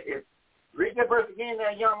say, read that verse again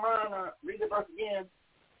there, young man. Read that verse again.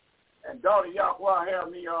 And daughter Yahweh,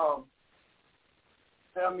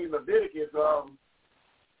 have me Leviticus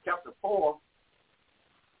chapter 4.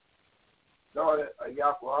 Daughter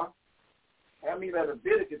Yahweh. Have me that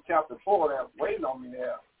Leviticus chapter 4 that's waiting on me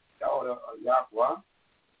there, daughter Yahweh.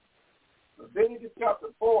 Leviticus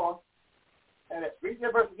chapter 4, and read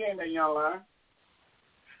that verse again there, young man.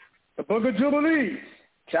 The book of Jubilees,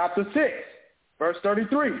 chapter 6, verse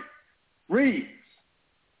 33, reads,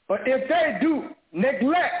 "But if they do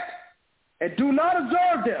neglect and do not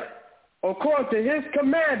observe them according to his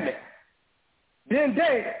commandment, then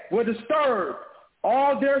they will disturb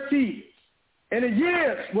all their seeds, and the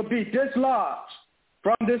years will be dislodged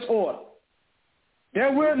from this order. They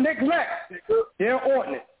will neglect their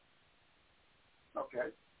ordinance. Okay.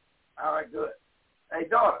 All right, good. Hey,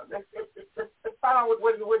 daughter, let's find out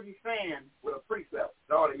what he's saying with a precept.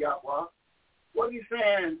 Daughter Yahweh, what he's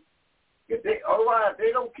saying, otherwise, if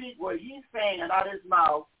they don't keep what he's saying out of his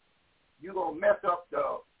mouth, you're going to mess up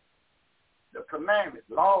the commandments,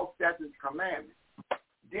 law, statutes, commandments.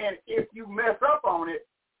 Then if you mess up on it,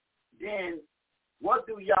 then what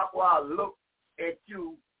do Yahweh look at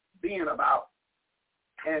you being about?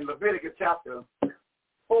 In Leviticus chapter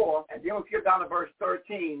 4, and then we'll skip down to verse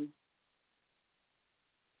 13,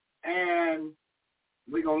 and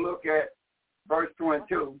we're going to look at verse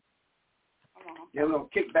 22. Then we're going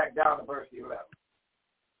to kick back down to verse 11.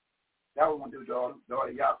 That's what we're going to do,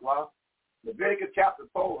 daughter Yahweh. Leviticus chapter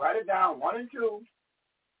 4, write it down, 1 and 2,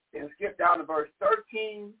 then skip down to verse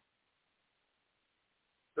 13,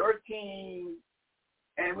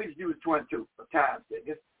 and we just use 22 for time's sake.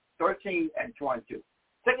 It's 13 and 22.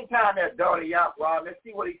 Second time that daughter Yahweh, let's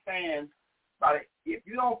see what he's saying about it. If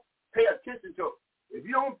you don't pay attention to it, if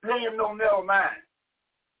you don't pay him no never mind,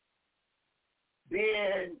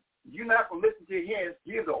 then you're not going to listen to him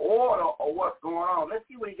give the order of what's going on. Let's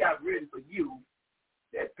see what he got written for you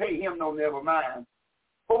that pay him no never mind.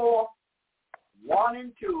 4, 1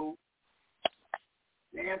 and 2,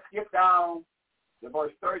 then skip down to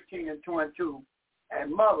verse 13 and 22.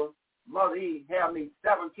 And Mother E, have me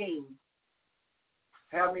 17.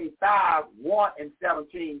 Have me 5, 1 and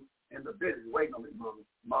 17 in the business. Waiting on me,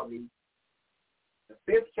 Mother E. The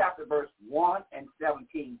 5th chapter, verse 1 and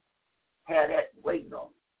 17, had that waiting on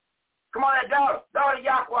me. Come on, daughter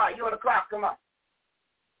Yahweh, you on the clock, come on.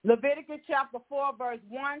 Leviticus chapter 4, verse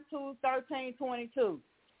 1, 2, 13, 22.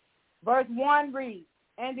 Verse 1 reads,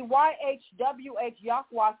 And the YHWH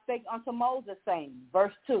Yahweh spake unto Moses, saying,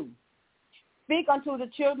 verse 2, Speak unto the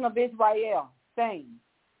children of Israel, saying,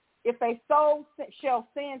 If a soul shall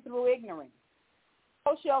sin through ignorance,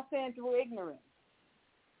 so shall sin through ignorance,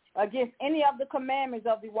 against any of the commandments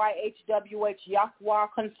of the YHWH Yahweh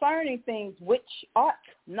concerning things which ought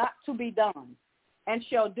not to be done, and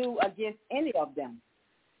shall do against any of them.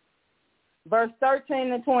 Verse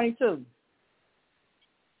 13 and 22.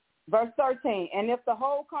 Verse 13, And if the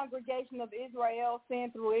whole congregation of Israel sin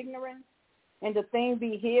through ignorance, and the thing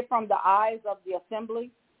be hid from the eyes of the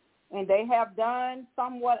assembly, and they have done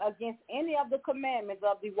somewhat against any of the commandments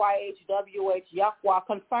of the YHWH Yahweh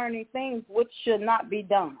concerning things which should not be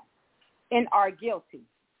done, and are guilty.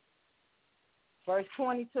 Verse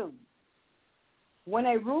 22, When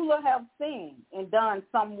a ruler have sinned and done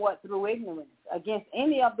somewhat through ignorance against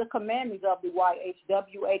any of the commandments of the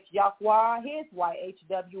YHWH Yahweh, his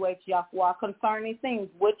YHWH Yahweh concerning things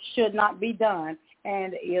which should not be done,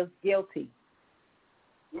 and is guilty.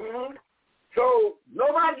 Mm-hmm. So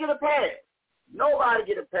nobody get a pass. Nobody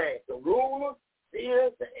get a pass. The rulers,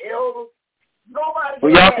 seers, the elders,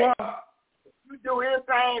 nobody get a pass. If you do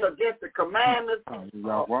anything against the commandments,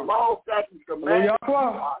 law, statutes, commandments, you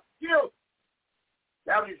are guilty.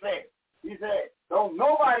 That's what he said. He said, don't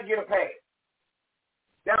nobody get a pass.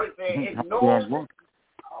 That's what he said. It's no, no,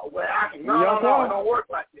 it don't work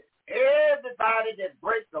like this. Everybody that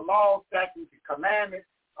breaks the law, statutes, and commandments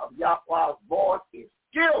of Yahweh's voice is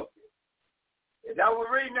guilty. Is that what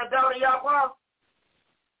we're reading that down to Yahweh?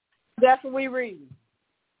 That's what we read.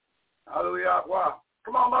 Hallelujah. Wow.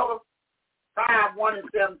 Come on, Mother. 5, 1 and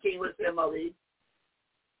 17. What's that, Mother E?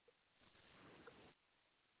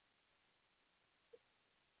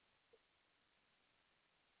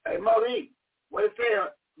 Hey, Mother E, what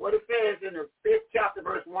it says in the 5th chapter,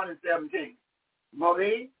 verse 1 and 17. Mother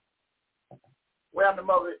E? Where's the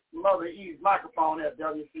Mother E's microphone at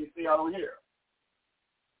WCC? I don't hear.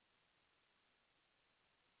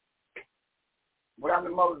 Where's the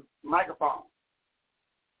Mother's microphone?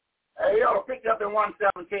 Hey, you ought to pick it up in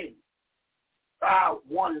 1:17. 5,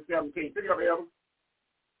 1 and 17. Pick it up, Elder.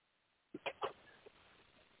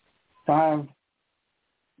 5,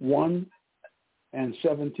 1 and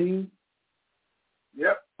 17.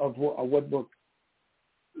 Yep. Of what book?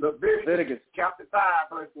 Leviticus chapter 5,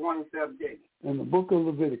 verse 1 and 17. In the book of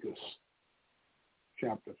Leviticus,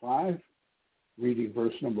 chapter 5, reading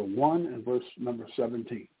verse number 1 and verse number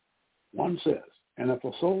 17. 1 says, And if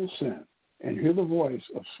a soul sin and hear the voice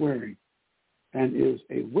of swearing and is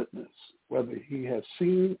a witness, whether he has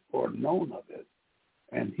seen or known of it,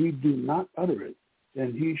 and he do not utter it,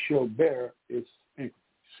 then he shall bear its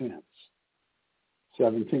sins.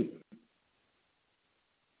 17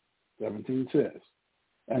 says,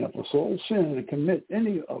 And if a soul sin and commit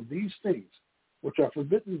any of these things which are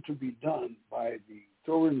forbidden to be done by the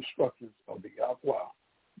Torah instructions of the Yahweh,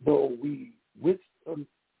 though we with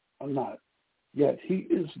or not, yet he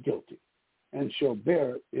is guilty and shall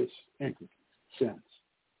bear its sins.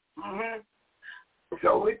 Mm-hmm.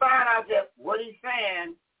 So we find out that what he's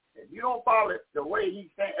saying, if you don't follow it the way he's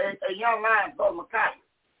saying, a young lion, Brother Micaiah.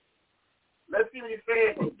 Let's see what he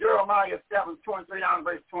says in Jeremiah 7:23 down to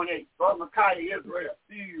verse 28. Brother Micaiah Israel,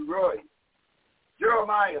 see Roy.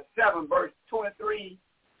 Jeremiah 7, verse 23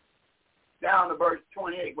 down to verse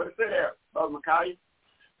 28. What does it say there, Brother Micaiah?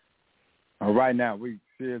 All right, now we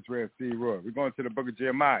see Israel, see Roy. We're going to the book of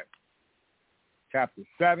Jeremiah, chapter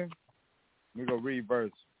 7. We're going to read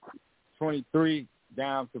verse 23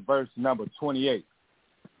 down to verse number 28.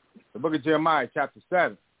 The book of Jeremiah, chapter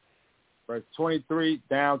 7, verse 23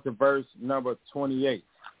 down to verse number 28.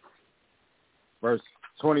 Verse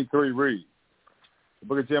 23 reads, the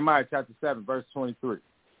book of Jeremiah, chapter 7, verse 23.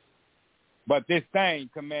 But this thing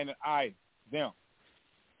commanded I them,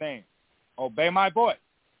 saying, obey my voice,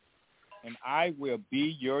 and I will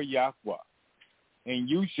be your Yahweh, and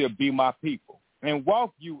you shall be my people, and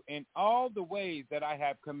walk you in all the ways that I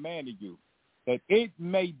have commanded you, that it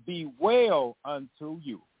may be well unto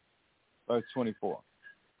you. Verse 24.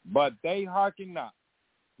 But they hearken not,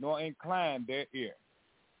 nor incline their ear,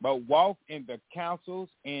 but walk in the counsels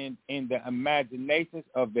and in the imaginations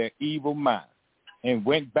of their evil mind, and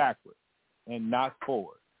went backward and not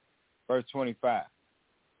forward. Verse 25.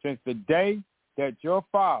 Since the day that your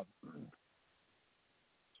father,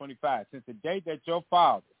 25, since the day that your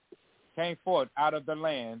father came forth out of the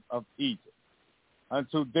land of Egypt,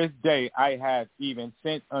 unto this day I have even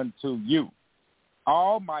sent unto you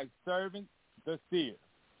all my servants the seers,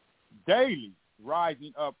 daily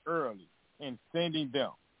rising up early and sending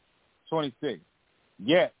them. 26.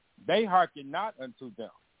 Yet they hearken not unto them,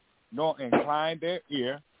 nor incline their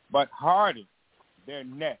ear, but hardened their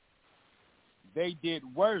neck. They did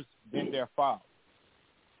worse than their fathers.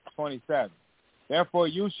 27. Therefore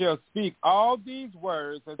you shall speak all these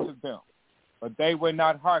words unto them, but they will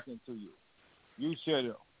not hearken to you. You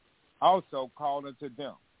shall also call unto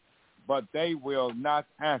them, but they will not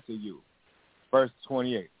answer you. Verse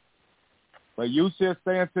 28. But you shall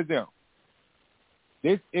say unto them,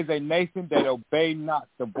 this is a nation that obey not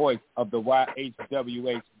the voice of the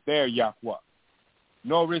YHWH, their Yahweh,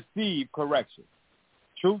 nor receive correction.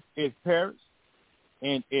 Truth is perished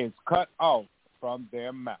and is cut off from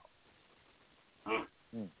their mouth.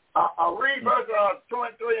 I'll read verse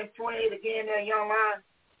 23 and 28 again there, young line.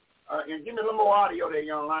 And give me a little more audio there,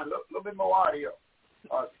 young line. A little bit more audio.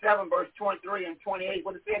 7 verse 23 and 28.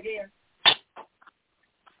 What does it say again?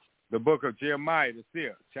 The book of Jeremiah the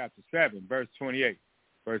seer, chapter 7, verse 28.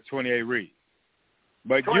 Verse 28 reads,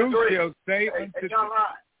 but 23. You shall say unto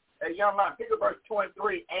young line, pick up verse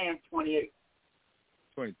 23 and 28.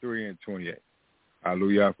 23 and 28.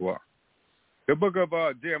 Hallelujah. The book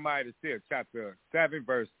of Jeremiah the seer, chapter 7,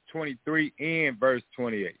 verse 23 and verse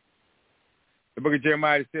 28. The book of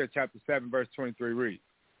Jeremiah the seer, chapter 7, verse 23 reads,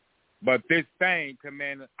 but this thing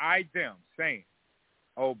commanded I them, saying,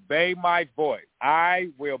 obey my voice. I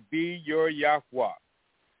will be your Yahweh,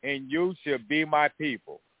 and you shall be my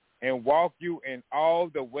people, and walk you in all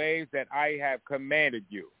the ways that I have commanded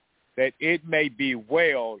you, that it may be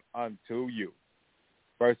well unto you.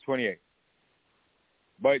 Verse 28.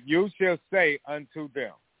 But you shall say unto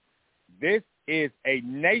them, this is a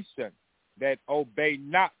nation that obey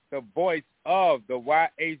not the voice of the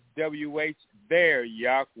YHWH, their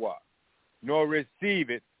Yahweh, nor receive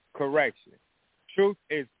it correction. Truth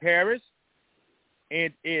is perished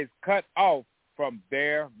and is cut off from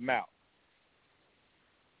their mouth.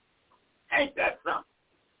 Ain't that something?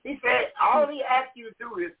 He said, all he asks you to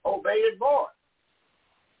do is obey his voice.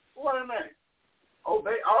 Wait a minute.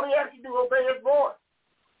 Obey. All he asks you to do is obey his voice.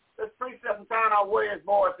 Let's precept and find out where his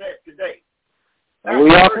voice at today.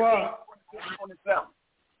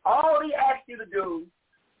 All he asks you to do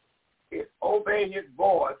is obey his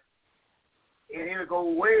voice, and it'll go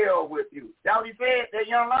well with you. That's what he said, that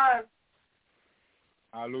young lion.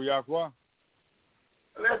 Hallelujah.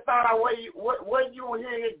 Let's find out where you will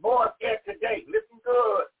hear his voice at today. Listen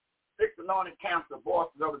good. 6 anointed counsel,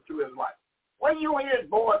 voices of the true Israelites. Where you will hear his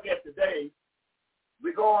voice at today,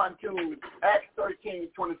 we go on to Acts 13,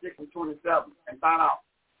 26 and 27 and find out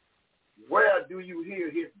where do you hear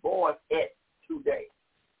his voice at today.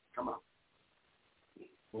 Come on.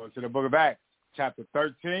 Going to the book of Acts, chapter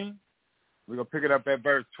 13. We're going to pick it up at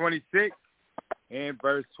verse 26 and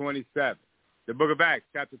verse 27. The book of Acts,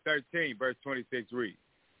 chapter 13, verse 26 reads,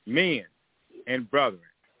 men and brethren,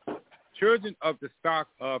 children of the stock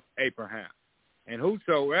of Abraham, and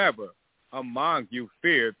whosoever among you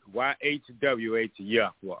feared YHWH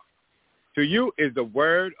Yahweh. To you is the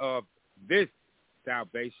word of this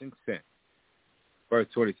salvation sent. verse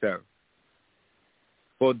 27.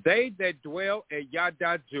 For they that dwell at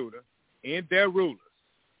Yada Judah in their rulers,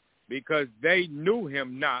 because they knew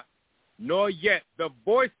him not, nor yet the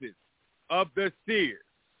voices of the seers,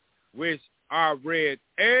 which are read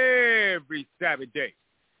every Sabbath day,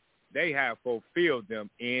 they have fulfilled them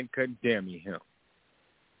in condemning him.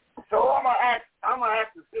 So I'm gonna ask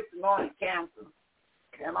the 6 anointed council,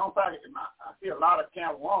 and I see a lot of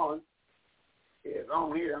count 1 is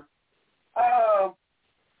on here.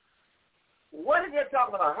 What is it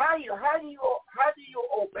talking about? How do you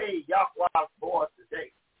obey Yahweh's voice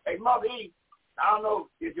today? Hey, Mother E, I don't know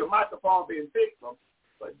if your microphone been fixed,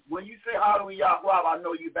 but when you say Hallelujah Yahweh, I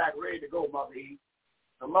know you back ready to go, Mother E.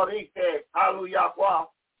 So Mother E said Hallelujah Yahweh,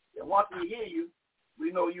 and once we hear you,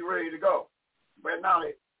 we know you're ready to go. But now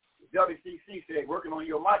the WCC said working on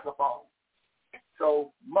your microphone.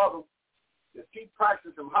 So Mother, just keep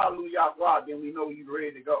practicing some Hallelujah Yahweh, then we know you're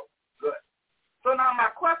ready to go. Good. So now my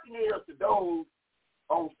question is to those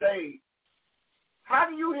on stage, how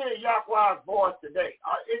do you hear Yahweh's voice today?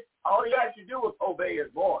 All you have to do is obey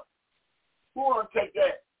his voice. Who want to take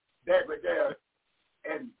that right there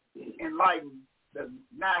and enlighten the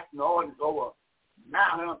national audience over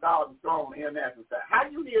 900,000 strong on the international side? How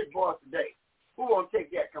do you hear his voice today? Who want to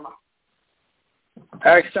take that? Come on.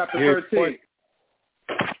 Acts chapter 13.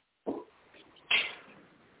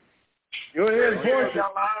 You hear his voice.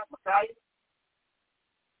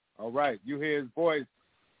 All right. You hear his voice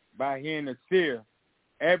by hearing the seer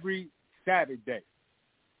every Sabbath day.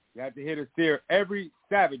 You have to hear the seer every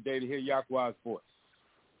Sabbath day to hear Yahweh's voice.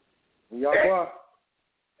 Yahweh.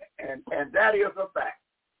 And that is a fact.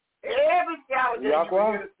 Every Sabbath day you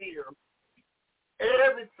hear the seer.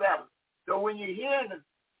 Every Sabbath. So when you're hearing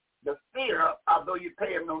the seer, although you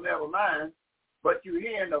pay him no never mind, but you're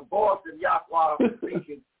hearing the voice of Yahweh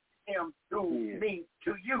speaking him through me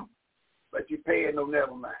to you, but you pay him no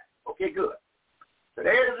never mind. Okay, good. So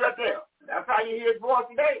there it is right there. That's how you hear his voice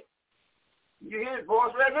today. You hear his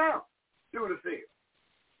voice right now through the seer.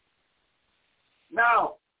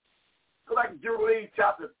 Now, go back to Jubilee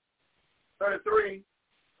chapter 33,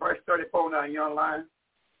 verse 34 now, young lion.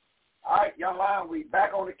 All right, young lion, we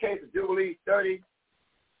back on the case of Jubilee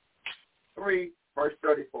 33, verse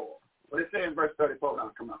 34. What it say in verse 34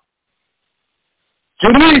 now? Come on.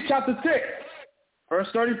 Jubilee chapter 6,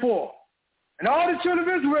 verse 34. And all the children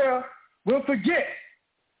of Israel will forget,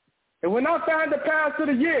 and will not find the paths of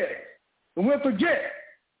the years, and will forget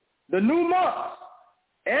the new months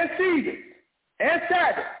and seasons and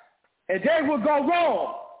Sabbaths, and they will go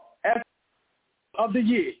wrong as of the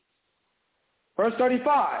year. Verse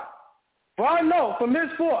 35. For I know from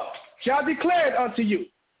henceforth shall declare it unto you,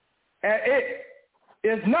 and it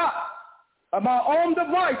is not of my own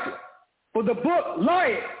devices, for the book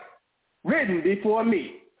lieth written before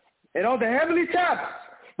me. And on the heavenly tablets,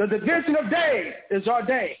 the division of days is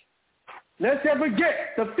ordained. Lest they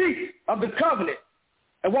forget the feast of the covenant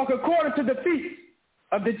and walk according to the feast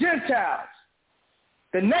of the Gentiles,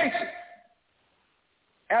 the nations,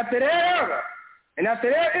 after their error and after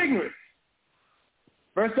their ignorance.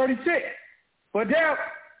 Verse 36, for there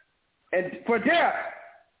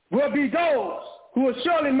will be those who will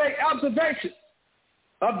surely make observations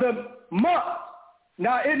of the month.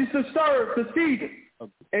 Now it is to serve the season,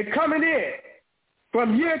 and coming in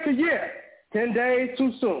from year to year, 10 days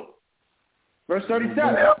too soon. Verse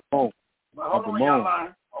 37. Hold on, young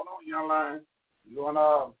lion. You want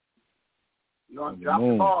to drop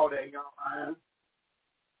the ball there, young lion.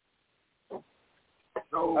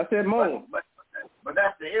 So I said moon. But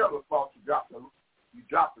that's the elder's fault. You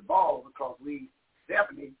dropped the ball because we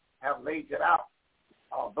definitely have laid that out.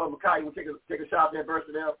 Brother Micaiah, you want to take a shot at that verse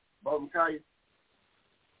there, Brother Micaiah?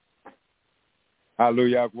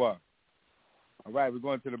 Hallelujah. All right, we're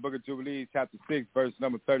going to the book of Jubilees, chapter 6, verse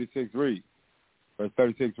number 36 reads. Verse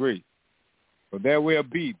 36 reads, for there will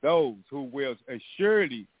be those who will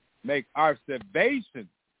assuredly make observation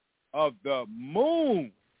of the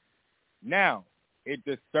moon. Now it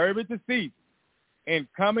disturbeth the season, and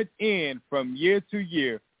cometh in from year to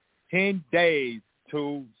year, 10 days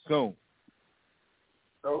too soon.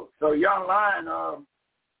 So young lion,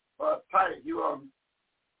 Titus, you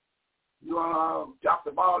drop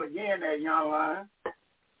the ball again there, young lion,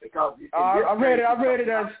 because I read it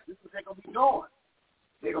as this is what they're gonna be doing.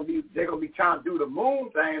 They're gonna be trying to do the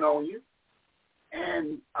moon thing on you,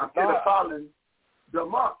 and instead of following the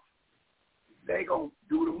month, they're gonna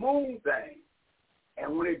do the moon thing.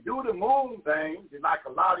 And when they do the moon thing, just like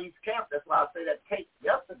a lot of these camps, that's why I say that tape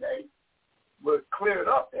yesterday was cleared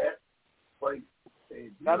up there. But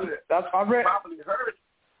that's I read. Probably heard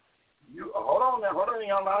you. Hold on,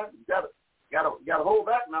 young man. You gotta hold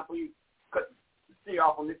back now. For you see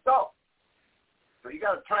off on this thought. So you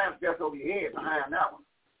got to transgress over your head behind that one.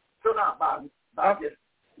 So not by just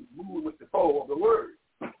moving with the flow of the word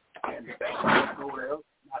and go there,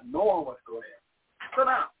 not knowing what's going on. So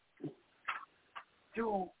now,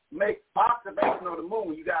 to make observation of the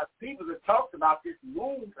moon, you got people that talked about this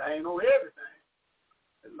moon thing on everything.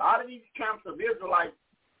 A lot of these camps of Israelite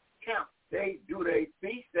camps, they do their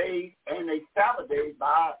feast days and they Sabbath days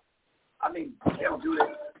they don't do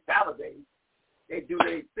their Sabbath days. They do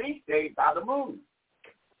their feast days by the moon.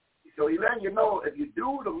 So he letting you know if you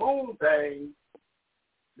do the moon thing,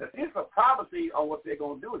 that it's a prophecy on what they're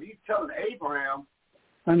going to do. He's telling Abraham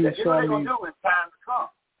that this is what they're going to do in time to come.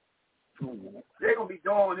 They're going to be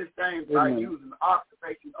doing this thing by using the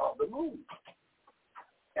observation of the moon.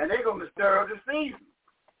 And they're going to disturb the season.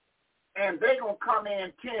 And they're going to come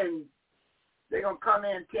in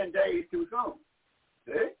 10 days too soon.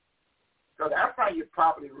 See? So that's how you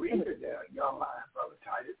properly read it there, young lion, Brother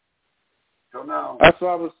Titus. So now, that's what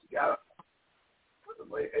I was.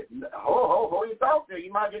 Hold your thoughts there.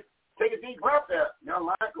 You might just take a deep breath there, young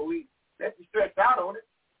lion, because we let you stretch out on it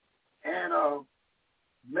and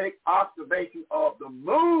make observation of the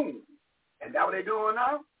moon. And that's what they're doing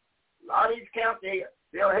now. A lot of these camps,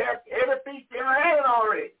 they'll have every feast they'll have it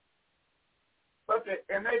already. But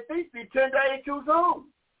and they feast be 10 days too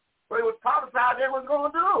soon. So it was prophesied they was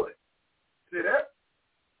going to do it. See that?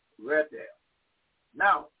 Right there.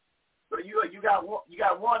 Now, so you got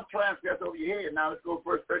one transgress over your head. Now let's go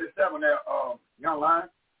verse 37 there, young lion.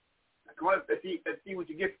 Come on, let's see what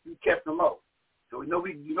you get. You kept them low. So we know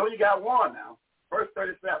you got one now. Verse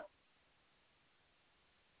 37.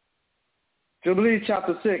 Jubilees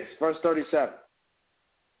chapter 6, verse 37.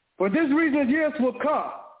 For this reason years will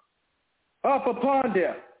come up upon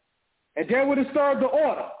them, and they will disturb the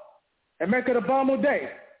order, and make it abominable day,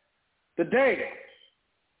 the day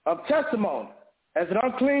of testimony, as an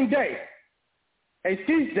unclean day, a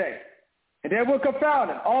feast day, and they will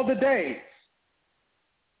confound it all the days,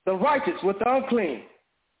 the righteous with the unclean,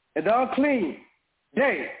 and the unclean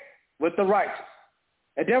day with the righteous.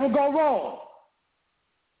 And they will go wrong.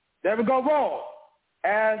 They will go wrong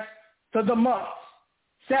as to the months,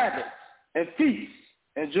 Sabbaths, and feasts,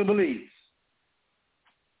 and jubilees.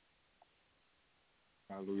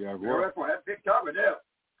 Hallelujah. That's big topic there.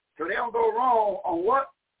 So they don't go wrong on what?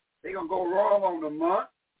 They're going to go wrong on the month.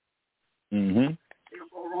 Mm-hmm. They're going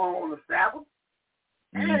to go wrong on the Sabbath.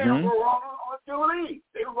 And they're going to go wrong on the Jubilee.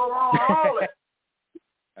 They're going to go wrong on all that.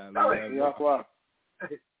 They're going to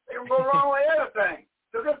go wrong on everything.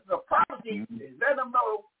 So this is a prophecy. Let them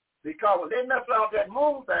know, because when they mess around that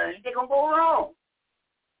moon thing, they're going to go wrong.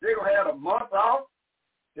 They're going to have a month off.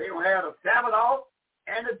 They're going to have the Sabbath off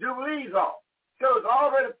and the Jubilees off. So it's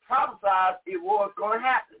already prophesied it was going to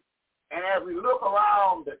happen. And as we look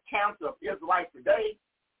around the camps of Israelites today,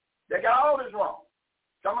 they got all this wrong.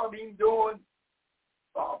 Some of them even doing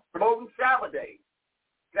floating Sabbath days.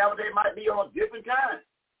 Sabbath day might be on a different time.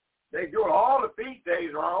 They're doing all the feast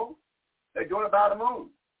days wrong. They're doing it by the moon.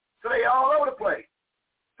 So they all over the place.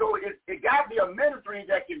 So it got to be a ministry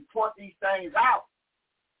that can point these things out.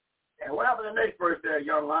 And what happened in the next verse there,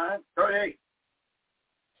 young lion? 38.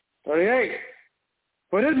 38.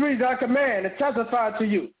 For this reason I command and testify to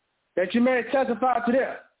you, that you may testify to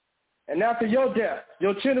them. And after your death,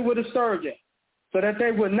 your children will disturb them, so that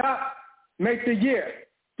they will not make the year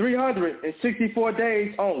 364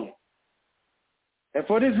 days only. And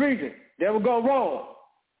for this reason, they will go wrong.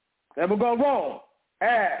 They will go wrong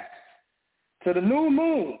as to the new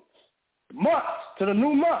moons,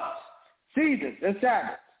 seasons and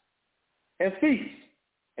Sabbaths, and feasts.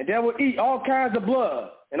 And they will eat all kinds of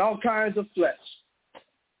blood and all kinds of flesh.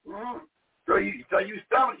 Mm-hmm. So you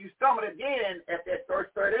stumbled again at that verse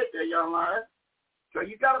 38 there, young lion. So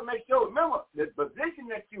you got to make sure, remember, the position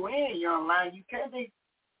that you're in, young lion, you can't be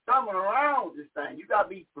stumbling around with this thing. You got to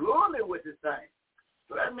be fluid with this thing.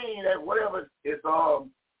 So that means that whatever is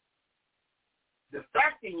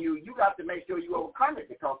distracting you, you got to make sure you overcome it,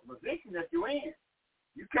 because the position that you're in,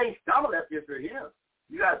 you can't stumble at this right here.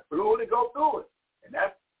 You got to fluidly go through it. And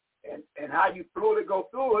that's and how you fluidly go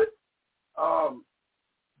through it,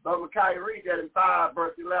 Brother Micaiah read that in 5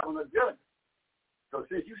 verse 11 of Judges. So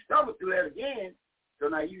since you stumbled through that again, so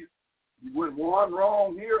now you went one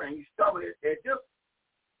wrong here and you stumbled at this.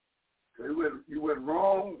 So you went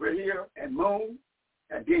wrong right here and moon,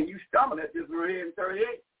 and then you stumbled at this right here in 38.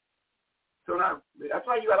 So now that's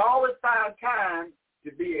why you got to always find time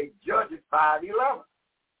to be a Judges 5:11.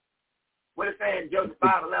 What is saying Judges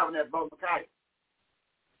 5:11 at Brother Micaiah?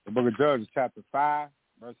 The book of Judges, chapter 5,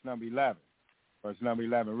 verse number 11. Verse number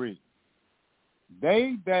 11 reads,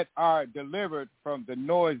 they that are delivered from the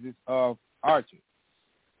noises of archers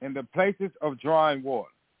in the places of drawing water.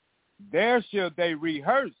 There shall they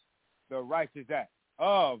rehearse the righteous act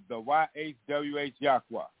of the YHWH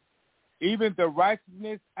Yahweh, even the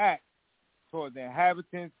righteousness act toward the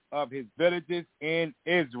inhabitants of his villages in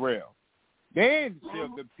Israel. Then shall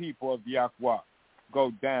the people of Yahweh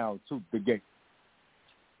go down to the gate.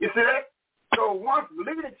 You see that? So once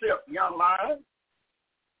leadership, young lion,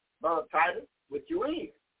 Brother Titus, with you in,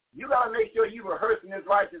 you got to make sure you rehearsing this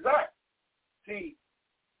righteous act. See,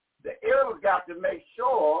 the elders got to make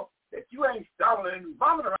sure that you ain't stumbling and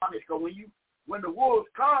bumming around this. Because when the wolves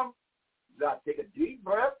come, you got to take a deep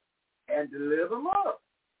breath and deliver them up.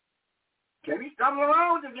 Can't be stumbling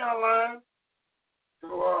around with this young lion.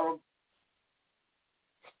 So,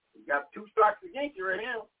 we got 2 strikes against you right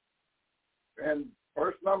here. And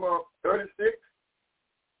verse number 36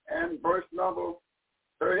 and verse number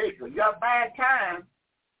 38. So you got to buy time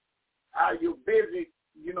out of your busy,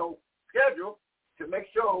 schedule to make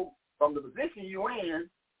sure from the position you're in,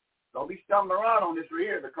 don't be stumbling around on this right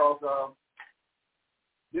here because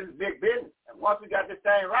this is big business. And once we got this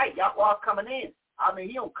thing right, Yahweh coming in. I mean,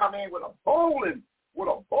 he don't come in with a bowling,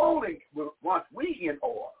 once we in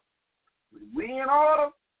order. We in order,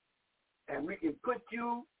 and we can put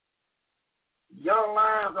you young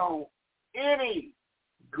lions on any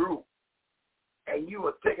group, and you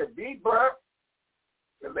will take a deep breath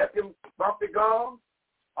and let them bump the gong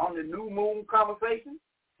on the new moon conversation,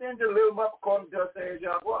 then deliver them up according to the says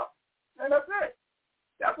Yahweh. And that's it.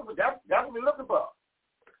 That's what we're looking for.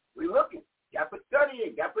 We're looking. Got to put study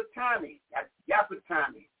in. Got to put time in. Got to put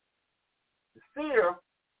time in. The seer,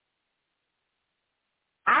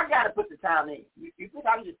 I got to put the time in. You think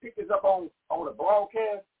I can just pick this up on the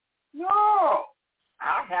broadcast? No.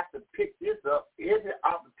 I have to pick this up every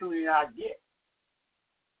opportunity I get.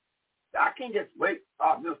 I can't just wait.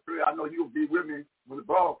 Mr. I know you'll be with me when the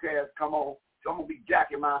broadcast come on, so I'm going to be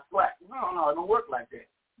jacking my slack. No, it don't work like that.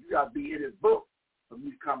 You got to be in this book for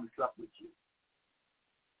me to come and sup with you.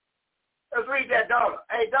 Let's read that, daughter.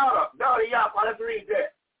 Hey, daughter Yahweh, let's read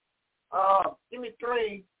that. Give me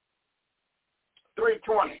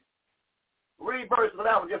 3:20. Read verse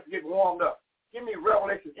 11 just to get warmed up. Give me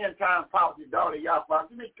Revelation end time prophecy, daughter Yahweh.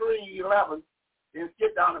 Give me 3:11. Then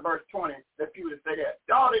skip down to verse 20. Let's see what it say there.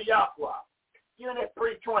 Daughter Yahweh. Give me that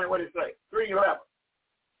 3:20. What it say? 3:11.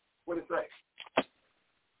 What it say?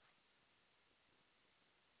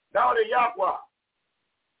 Daughter Yahweh.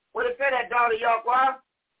 What it say that, daughter Yahweh?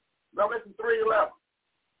 Revelation 3:11.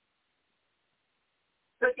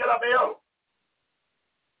 Pick it up, L.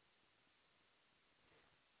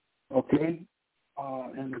 Okay.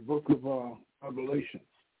 In the book of Revelation,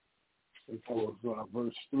 it was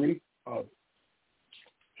verse 3 of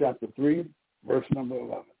chapter 3, verse number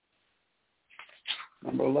 11.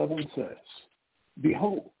 Number 11 says,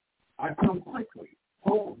 Behold, I come quickly.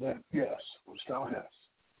 Hold that, yes, which thou hast,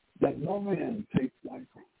 that no man take thy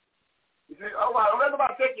crown. You say, all right, don't let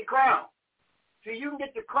nobody take your crown. See, you can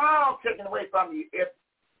get your crown taken away from you if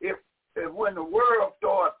when the world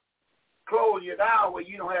starts closing you down where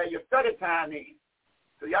you don't have your study time in.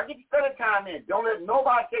 So y'all get your study time in. Don't let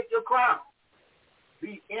nobody take your crown.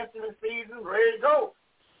 Be instant in season, ready to go.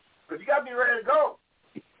 Because you got to be ready to go.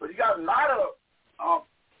 But you got a lot of,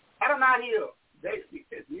 I don't know out here.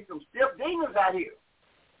 There's some stiff demons out here.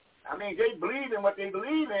 I mean, they believe in what they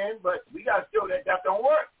believe in, but we got to show that don't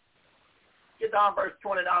work. Get down verse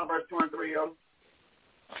 20, down to verse 23, yo.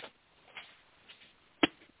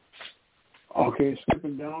 Okay,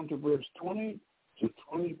 skipping down to verse 20 to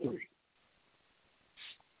 23.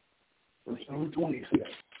 Verse number 20 says,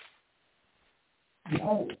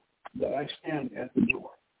 Behold, that I stand at the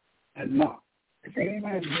door and knock. If any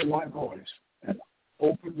man hear my voice and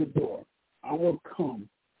open the door, I will come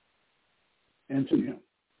into him,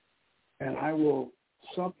 and I will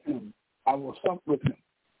sup with him,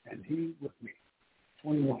 and he with me.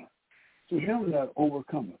 21. To him that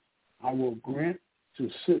overcometh, I will grant to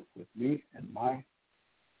sit with me in my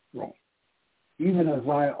throne, even as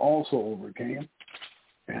I also overcame,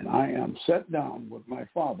 and I am set down with my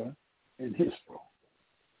Father in his throne.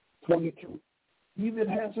 22. He that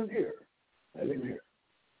has an ear, let him hear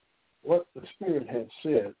what the Spirit has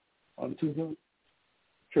said unto the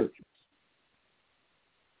churches.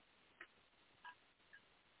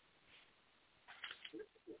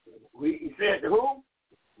 He said to who?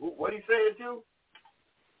 What he said to?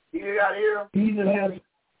 He that got ear? He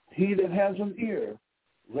that has an ear,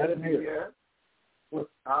 let him hear. Yeah. What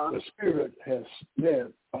the Spirit has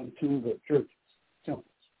said unto the churches, temples.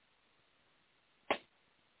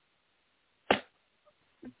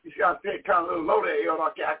 You got to say it kind of a little low there, yo.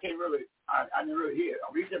 I can't really, I didn't really hear it.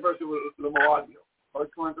 I'll read that verse with a little more audio. Verse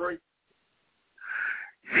 23.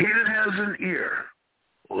 He that has an ear,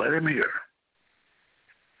 let him hear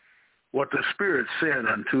what the Spirit said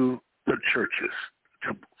unto the churches,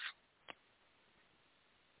 temples.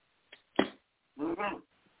 Mm-hmm.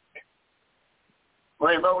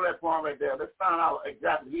 Well, load that point right there. Let's find out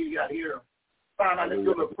exactly who you got here. Find out, let's do a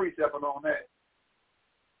little precept on that.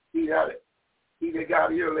 He got it. He that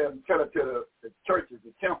got here, let him tell it to the churches,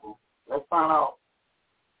 the temple. Let's find out,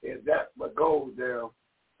 is that what goes there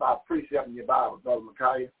by precept in your Bible, Brother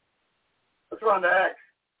Micaiah? Let's run to Acts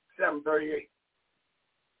 7:38.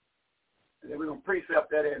 And then we're going to precept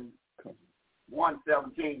that in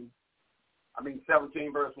 17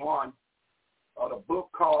 verse 1, or the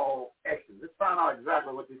book called Exodus. Let's find out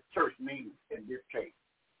exactly what this church means in this case.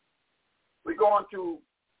 We're going to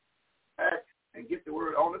Acts and get the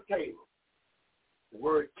word on the table. The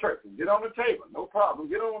word church. Get on the table. No problem.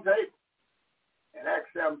 Get on the table. In Acts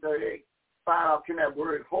 7:38, find out can that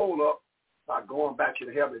word hold up by going back to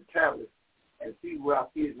the heavenly tablet and see where I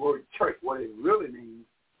see his word church, what it really means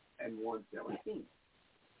in 1:17.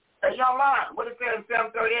 Hey, y'all lying. What it says in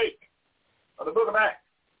 7:38 of the book of Acts?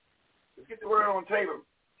 Let's get the word on the table.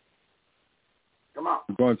 Come on.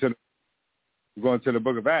 We're going to the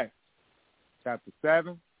book of Acts, chapter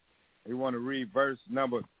 7. We want to read verse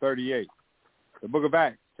number 38. The book of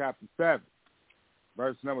Acts, chapter 7,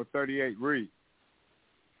 verse number 38 reads,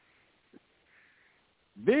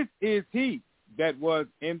 "This is he that was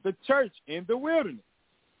in the church in the wilderness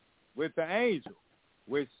with the angel,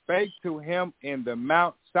 which spake to him in the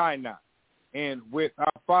Mount Sinai, and with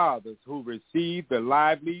our fathers who received the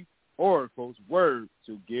lively oracles word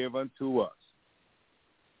to give unto us."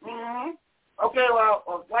 Mm-hmm. Okay,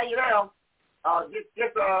 well, while you're there,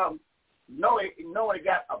 know it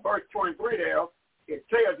got a verse 23 there. It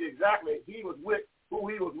tells you exactly who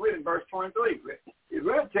he was with in verse 23. It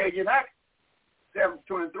really tells you in Acts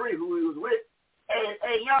 7:23 who he was with.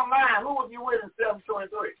 Hey, young man, who was you with in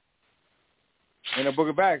 7:23? In the book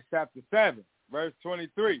of Acts, chapter 7, verse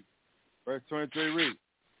 23. Verse 23 reads,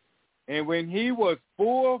 "And when he was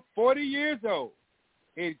full 40 years old,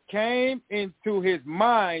 it came into his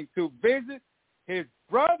mind to visit his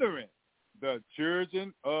brethren, the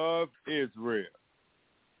children of Israel."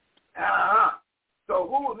 Uh-huh. So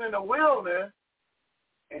who was in the wilderness,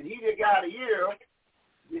 and he that got a ear,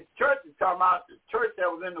 this church is talking about the church that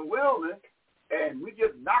was in the wilderness, and we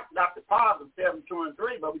just knocked out the pause in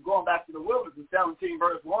 7:23, but we're going back to the wilderness in 17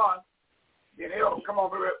 verse 1. Then they'll come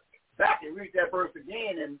over back and read that verse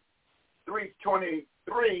again in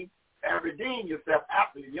 3:23 and redeem yourself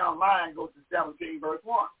after the young lion goes to 17 verse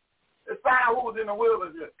 1. Let's find out who was in the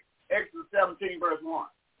wilderness. Exodus 17 verse 1.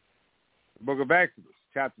 The book of Exodus,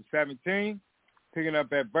 chapter 17, picking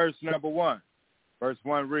up at verse number 1. Verse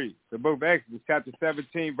 1 reads, the book of Exodus, chapter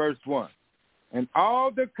 17, verse 1. "And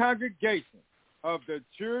all the congregation of the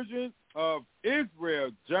children of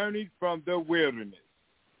Israel journeyed from the wilderness."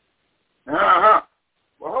 Uh-huh.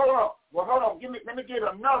 Well, hold on. Let me give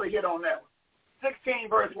another hit on that one. 16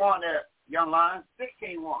 verse 1 there, young lion.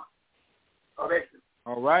 16:1 of Exodus.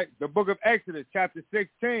 All right. The book of Exodus, chapter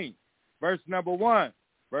 16, verse number 1.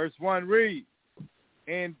 Verse 1 reads,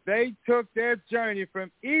 "And they took their journey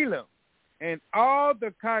from Elim, and all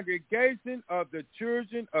the congregation of the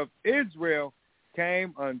children of Israel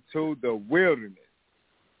came unto the wilderness."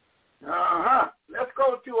 Uh-huh. Let's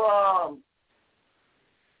go to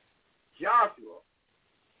Joshua.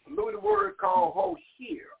 Look at the word called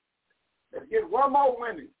Hoshea. Let's get one more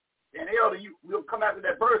witness. And Elder, we'll come back to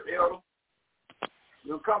that verse, Elder.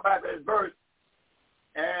 We'll come back to that verse.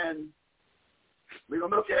 And we're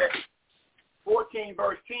going to look at 14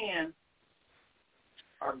 verse 10.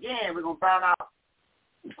 Again, we're going to find out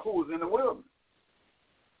who's in the wilderness.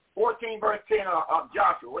 14 verse 10 of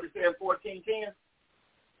Joshua. What it says, 14:10?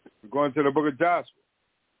 We're going to the book of Joshua.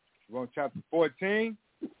 We're going to chapter 14,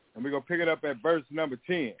 and we're going to pick it up at verse number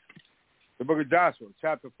 10. The book of Joshua,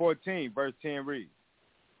 chapter 14, verse 10 reads,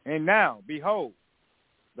 "And now, behold,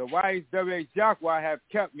 the YHWH Yahweh have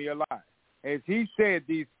kept me alive, as he said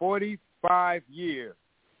these 45 years,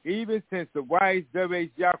 even since the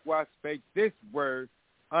YHWH Yahweh spake this word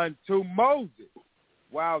unto Moses,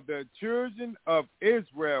 while the children of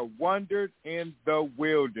Israel wandered in the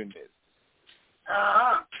wilderness."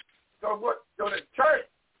 Uh-huh. So the church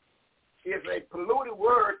is a polluted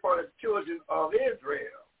word for the children of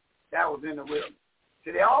Israel that was in the wilderness.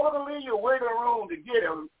 See, they all going to leave you wiggle room to get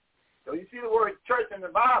them. So you see the word church in the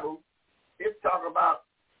Bible, it's talking about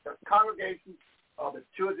the congregation of the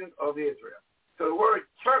children of Israel. So the word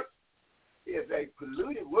church is a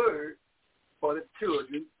polluted word for the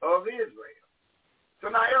children of Israel. So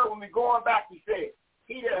now, when we going back, he said,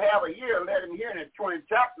 he that have a ear, let him hear in the 20th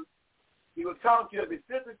chapter. he was talking to a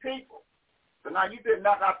specific people. So now you did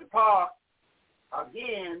knock out the part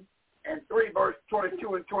again in 3 verse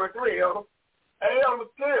 22 and 23, Elder. Hey, Elder,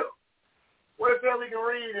 still. What is that we can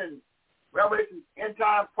read in Revelation end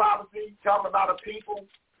time prophecy, talking about a people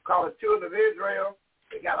called the children of Israel?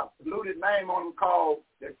 They got a polluted name on them called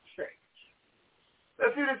the church.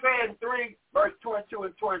 Let's see what it says in 3 verse 22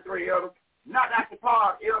 and 23, Elder. Knock out the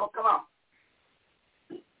part, Elder, come on.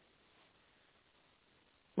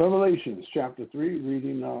 Revelations chapter 3,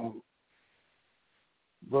 reading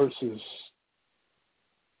verses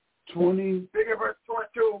 20. Bigger verse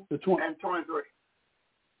 22 and 23.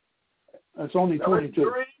 That's only 22.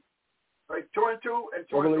 3, verse 22 and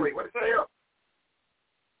 23. What does it say up?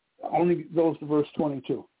 Only goes to verse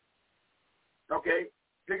 22. Okay.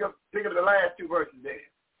 Pick up the last 2 verses there.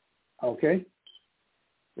 Okay.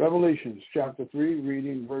 Revelations chapter 3,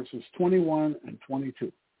 reading verses 21 and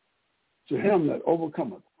 22. To him that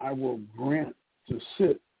overcometh, I will grant to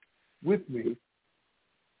sit with me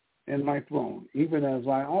in my throne, even as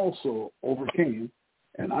I also overcame,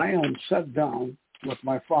 and I am set down with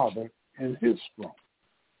my Father in his throne.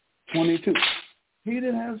 22. He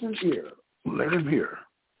that has an ear, let him hear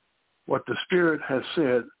what the Spirit has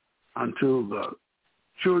said unto the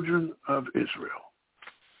children of Israel.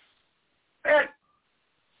 And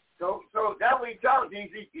so that we tell you,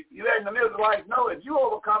 you let the Israelites know if you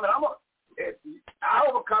overcome it, if I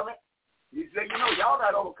overcome it. You say, y'all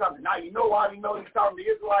not overcoming. Now you know why we know he's talking to the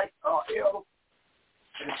Israelites, Elder.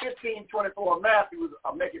 In 15:24, Matthew was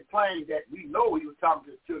making plain that we know he was talking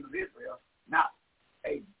to the children of Israel, not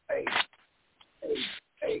a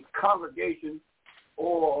congregation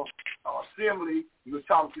or assembly. He was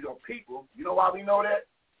talking to those people. You know why we know that?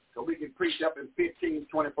 So we can preach up in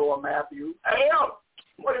 15:24 Matthew. Hey, Elder,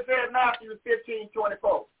 what it says Matthew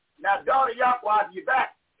 15:24. Now, daughter Yahweh, you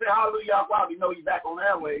back. Say hallelujah, Yahweh. We know you back on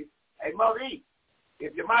airways. Hey, Mother E,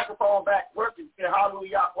 if your microphone back working, say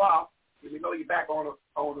hallelujah, Yahweh. If we know you back on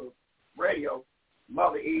the radio,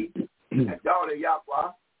 Mother E, and daughter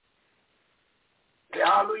Yahweh. Say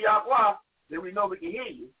hallelujah, Yahweh. Then we know we can hear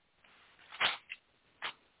you.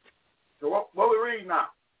 So what we reading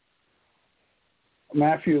now?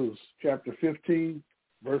 Matthew chapter 15,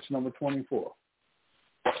 verse number 24.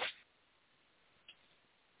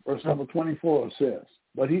 Verse number 24 says,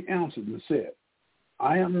 but he answered and said,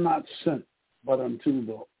 I am not sent but unto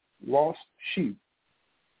the lost sheep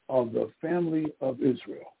of the family of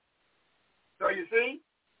Israel. So you see?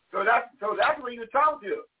 So that's what you're talking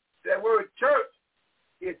to. That word church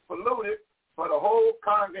is polluted for the whole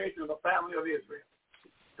congregation of the family of Israel.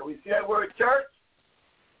 So we see that word church,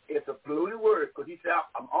 it's a polluted word because he said,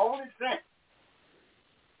 I'm only sent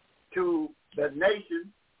to the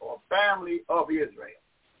nation or family of Israel.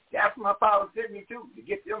 That's what my father sent me to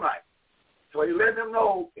get them right. So he let them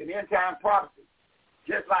know in the end time prophecy,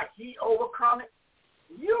 just like he overcome it,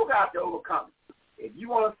 you got to overcome it. If you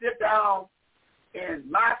want to sit down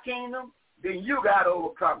in my kingdom, then you got to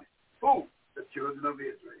overcome it. Who? The children of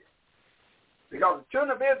Israel. Because the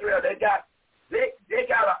children of Israel, they got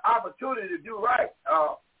an opportunity to do right.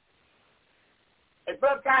 And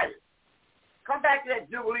Brother Titus, come back to that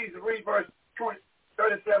Jubilees and read verse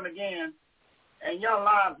 37 again. And young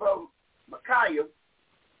lion, Brother Micaiah,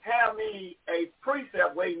 have me a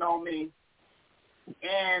precept waiting on me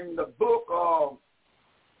in the book of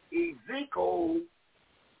Ezekiel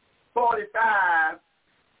 45,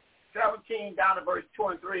 17 down to verse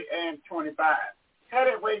 23 and 25. Had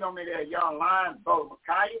it waiting on me there, young lion, Brother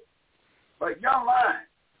Micaiah. But young lion,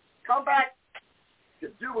 come back to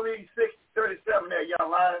Jubilee 6:37 there, young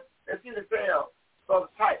lion. Let's see the sale, Brother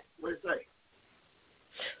Titus. What it say?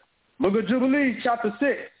 Book of Jubilees, chapter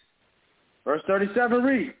 6, verse 37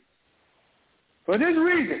 reads, for this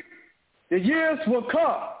reason, the years will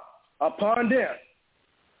come upon them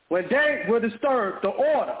when they will disturb the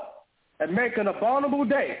order and make an abominable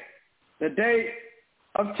day, the day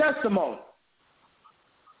of testimony,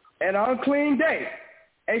 an unclean day,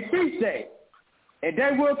 a feast day, and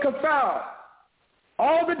they will confound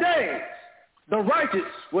all the days, the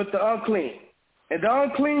righteous with the unclean, and the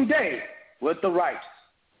unclean day with the righteous.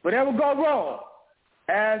 But they will go wrong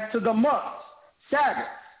as to the months, Sabbaths,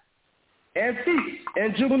 and feasts,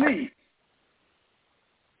 and jubilees.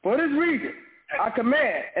 For this reason, I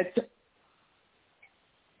command and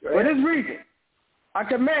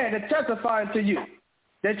testify unto you,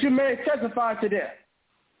 that you may testify to them.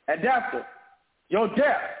 And after your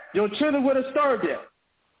death, your children will disturb them,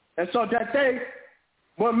 and so that they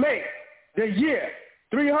will make the year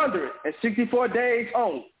 364 days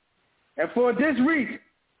only. And for this reason,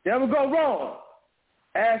 they will go wrong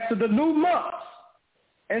as to the new months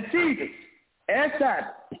and seasons and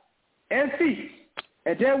Sabbaths and feast,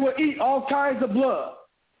 and they will eat all kinds of blood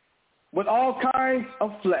with all kinds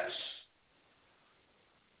of flesh.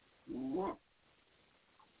 Mm-hmm.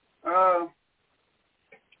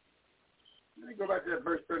 Let me go back to that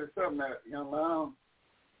verse 37 there, young man.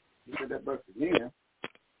 Look at that verse again.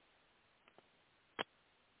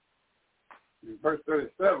 In verse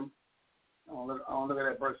 37, I want to look at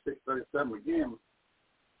that verse 637 again.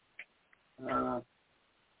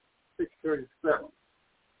 637.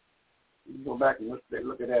 You can go back and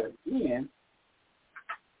look at that again.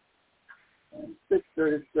 And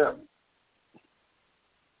 637.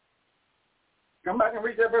 Come back and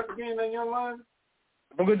read that verse again, then, young man.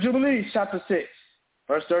 Book of Jubilees, chapter 6,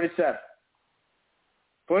 verse 37.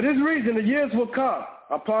 For this reason the years will come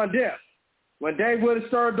upon them when they will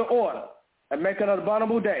disturb the order and make an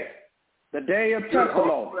abominable day, the day of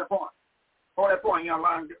testimony. Hold that point, young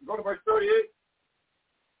man. Go to verse 38.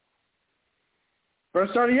 Verse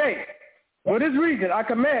 38. For this reason I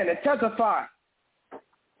command and testify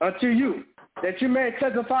unto you, that you may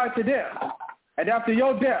testify to them, and after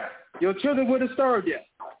your death your children will disturb them,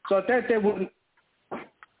 so that they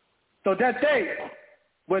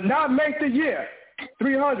would not make the year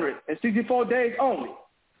 364 days only.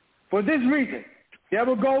 For this reason, they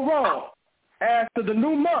will go wrong as to the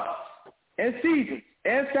new months and seasons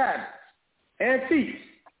and Sabbaths and feasts,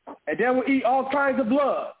 and they will eat all kinds of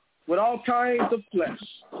blood with all kinds of flesh.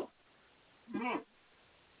 Mm-hmm.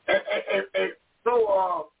 And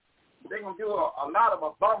so they're going to do a lot of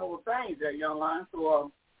abominable things there, young man.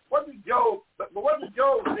 So what does Job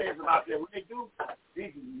says about that? When they do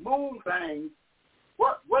these moon things,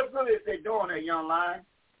 what really is they doing there, young man?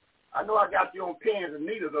 I know I got you on pins and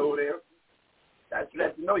needles over there. That's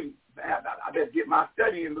let you know I better get my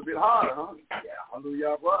study a little bit harder, huh? Yeah,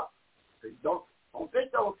 hallelujah. Don't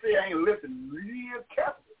think those see I ain't listening real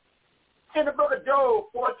carefully. In the book of Job,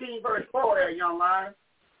 14 verse 4 there, young man.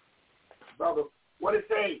 Brother, what it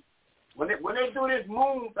say? When they do this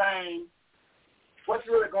moon thing, what's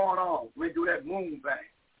really going on when they do that moon thing?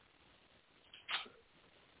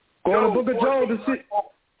 Go to the book of Job to see.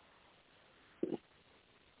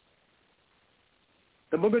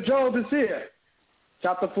 The book of Job is here,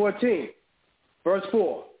 chapter 14, verse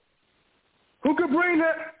 4. Who could bring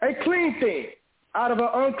a clean thing out of an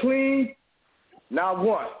unclean? Not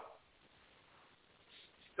one.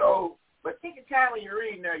 So, but take your time when you're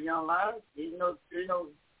reading there, young man. You know,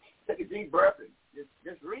 take a deep breath and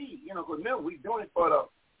just read. Because remember, we're doing it for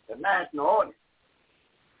the national audience.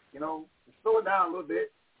 Slow it down a little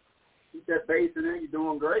bit. Keep that bass in there. You're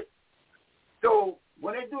doing great. So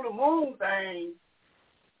when they do the moon thing,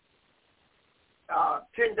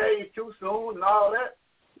 10 days too soon and all that,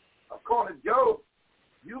 according to Job,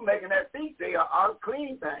 you making that feast day an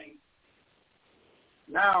unclean thing.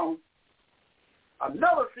 Now,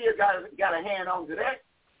 another seer got a hand on to that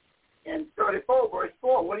in 34 verse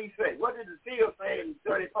 4. What did he say? What did the seer say in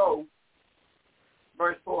 34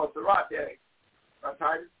 verse 4? So right there, right,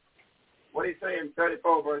 Titus? What did he say in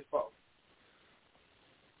 34 verse 4?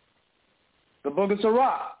 The book of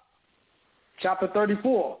Sirach, chapter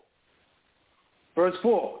 34, verse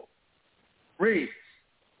 4, reads,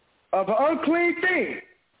 of an unclean thing,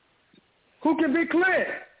 who can be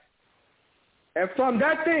cleansed? And from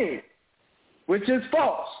that thing which is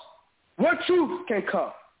false, what truth can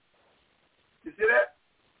come? You see that?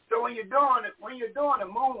 So when you're doing the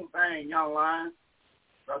moon thing, young lion,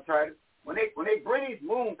 when they bring these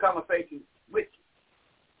moon conversations with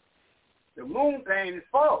you, the moon thing is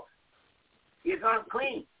false. It's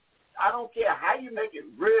unclean. I don't care how you make it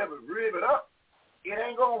rib it up. It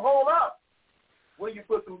ain't gonna hold up when you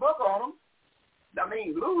put some book on them. I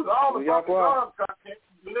mean, lose all the fucking content,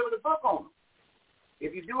 deliver the book on them.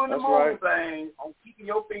 If you're doing the moon thing on keeping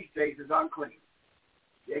your feast days is unclean.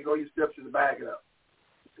 There go your scripture to back it up.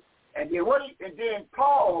 And then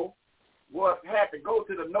Paul had to go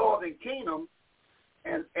to the northern kingdom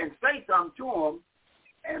and say something to them.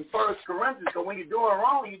 And 1 Corinthians, so when you're doing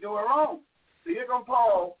wrong, you're doing wrong. So here comes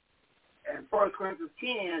Paul and 1 Corinthians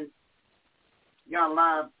 10, young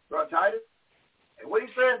line, Brother Titus. And what he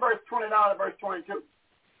said in verse 29 and verse 22.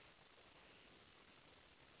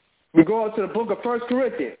 We go on to the book of 1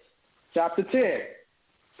 Corinthians, chapter 10,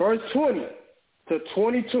 verse 20 to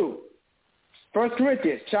 22. 1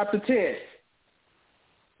 Corinthians, chapter 10,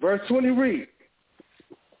 verse 20 read.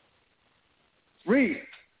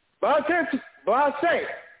 But I say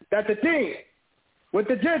that the thing with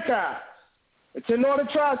the Gentiles, it's in order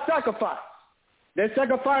to try to sacrifice. They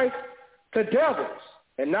sacrifice to devils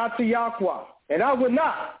and not to Yahweh. And I would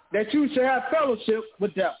not that you should have fellowship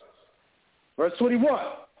with devils. Verse 21.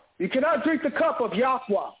 You cannot drink the cup of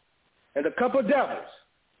Yahweh and the cup of devils.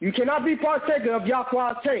 You cannot be partaker of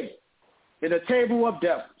Yahweh's table in the table of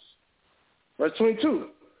devils. Verse 22.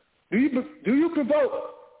 Do you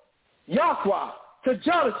provoke Yahweh to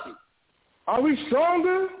jealousy? Are we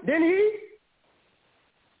stronger than he?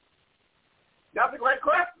 That's a great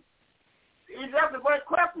question. That's a great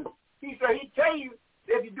question. He said he tell you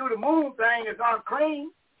if you do the moon thing, it's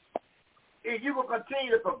unclean. If you will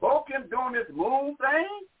continue to provoke him doing this moon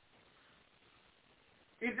thing,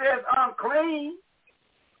 he says unclean.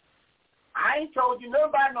 I ain't told you nothing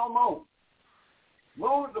about no moon.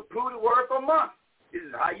 Moon's a polluted word for month. This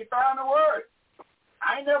is how you find the word.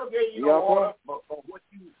 I ain't never gave you no order for what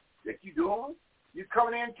you doing. You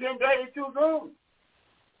coming in 10 days too soon.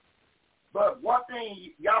 But one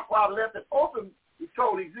thing Yahweh left it open. He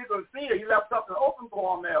told Ezekiel to see it. He left something open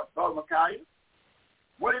for him there, Brother Micaiah.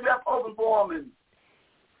 What he left open for him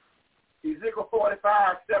in Ezekiel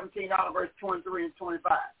 45, 17 out of verse 23 and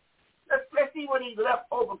 25. Let's see what he left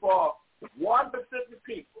open for one specific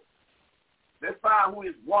people. Let's find who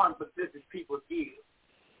his one specific people is.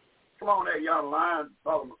 Come on there, young lion,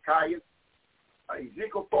 Brother Micaiah.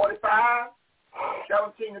 Ezekiel 45,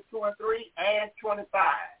 17 to 23 and 25.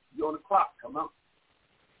 You're on the clock. Come on.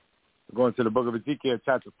 We're going to the book of Ezekiel,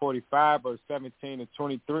 chapter 45, verse 17 to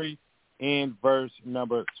 23, and verse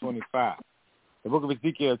number 25. The book of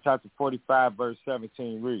Ezekiel, chapter 45, verse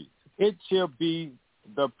 17 reads, It shall be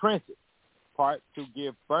the prince's part to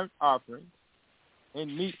give burnt offerings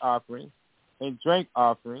and meat offerings and drink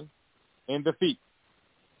offerings in the feast,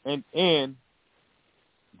 and in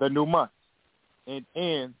the new month, and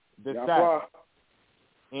in the Sabbath,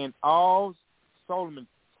 and all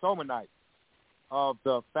Solomonites of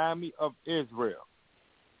the family of Israel.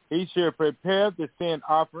 He shall prepare the sin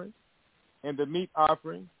offering, and the meat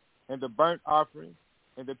offering, and the burnt offering,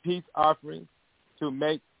 and the peace offering, to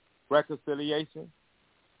make reconciliation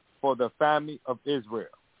for the family of Israel.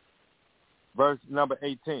 Verse number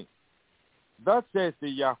 18. Thus says the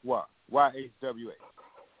Yahweh, YHWH.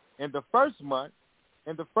 In the first month,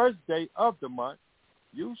 in the first day of the month,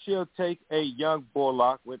 you shall take a young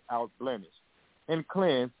bullock without blemish, and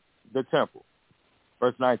cleanse the temple.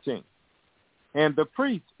 Verse 19. And the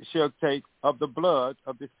priest shall take of the blood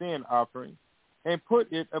of the sin offering, and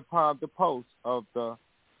put it upon the posts of the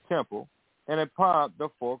temple, and upon the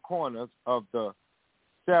four corners of the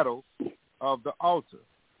saddles of the altar,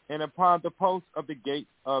 and upon the posts of the gate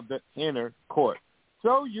of the inner court.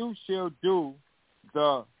 So you shall do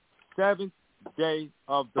the 7th day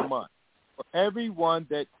of the month. For every one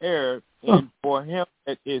that erred, and for him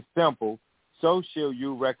that is simple, so shall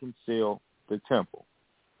you reconcile the temple.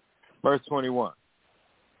 Verse 21.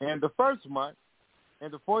 And the first month,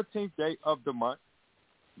 and the 14th day of the month,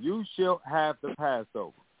 you shall have the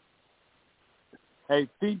Passover. A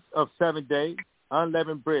feast of 7 days,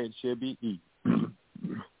 unleavened bread shall be eaten.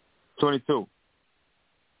 22.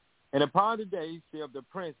 And upon the day shall the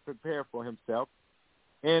prince prepare for himself,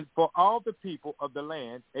 and for all the people of the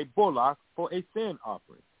land, a bullock for a sin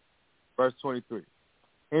offering. Verse 23.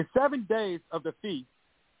 In 7 days of the feast,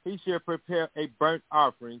 he shall prepare a burnt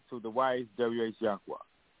offering to the YHWH Yahweh,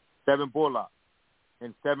 7 bullocks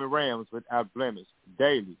and 7 rams without blemish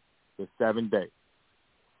daily the 7 days,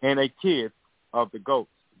 and a kid of the goats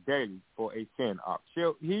daily for a sin offering.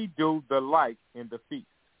 Shall he do the like in the feast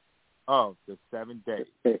of the 7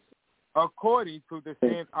 days, according to the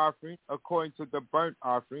sin offering, according to the burnt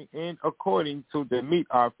offering, and according to the meat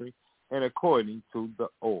offering, and according to the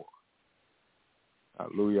oil.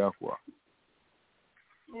 Hallelujah.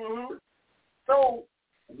 Mm-hmm. So,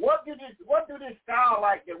 what do this sound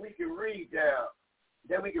like that we can read there?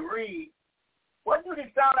 What do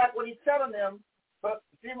this sound like when he's telling them? But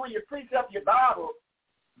see, when you precept your Bible,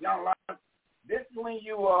 young lion, this is when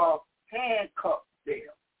you handcuffed them.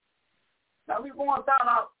 Now we're going to find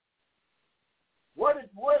out what is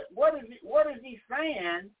he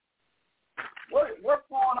saying? What's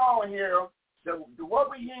going on here? What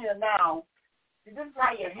we hear now. See, this is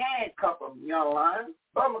how you handcuff them, young lion.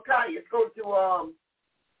 Brother Micaiah, let's go to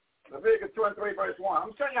Leviticus 23, verse 1.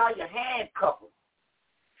 I'm showing you how you handcuff them.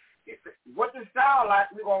 What this sound like,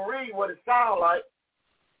 we're going to read what it sound like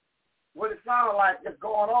that's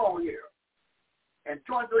going on here. And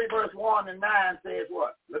 23, verse 1 and 9 says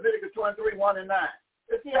what? Leviticus 23, 1 and 9.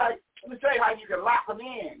 Let me show you how you can lock them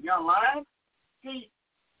in, young lion. See,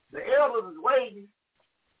 the elders is waiting,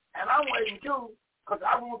 and I'm waiting too, because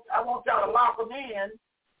I want y'all to lock them in.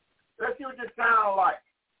 Let's see what this sounds like.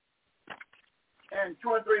 And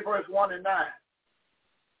 23, verse 1 and 9.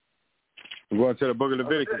 We're going to the book of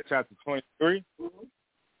Leviticus, chapter 23.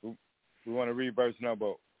 Mm-hmm. We want to read verse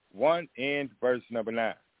number 1 and verse number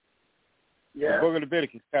 9. Yeah. The book of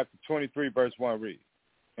Leviticus, chapter 23, verse 1 reads,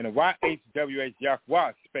 And the YHWH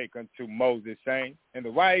Yahweh spake unto Moses, saying, and the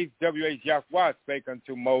YHWH Yahweh spake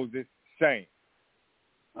unto Moses, saying.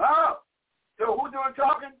 Oh, so who doing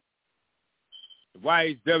talking? The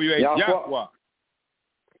YHWH Yahweh.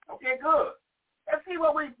 Okay, good. Let's see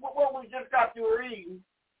what we just got through reading.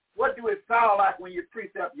 What do it sound like when you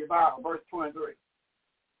precept your Bible? Verse 23.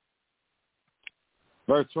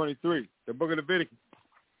 Verse 23, the book of Leviticus,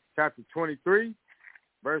 chapter 23,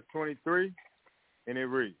 verse 23, and it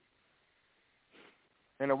reads,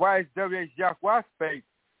 and the YHWH Yahweh spake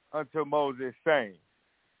unto Moses, saying.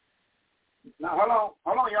 Now,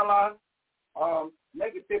 hold on, y'all.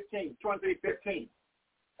 Make it 15, 23:15.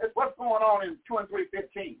 What's going on in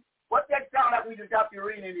 23:15? What that sound like we just got through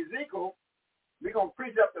reading in Ezekiel, we're going to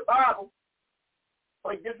precept the Bible.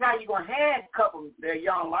 But this is how you're going to handcuff them there,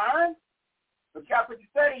 young lion. Look out what you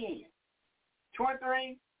study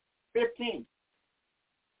in. 23:15.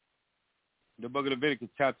 The book of Leviticus,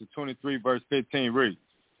 chapter 23, verse 15 reads,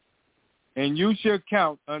 and you shall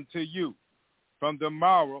count unto you from the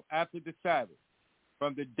morrow after the Sabbath,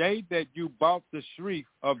 from the day that you bought the sheaf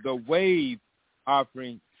of the wave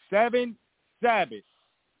offering, 7 Sabbaths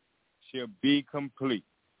shall be complete.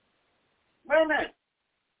 Wait a minute.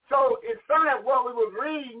 So it's something like what we were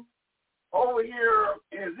reading over here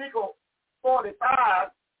in Ezekiel 45,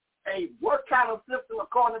 what kind of system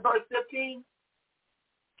according to verse 15?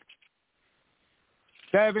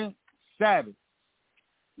 7 Sabbaths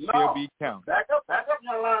shall be counted. Back up,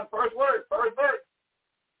 young line. First word, first verse.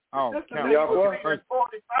 Oh, the system count. that you was reading in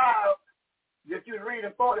 45, that you was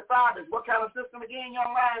reading 45 is what kind of system again,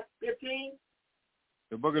 young line? 15?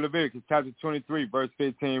 The book of Leviticus, chapter 23, verse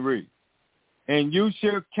 15 reads, and you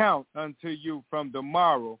shall count unto you from the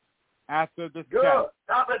morrow after the Good. Sabbath.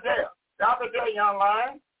 Stop it there, young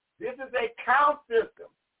line. This is a count system,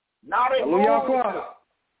 not a moon system.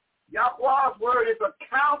 Yahweh's word is a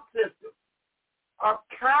count system. A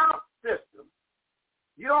count system.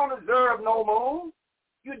 You don't observe no moon.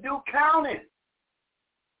 You do counting.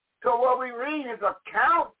 So what we read is a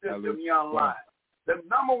count system, young line. The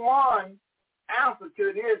number one answer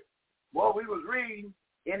to this, what we was reading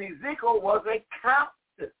in Ezekiel, was a count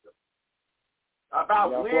system.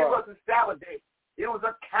 About when was the Sabbath day. It was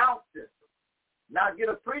a count system. Now get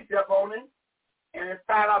a precept on it, and then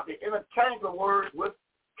find out the interchangeable word with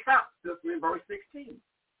count system in verse 16.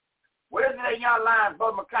 Where's the young line,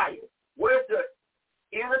 Brother Micaiah? Where's the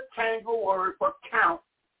interchangeable word for count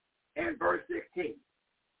in verse 16?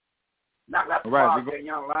 Not that right,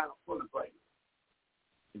 young line full of place.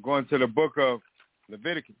 We're going to the book of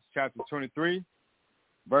Leviticus, chapter 23,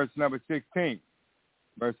 verse number 16.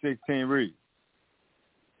 Verse 16 reads,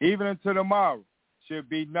 even until tomorrow should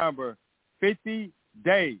be number 50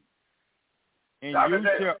 days, and Dr. you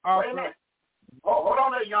shall offer. Hold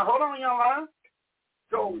on, young line.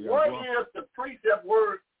 So what is the precept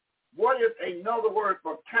word? What is another word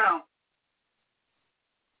for count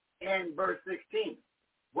in verse 16?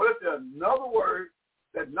 What is another word,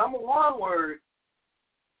 the number one word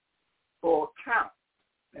for count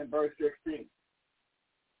in verse 16?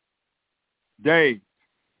 Days.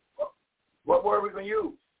 What word are we going to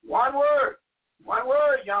use? One word. One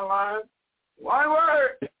word, young lion. One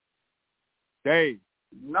word. Days.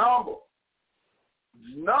 Number.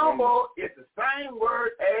 Number is the same word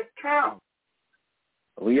as count.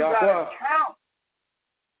 You got to count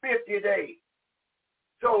 50 days.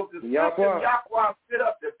 So the system Yahweh set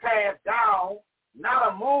up to pass down,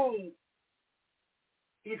 not a moon.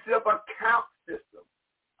 He set up a count system.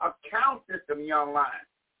 A count system, young lion.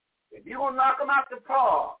 If you're going to knock them out the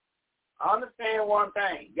park, understand one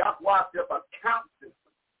thing. Yahweh set up a count system.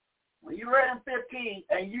 When you read in 15,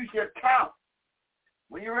 and you should count.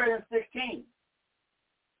 When you read in 16,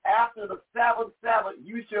 after the Sabbath,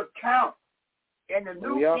 you should count. In the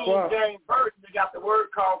New King James Version, they got the word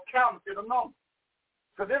called count to the number.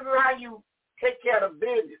 So this is how you take care of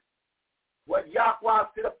business. What Yahweh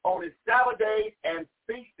set up on his Sabbath days and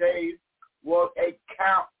feast days was a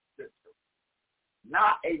count system,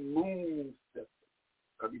 not a moon system.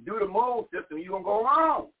 Because if you do the moon system, you're going to go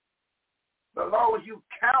wrong. But as long as you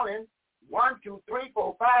counting 1, 2, 3,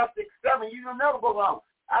 4, 5, 6, 7, you'll never go wrong.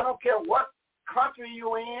 I don't care what country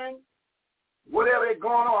you're in, whatever is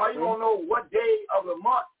going on, you don't know what day of the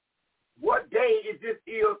month, what day is this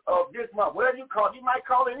of this month. Whatever you call it, you might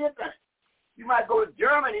call it anything. You might go to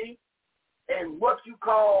Germany, and what you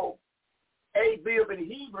call Abib in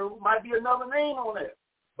Hebrew might be another name on it.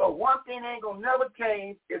 But one thing ain't going to never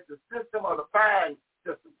change is the system of the five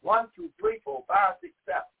system. 1, 2, 3, 4, 5, 6,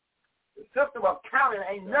 7. The system of counting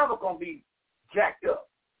ain't never going to be jacked up.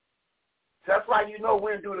 So that's why you know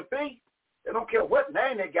when to do the feast. They don't care what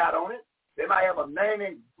name they got on it. They might have a name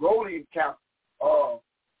in Gregorian count or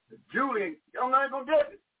the Julian. I'm not going to do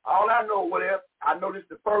it. All I know, whatever, I know this is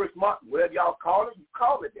the first month. Whatever y'all call it, you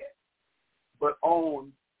call it that. But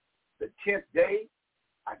on the 10th day,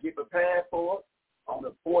 I get prepared for it. On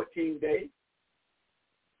the 14th day,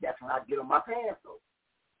 that's when I get on my Passover.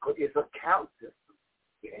 Because it's a count system.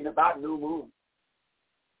 It ain't about new moon.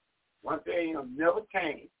 One thing will never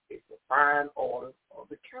change is the fine order of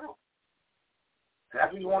the count. And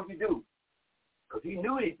that's what he wanted to do. Because he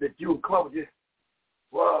knew that you would come just,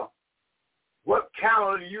 well, what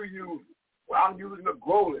calendar do you use? Well, I'm using the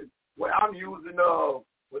Gregorian. Well, I'm using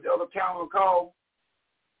what the other calendar called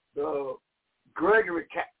the Gregory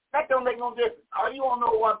calendar. That don't make no difference. All you want to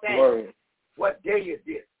know one thing. Right. What day is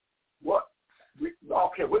this?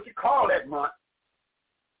 Okay, what you call that month?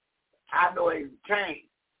 I know it changed.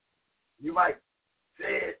 You might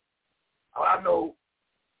say it. I know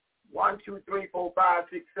 1, 2, 3, 4, 5,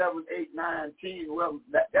 6, 7, 8, 9, 10. Well,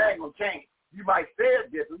 that ain't gonna change. You might say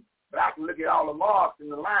it different, but I can look at all the marks in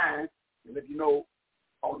the lines and let you know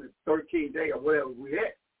on the 13th day or whatever we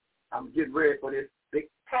had. I'm getting ready for this big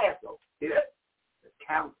Passover. See that? The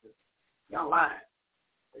count system. Young line.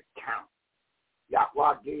 The count.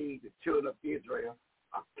 Yahweh gave the children of Israel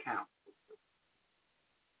a count system.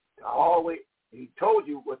 Always, he told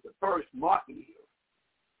you what the first month is.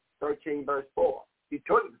 13 verse 4. He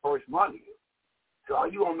told you the first month is. So all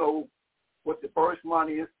you don't know what the first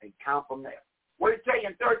month is and count from there. What did it say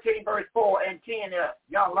in 13 verse 4 and 10 there?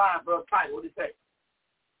 Young line, brother Title, what did it say?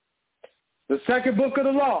 The second book of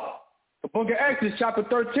the law, the book of Exodus chapter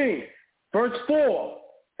 13, verse 4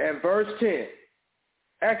 and verse 10.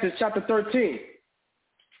 Exodus chapter 13,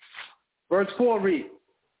 verse 4 reads,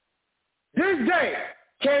 This day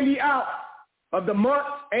came ye out of the month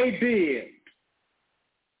Abib.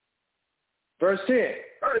 Verse 10.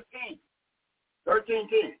 13,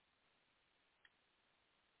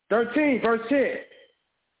 verse 10.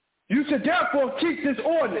 You should therefore keep this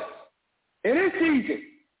ordinance in its season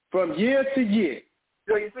from year to year.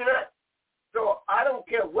 So you see that? So I don't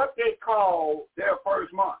care what they call their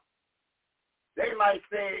first month. They might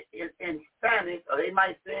say it in Spanish or they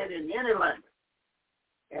might say it in any language,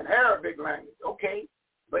 in Arabic language. Okay,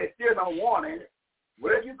 but it's still number one, ain't it?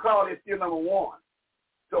 Whatever you call it, it's still number one.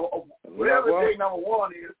 So whatever day number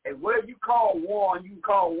one is, and whatever you call one, you can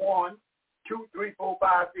call 1, 2, 3, 4,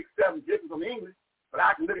 5, 6, 7, different from English. But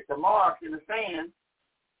I can look at the marks in the sand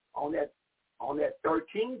on that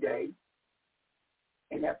 13th day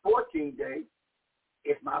and that 14th day.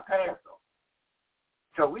 It's my Passover.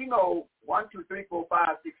 So we know 1, 2, 3, 4,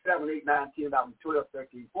 5, 6, 7, 8, 9, 10, 11, 12,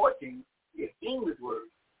 13, 14 is English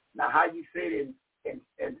words. Now how you say it in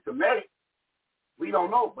Semitic, we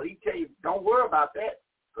don't know. But he tell you, don't worry about that.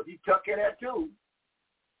 Because he took it at too.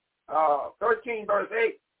 13 verse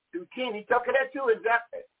 8 through 10, he took it at too.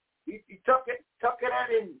 He took it at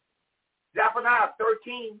in Zephaniah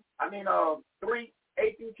 3,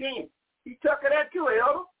 8 through 10. He took it at too,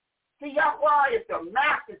 elder. See, Yahweh is the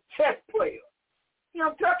master chess player. He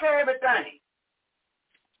done took everything.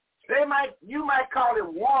 You might call it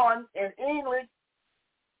one in English,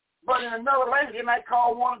 but in another language you might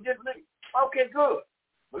call one differently. Okay, good.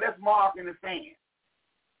 But let's mark in the sand.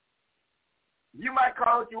 You might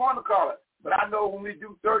call it what you want to call it, but I know when we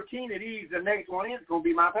do 13 of these, the next one is going to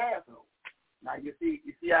be my Passover. Now you see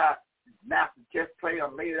how master chess player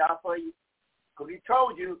laid it out for you? Because he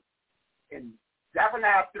told you in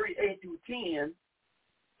Zephaniah 3, 8 through 10,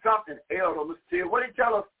 something, Elder. What did he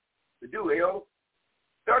tell us to do, Elder?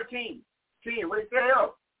 13, 10, what did he say,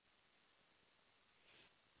 Elder?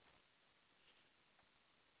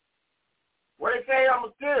 What did he say,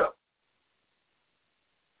 Elder? Still?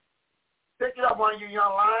 Pick it up, one of you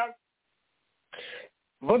young lions.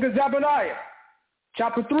 Book of Zephaniah,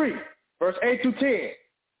 chapter 3, verse 8 to 10.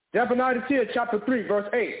 Zephaniah 10, chapter 3, verse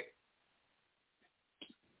 8.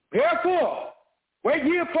 Therefore, wait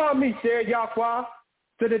ye upon me, said Yahweh,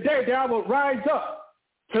 to the day that I will rise up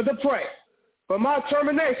to the prey. For my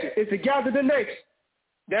termination is to gather the nations,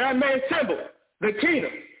 that I may assemble the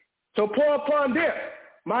kingdom, to pour upon them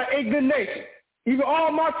my indignation, even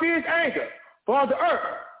all my fierce anger, for the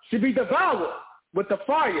earth should be devoured with the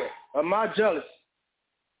fire of my jealousy.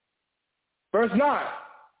 Verse 9.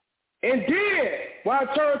 And then will I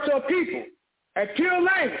turn to a people, a pure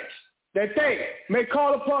language, that they may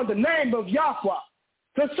call upon the name of Yahweh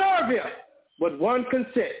to serve him with one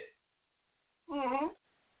consent. Mm-hmm.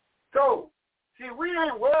 So, see, we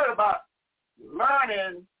ain't worried about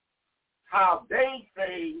learning how they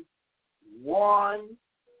say 1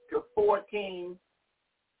 to 14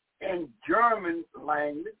 in German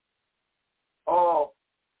language or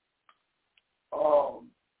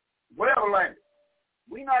whatever language.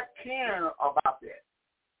 We're not caring about that.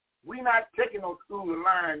 We're not taking no school to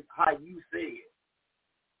learn how you say it.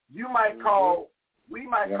 You might call, we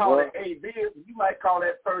might call it a bill, you might call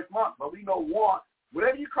that first month, but we know one,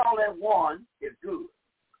 whatever you call that one is good.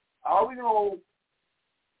 All we know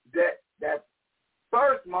that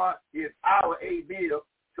first month is our A bill.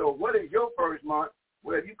 So what is your first month?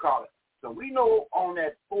 Whatever you call it. So we know on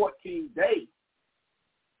that 14th day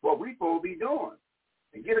what we supposed to be doing.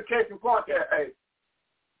 And get a case in point there, hey,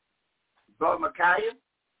 Brother Micaiah,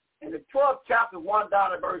 in the 12th chapter, 1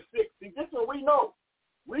 down to verse 6. See, this is what we know.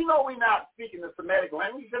 We know we're not speaking the Semitic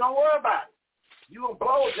language, so don't worry about it. You gonna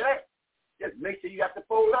blow that. Just make sure you got the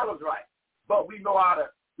 4 letters right. But we know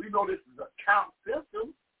this is a count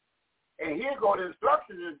system. And here go the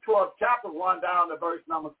instructions in 12th chapter, 1 down to verse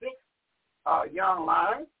number 6. Young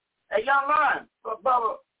lion. Hey, young lion,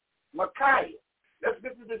 Brother Micaiah, let's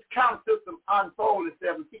get to this count system unfold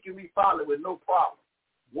itself and see can we follow it with no problem.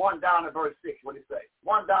 1 down to verse 6, what did it say?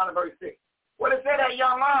 1 down to verse 6. What did it say that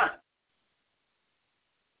young lion?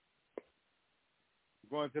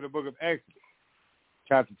 Going to the book of Exodus,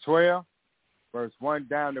 chapter 12, verse 1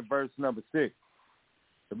 down to verse number 6.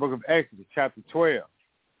 The book of Exodus, chapter 12,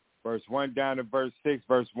 verse 1 down to verse 6,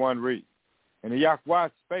 verse 1 reads, And the Yahweh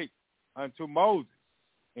spake unto Moses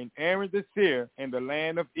and Aaron the seer in the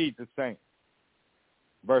land of Egypt, saying,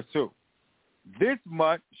 verse 2, This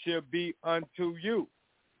month shall be unto you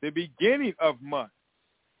the beginning of months.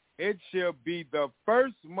 It shall be the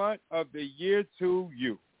first month of the year to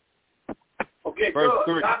you. Okay, verse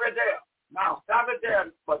good. 3. Stop it there. Now, stop it there.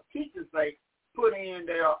 For teacher's sake, put in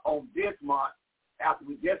there on this month after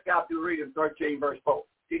we just got through reading 13 verse 4.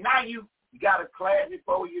 See, now you got a class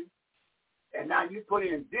before you, and now you put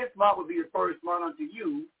in this month will be the first month unto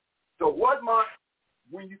you. So what month,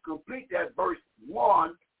 when you complete that verse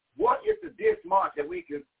 1, what is the this month that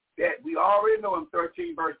we already know in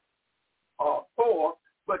 13 verse 4,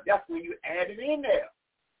 but that's when you add it in there.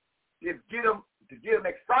 To get them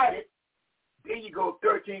excited, then you go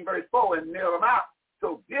 13 verse 4 and nail them out.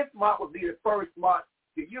 So this month will be the first month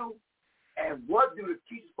to you. And what do the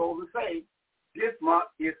teachers supposed to say? This month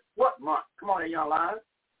is what month? Come on, young lions.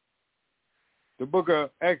 The book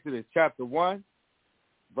of Exodus, chapter 1,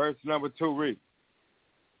 verse number 2 reads,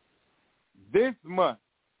 This month,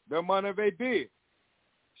 the month of Abib,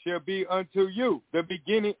 shall be unto you the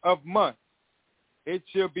beginning of months. It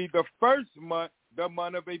shall be the first month, the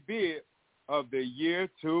month of Abib of the year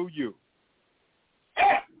to you.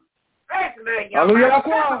 Excellent, young man. That's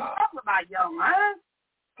what I'm talking about, young man.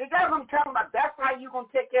 That's what I'm talking about. That's how you're going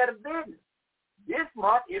to take care of business. This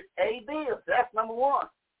month is Abib. That's number 1.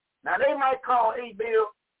 Now, they might call Abib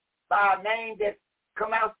by a name that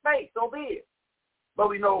come out of space, so be it. But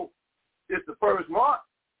we know it's the first month.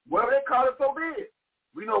 Whatever they call it, so be it.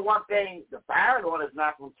 We know one thing, the fire Lord is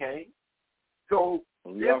not going to change. So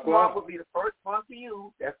this month will be the first month to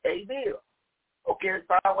you. That's Abib. Okay, let's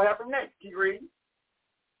find out what happened next. Keep reading.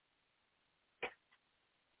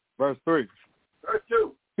 Verse 3. Verse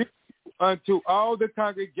 2. Unto all the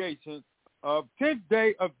congregations of 10th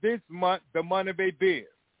day of this month, the month of Abib,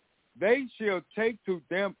 they shall take to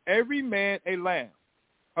them every man a lamb,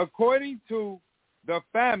 according to the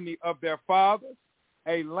family of their fathers,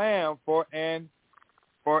 a lamb for an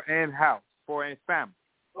house, for a family.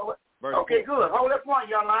 Okay, good. Hold that point,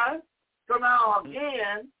 young lion. So now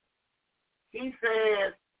again, he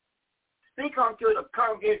says, speak unto the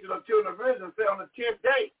congregation of children of Israel and say on the 10th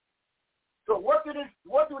day. So what do this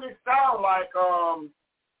sound like,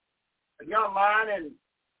 a young lion in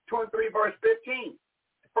 23 verse 15?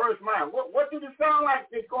 First man. What do this sound like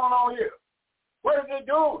that's going on here? What are they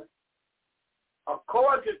doing?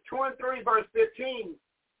 According to 23 verse 15,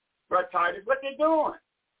 Brother Titus, what they doing?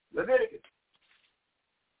 Leviticus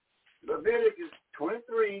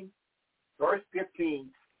 23 verse 15,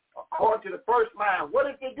 according to the first man, what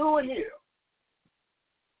is they doing here?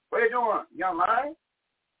 What are they doing, young man?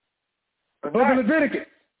 The book of Leviticus.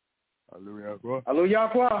 Hallelujah.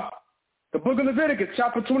 Hallelujah. The book of Leviticus,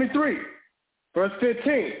 chapter 23, verse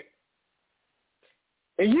 15.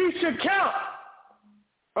 And ye should count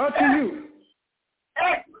unto you.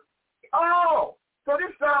 Excellent. Oh, so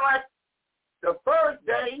this sounds like the first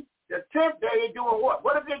day, the 10th day, they're doing what?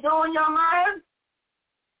 What are they doing, young man?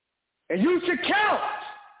 And you should count.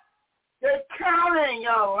 They're counting,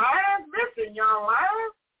 young man. Listen, young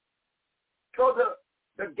man. So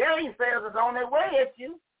the game says is on their way at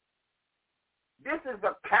you. This is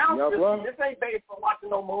a count system. This ain't based on watching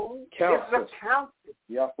no moon. This is a count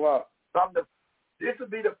system. This will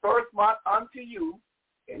be the first month unto you.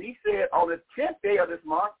 And he said on the 10th day of this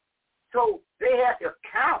month, so they had to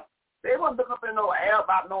count. They won't look up in no air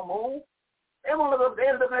about no moon. They won't look up.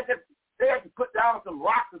 They look at that. They have to put down some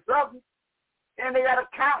rocks or something, and they got to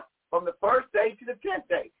count from the first day to the 10th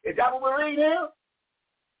day. Is that what we're reading here?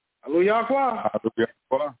 Hallelujah.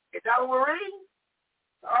 Is that what we're reading?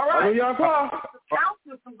 All right. Hallelujah. There's a count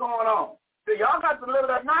system going on. So y'all got to deliver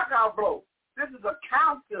that knockout blow. This is a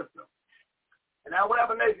count system. And now what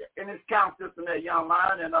happened in this count system there, young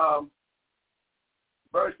man, in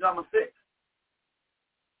verse number 6?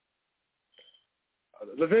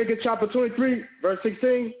 Leviticus chapter 23, verse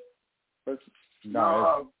 16.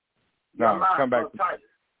 Come back.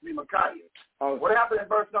 Micaiah. What happened in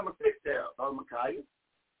verse number 6 there, Micaiah?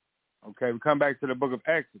 Okay, we come back to the book of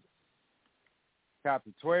Exodus, chapter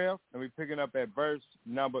 12, and we're picking up at verse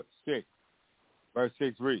number 6. Verse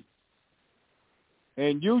 6 reads,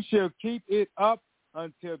 "And you shall keep it up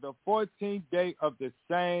until the 14th day of the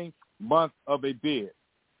same month of Abib.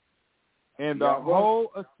 And the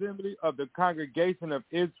whole assembly of the congregation of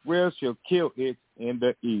Israel shall kill it in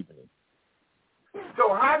the evening."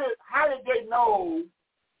 So how did they know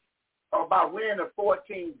about when the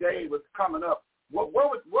 14th day was coming up?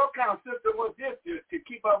 What kind of system was this to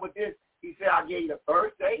keep up with this? He said, "I gave you the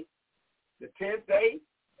first day, the 10th day,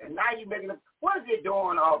 and now you're making them." What is they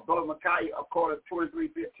doing, Brother Micaiah, according to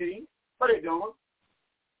 23:15? What are they doing?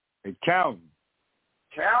 They're counting.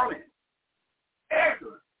 Counting.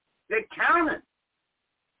 Excellent. They're counting.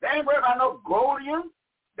 They ain't worried about no Godian.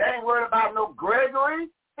 They ain't worried about no Gregory.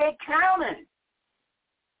 They're counting.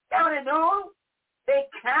 That's what they doing. They're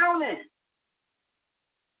counting.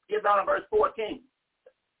 Get down to verse 14.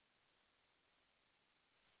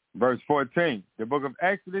 Verse 14, the book of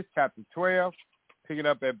Exodus, chapter 12, picking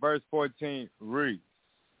up at verse 14, reads,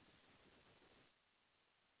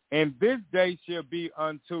 "And this day shall be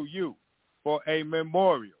unto you for a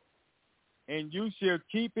memorial, and you shall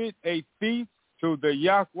keep it a feast to the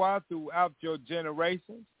Yahweh throughout your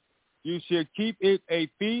generations. You shall keep it a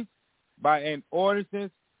feast by an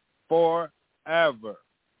ordinance forever."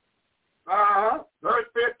 Verse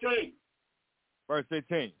 15. Verse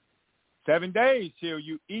 15. 7 days shall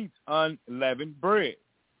you eat unleavened bread.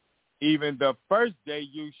 Even the first day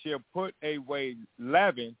you shall put away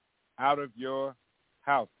leaven out of your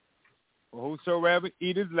house. For whosoever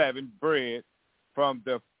eateth leavened bread from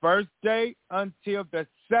the first day until the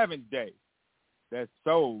 7th day, that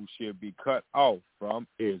soul shall be cut off from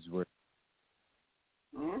Israel.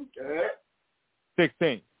 Okay.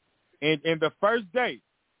 16. And in the first day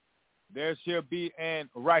there shall be an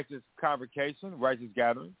righteous convocation, righteous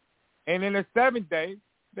gathering. And in the 7th day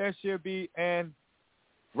there shall be an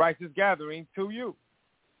righteous gathering to you.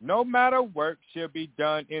 No matter work shall be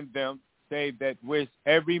done in them, save that which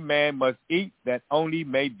every man must eat, that only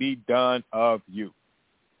may be done of you.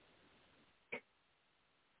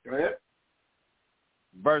 Go ahead.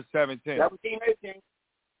 Verse 17. 17, 18.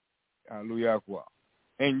 Hallelujah.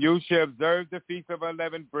 "And you shall observe the feast of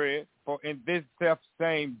unleavened bread, for in this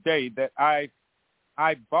self-same day that I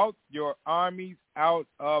brought your armies out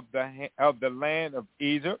of the land of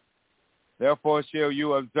Egypt. Therefore shall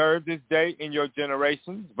you observe this day in your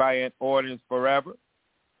generations by an ordinance forever."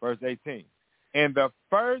 Verse 18. "In the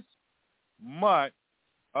first month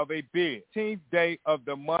of Abib, 10th day of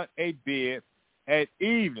the month Abib, at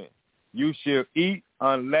evening you shall eat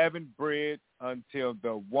unleavened bread until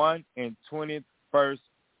the 21st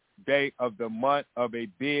day of the month of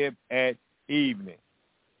Abib at evening."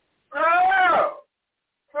 Oh!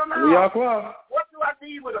 So now, what do I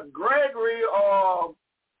need with a Gregory or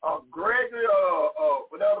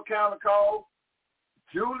whatever kind of called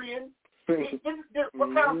Julian? What kind of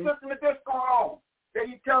system is this going on that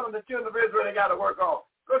he's telling the children of Israel they got to work on?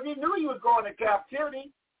 Because he knew he was going to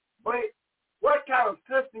captivity, but what kind of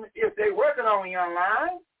system is they working on, young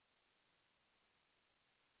man?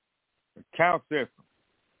 A count system.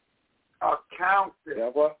 A count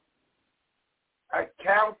system. A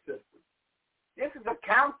count system. This is a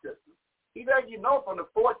count system. He lets you know from the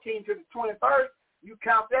 14th to the 21st, you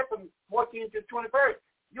count that from 14th to the 21st.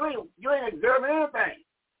 You ain't observing anything.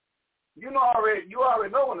 You already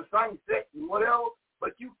know when the sun sets and whatever,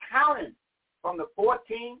 but you counting from the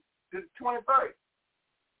 14th to the 21st.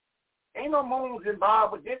 Ain't no moons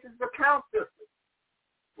involved, but this is the count system.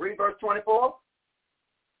 Read verse 24.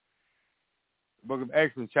 The book of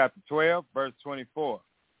Exodus, chapter 12, verse 24.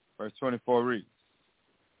 Verse 24 reads,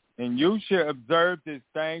 "And you shall observe this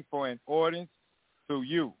thing for an ordinance to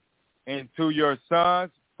you and to your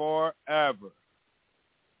sons forever."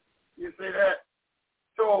 You see that?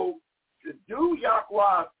 So to do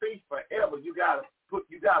Yahweh's feast forever, you gotta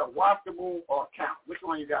watch the moon or count. Which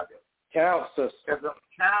one you got there? Count system. There's a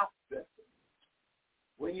count system.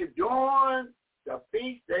 When you're doing the the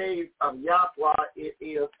feast days of Yahweh, it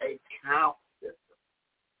is a count system.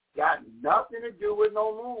 Got nothing to do with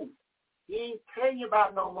no moon. He ain't telling you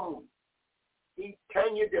about no moon. He's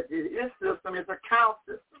telling you that this system is a count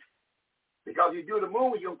system. Because you do the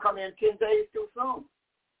moon, you'll come in 10 days too soon.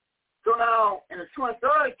 So now, in the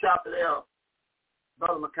 23rd chapter there,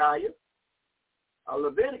 Brother Micaiah,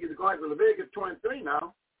 Leviticus is going to Leviticus 23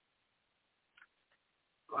 now.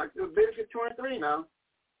 Going to Leviticus 23 now.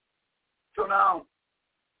 So now,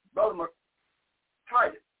 Brother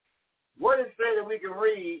Titus, what does it say that we can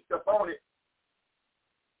read upon it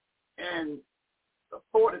in the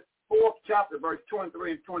 44th chapter, verse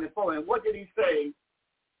 23 and 24? And what did he say?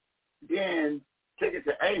 Then take it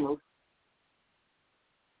to Amos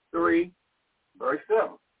 3, verse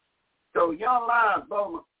 7. So young lions,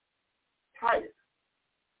 Brother Titus,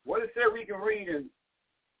 what it said we can read in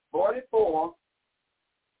 44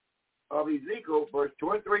 of Ezekiel, verse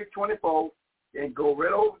 23, 24, and go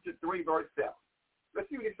right over to 3, verse 7. Let's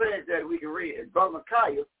see what it says that we can read. And Brother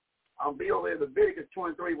Micaiah, I'll be over in Leviticus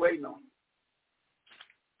 23 waiting on you.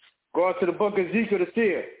 Go on to the book of Ezekiel the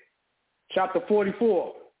seer, chapter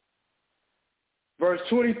 44, verse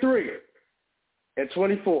 23 and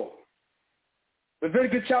 24.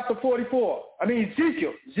 Leviticus chapter 44.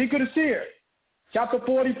 Ezekiel the seer, chapter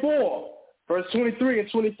 44, verse 23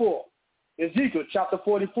 and 24. Ezekiel chapter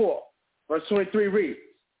 44, verse 23 reads,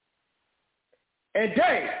 "And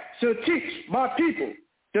they shall teach my people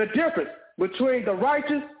the difference between the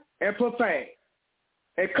righteous and profane,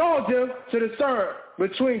 and cause them to discern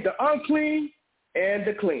between the unclean and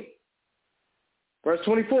the clean." Verse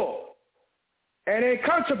 24, "And in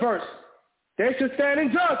controversy they shall stand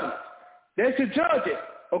in judgment. They shall judge it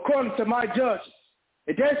according to my judgments,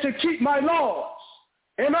 and they shall keep my laws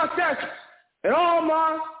and my statutes and all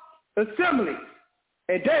my assemblies,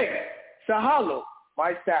 and they shall hallow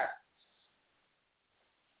my statutes."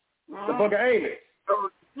 The book of Amos.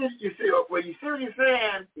 So you see what he's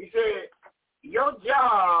saying? He said, your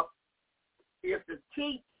job is to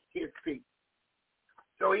teach his people.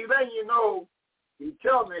 So he letting you know, he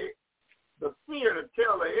tells me, the seer to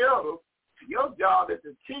tell the elders, your job is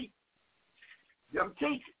to teach them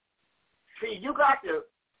teaching. See, you got to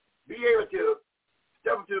be able to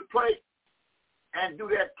step up to the plate and do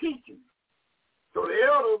that teaching. So the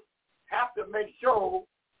elders have to make sure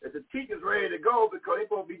that the teacher's ready to go because they're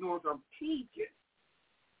supposed to be doing some teaching.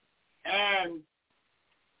 And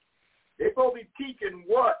they're supposed to be teaching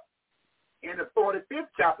what in the 45th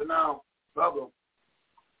chapter now, brother?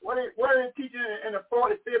 What are they teaching in the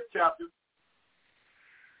 45th chapter?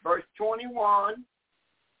 Verse 21,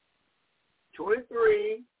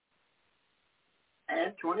 23,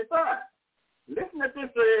 and 25. Listen to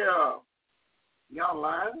this young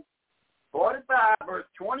line. 45, verse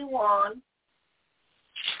 21,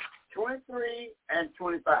 23, and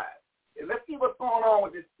 25. And let's see what's going on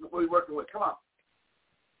with this, what we're working with. Come on.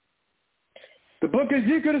 The book of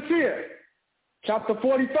Ezekiel the seer, chapter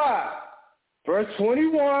 45, verse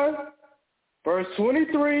 21, verse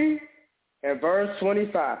 23, and verse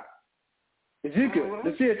 25. Ezekiel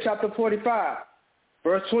the seer, chapter 45,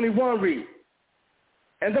 verse 21 reads,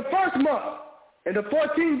 "And the first month, in the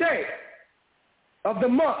 14th day of the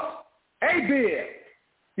month, Abib,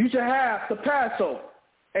 you shall have the Passover,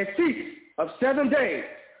 a feast of 7 days.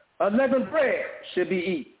 11 bread should be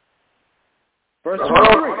eaten." Verse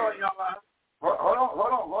 23. Hold on,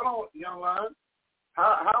 young man.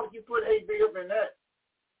 How would you put Abib in that?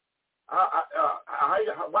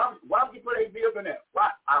 Why would you put Abib in that?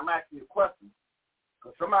 Why? I'm asking you a question.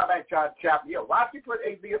 Because somebody might try to chop you up. Why would you put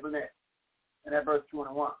Abib in that? In that verse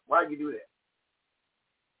 21. Why did you do that?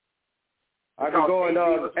 I can go and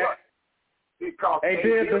because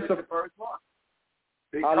Abib is the first one.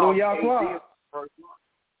 Hallelujah.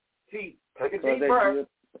 See, take a deep breath.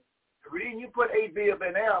 The reason you put Abib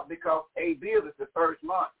in there because Abib is the first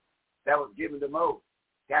month that was given to Moses.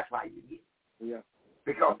 That's why you did it. Yeah.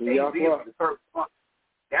 Because Abib is the first month.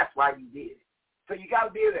 That's why you did it. So you got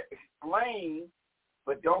to be able to explain,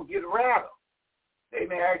 but don't get rattled. They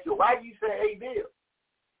may ask you, why do you say Abib?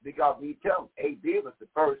 Because we tell them Abib is the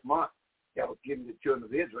first month that was given to the children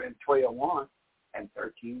of Israel in 12:1 and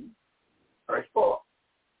 13, verse 4.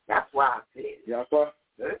 That's why I said it. Yeah, sir.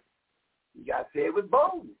 You got to say it with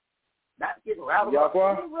boldness. Not getting rattled yeah, up.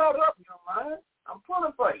 Don't rattle up, man. I'm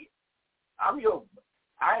pulling for you. I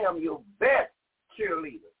am your best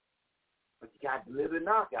cheerleader. But you got to deliver the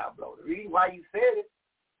knockout blow. The reason why you said it,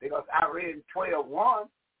 because I read in 12:1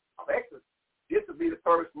 of Exodus, this will be the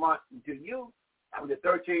first month until you. I mean, the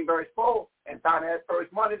 13 verse 4, and found that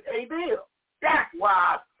first month is Abib. That's why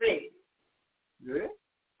I said it. Good?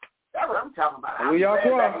 That's what I'm talking about.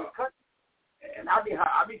 And I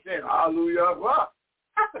be saying, hallelujah, what?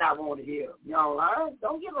 That's what I want to hear. You know,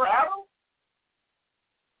 don't get rattled.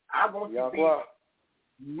 I want you to be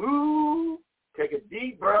moved, take a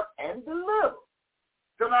deep breath, and deliver.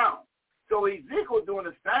 So Ezekiel doing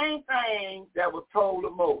the same thing that was told to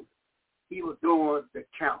Moses. He was doing the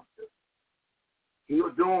count system. He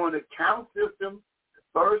was doing the count system the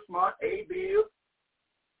first month, Abib,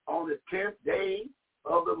 on the 10th day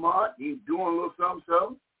of the month. He was doing a little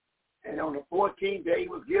something. And on the 14th day, he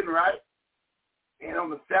was getting right. And on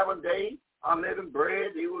the 7th day, unleavened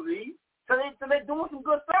bread, he was eating. So they're doing some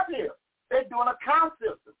good stuff here. They're doing a count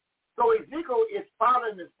system. So Ezekiel is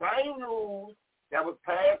following the same rules that was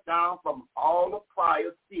passed down from all the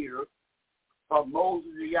prior seers, from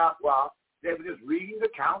Moses and Yahweh. They were just reading the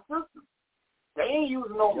count system. They ain't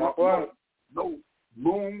using no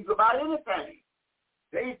moons about anything.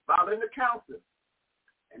 They following the count system.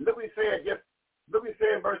 And look what he said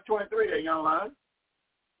in verse 23 there, young man.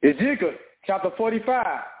 Ezekiel chapter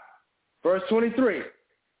 45, verse 23.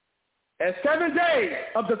 At 7 days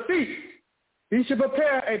of the feast, he should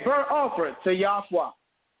prepare a burnt offering to Yahweh.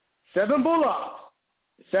 7 bullocks,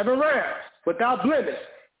 7 rams, without blemish,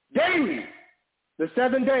 daily, the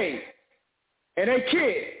 7 days, and a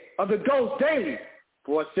kid of the goats daily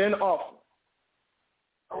for a sin offering.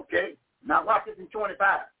 Okay, now watch this in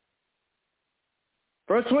 25.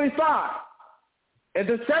 Verse 25. In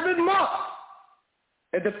the 7th month,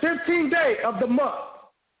 in the 15th day of the month,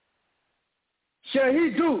 shall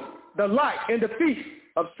he do the like in the feast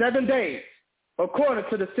of 7 days, according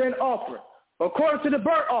to the sin offering, according to the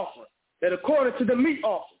burnt offering, and according to the meat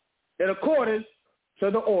offering, and according to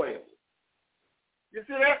the oil. You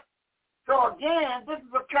see that? So again, this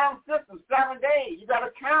is a count system, 7 days. You got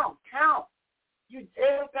to count.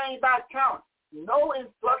 Everything about count. No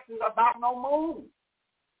instructions about no moon.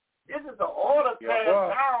 This is the order passed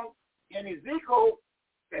down in Ezekiel.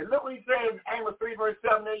 And look what he says in Amos 3, verse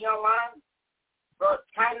 7 there, young lion. But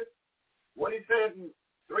Titus, what he says in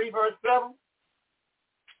 3, verse 7.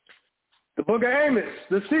 The book of Amos,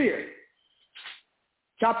 the seer,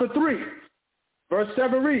 chapter 3, verse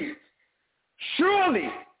 7 reads, surely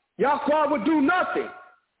Yahweh would do nothing,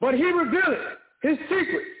 but he revealeth his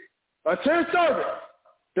secrets unto his servants,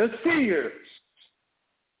 the seers.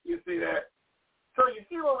 You see that? So you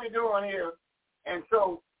see what we're doing here. And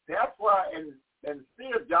so that's why, and the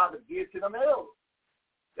seer's job is to give to them elders.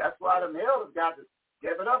 That's why them elders got to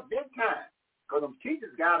give it up big time. Because them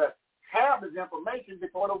teachers got to have this information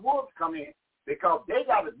before the wolves come in. Because they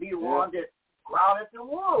got to be the one that growl at the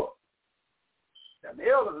wolves. The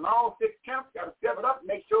elders in all 6 camps got to step it up and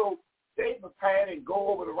make sure they prepared and go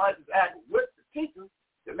over the righteous act with the teachers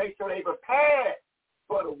to make sure they prepared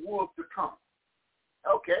for the wolves to come.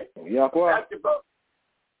 Okay.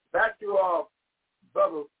 Back to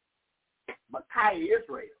Brother Micaiah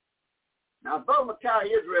Israel. Now, Brother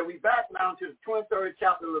Micaiah Israel, we back now to the 23rd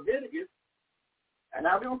chapter of Leviticus, and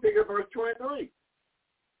now we're going to pick up verse 23.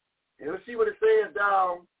 And let's see what it says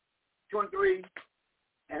down 23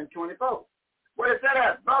 and 24. What it said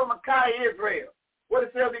at Brother Micaiah Israel. What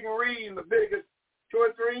it says we can read in Leviticus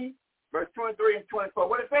 23, verse 23 and 24.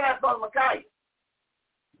 What it said at Brother Micaiah.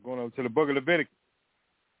 Going over to the book of Leviticus,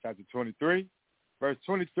 chapter 23, verse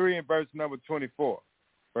 23 and verse number 24.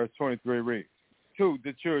 Verse 23 reads, to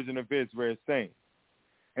the children of Israel, saying,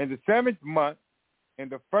 in the 7th month, in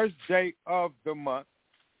the 1st day of the month,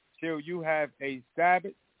 shall you have a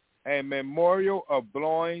Sabbath, a memorial of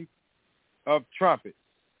blowing of trumpets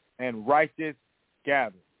and righteous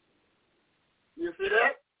gathering. You see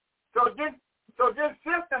that? So this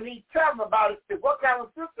system he's telling about it. What kind of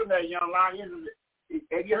system that, young lion?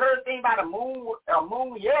 Have you heard anything about a moon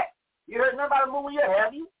yet? You heard nothing about a moon yet,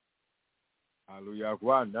 have you? Hallelujah.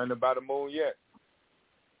 Nothing about the moon yet.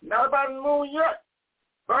 Nothing about the moon yet.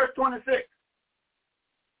 Verse 26.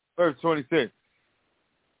 Verse 26.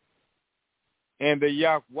 And the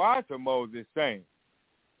Yahweh to Moses saying.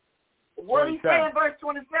 What do you say in verse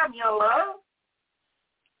 27, young love?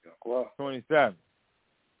 27.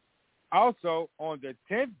 Also, on the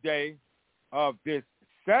 10th day of this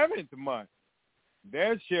 7th month,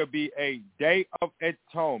 there shall be a day of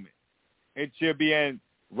atonement. It shall be an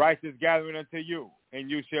righteous gathering unto you, and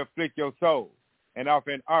you shall afflict your soul, and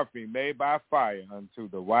offer an offering made by fire unto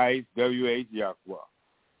the wise W.H. Yahweh.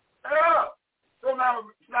 So now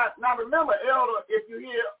remember, elder, if you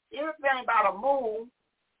hear anything about a moon,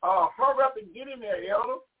 hurry up and get in there,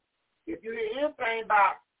 elder. If you hear anything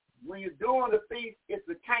about when you're doing the feast, it's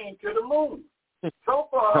pertaining to the moon. So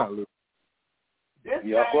far, this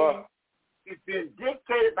thing has been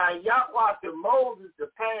dictated by Yahweh to Moses to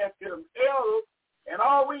pass to them elders, and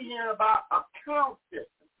all we hear about a count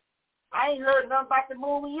system. I ain't heard nothing about the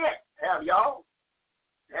moon yet. Have y'all?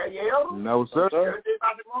 Have you ever? No, sir. Heard anything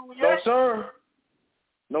about the moon No, yet? sir.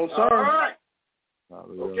 No, sir. All right.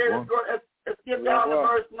 Hallelujah. Okay, let's go. Let's get down to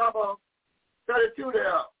verse number 32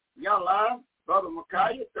 there. Young lion, Brother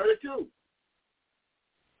Micaiah, 32.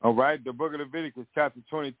 All right, the book of Leviticus, chapter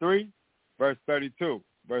 23, verse 32.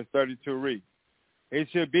 Verse 32 reads, "It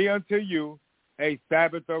should be unto you a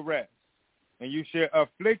Sabbath of rest, and you shall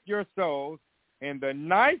afflict your souls in the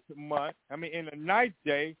ninth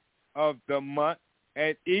day of the month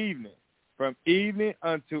at evening. From evening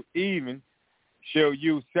unto evening shall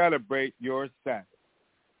you celebrate your Sabbath."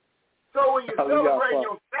 So when you celebrate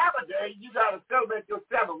your Sabbath day, you got to celebrate your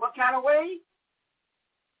Sabbath. What kind of way?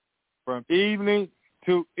 From evening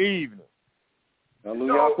to evening. So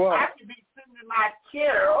I can be sitting in my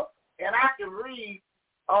chair and I can read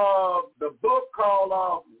the book called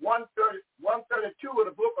 132 of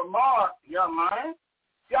the book of Mark, young man.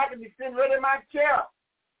 See, I can be sitting right in my chair.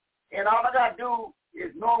 And all I got to do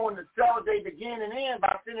is know when the Sabbath day begin and end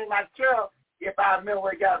by sitting in my chair. If I remember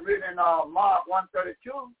what it got written in Mark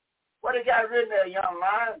 132, what it got written there, young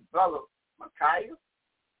man, Brother Micaiah.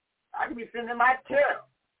 I can be sitting in my chair.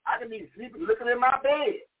 I can be sleeping, looking in my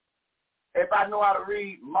bed. If I know how to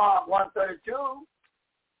read Mark 132,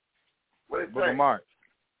 what it The book of Mark.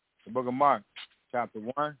 The book of Mark, chapter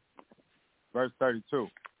 1, verse 32.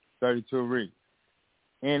 32 reads,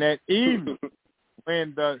 "And at evening,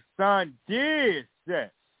 when the sun did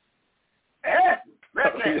set." Yes,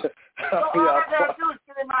 listen. So all I got to do is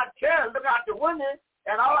sit in my chair, look out the window,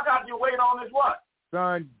 and all I got to do wait on is what?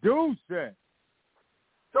 Sun do set.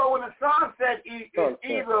 So when the sun set, it's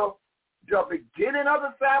either the beginning of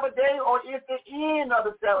the Sabbath day or it's the end of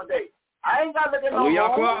the Sabbath day. I ain't got to look at no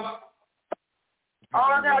moon.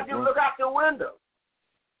 All I got to do is look out the window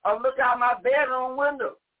or look out my bedroom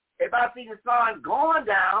window. If I see the sun going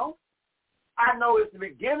down, I know it's the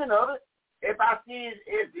beginning of it. If I see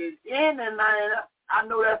it's the ending, I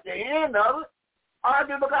know that's the end of it. All I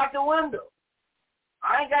do is look out the window.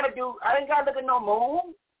 I ain't got to look at no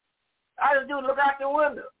moon. I just do is look out the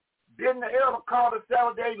window. Didn't the elder call the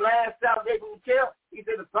Sabbath day last Sabbath day from the chair? He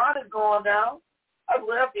said the sun is going down. I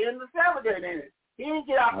was at the end of the Sabbath day then. He didn't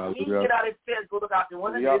get out. He didn't get out his chair and go look out the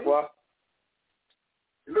window. Did he?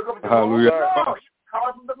 Look up at the moon. No, he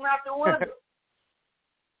called him looking out the window.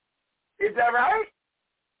 Is that right?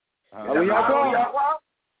 Hallelujah. Now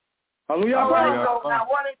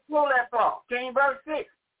what did he pull that from? King verse 6.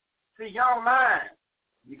 See, young man,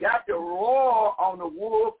 you got to roar on the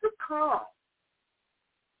wolves to come.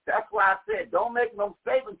 That's why I said don't make no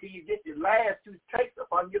statement until you get your last two takes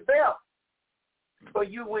up on your belt. So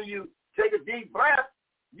when you take a deep breath,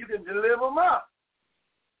 you can deliver them up.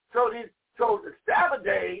 So the Sabbath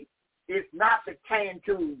day is not pertaining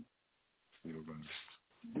to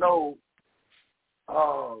no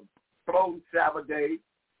floating Sabbath day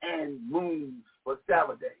and moons for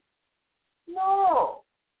Sabbath day. No.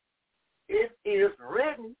 It is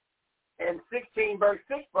written in 16 verse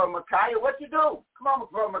 6 for Micaiah, what you do? Come on,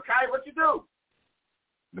 for Micaiah, what you do?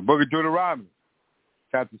 The book of Deuteronomy,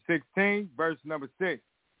 chapter 16, verse number 6.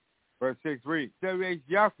 Verse 6 reads,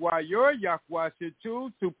 "Yahweh, your Yahweh should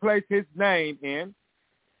choose to place his name in.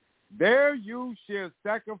 There you shall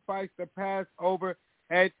sacrifice the Passover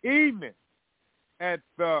at evening, at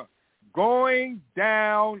the going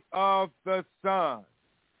down of the sun."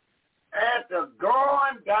 At the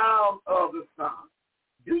going down of the sun.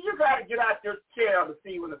 Do you got to get out your chair to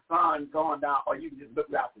see when the sun's going down, or you can just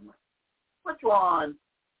look out the window? Which one,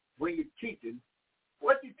 when you're teaching,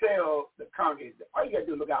 what you tell the congregation? All you got to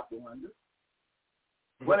do is look out the window.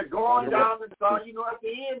 When it's going down the sun, you know at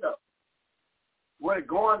the end of it. When it's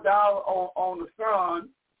going down on the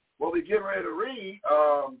sun, what we getting ready to read,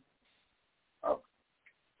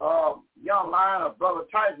 young line of Brother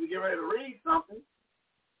Titus, we get ready to read something.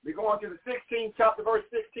 We're going to the 16th chapter, verse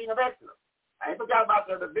 16 of Exodus. I ain't forgot about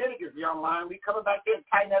the Leviticus, young line. We coming back there and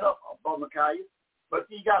tighten that up, Brother Micaiah. But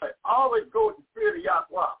you got to always go with the spirit of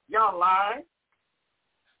Yahweh. Young line,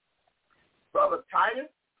 Brother Titus.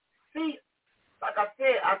 See, like I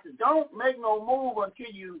said, don't make no move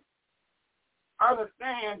until you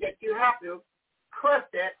understand that you have to crush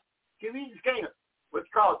that. You just can't, what's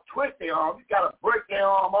called twist their arm. You got to break their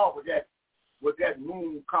arm off with that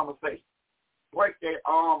moon conversation. Break their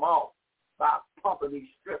arm off by pumping these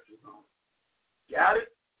scriptures on them. Got it?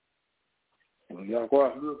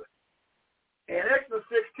 Good. In Exodus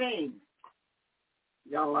 16,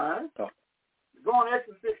 young line, go on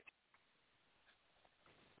Exodus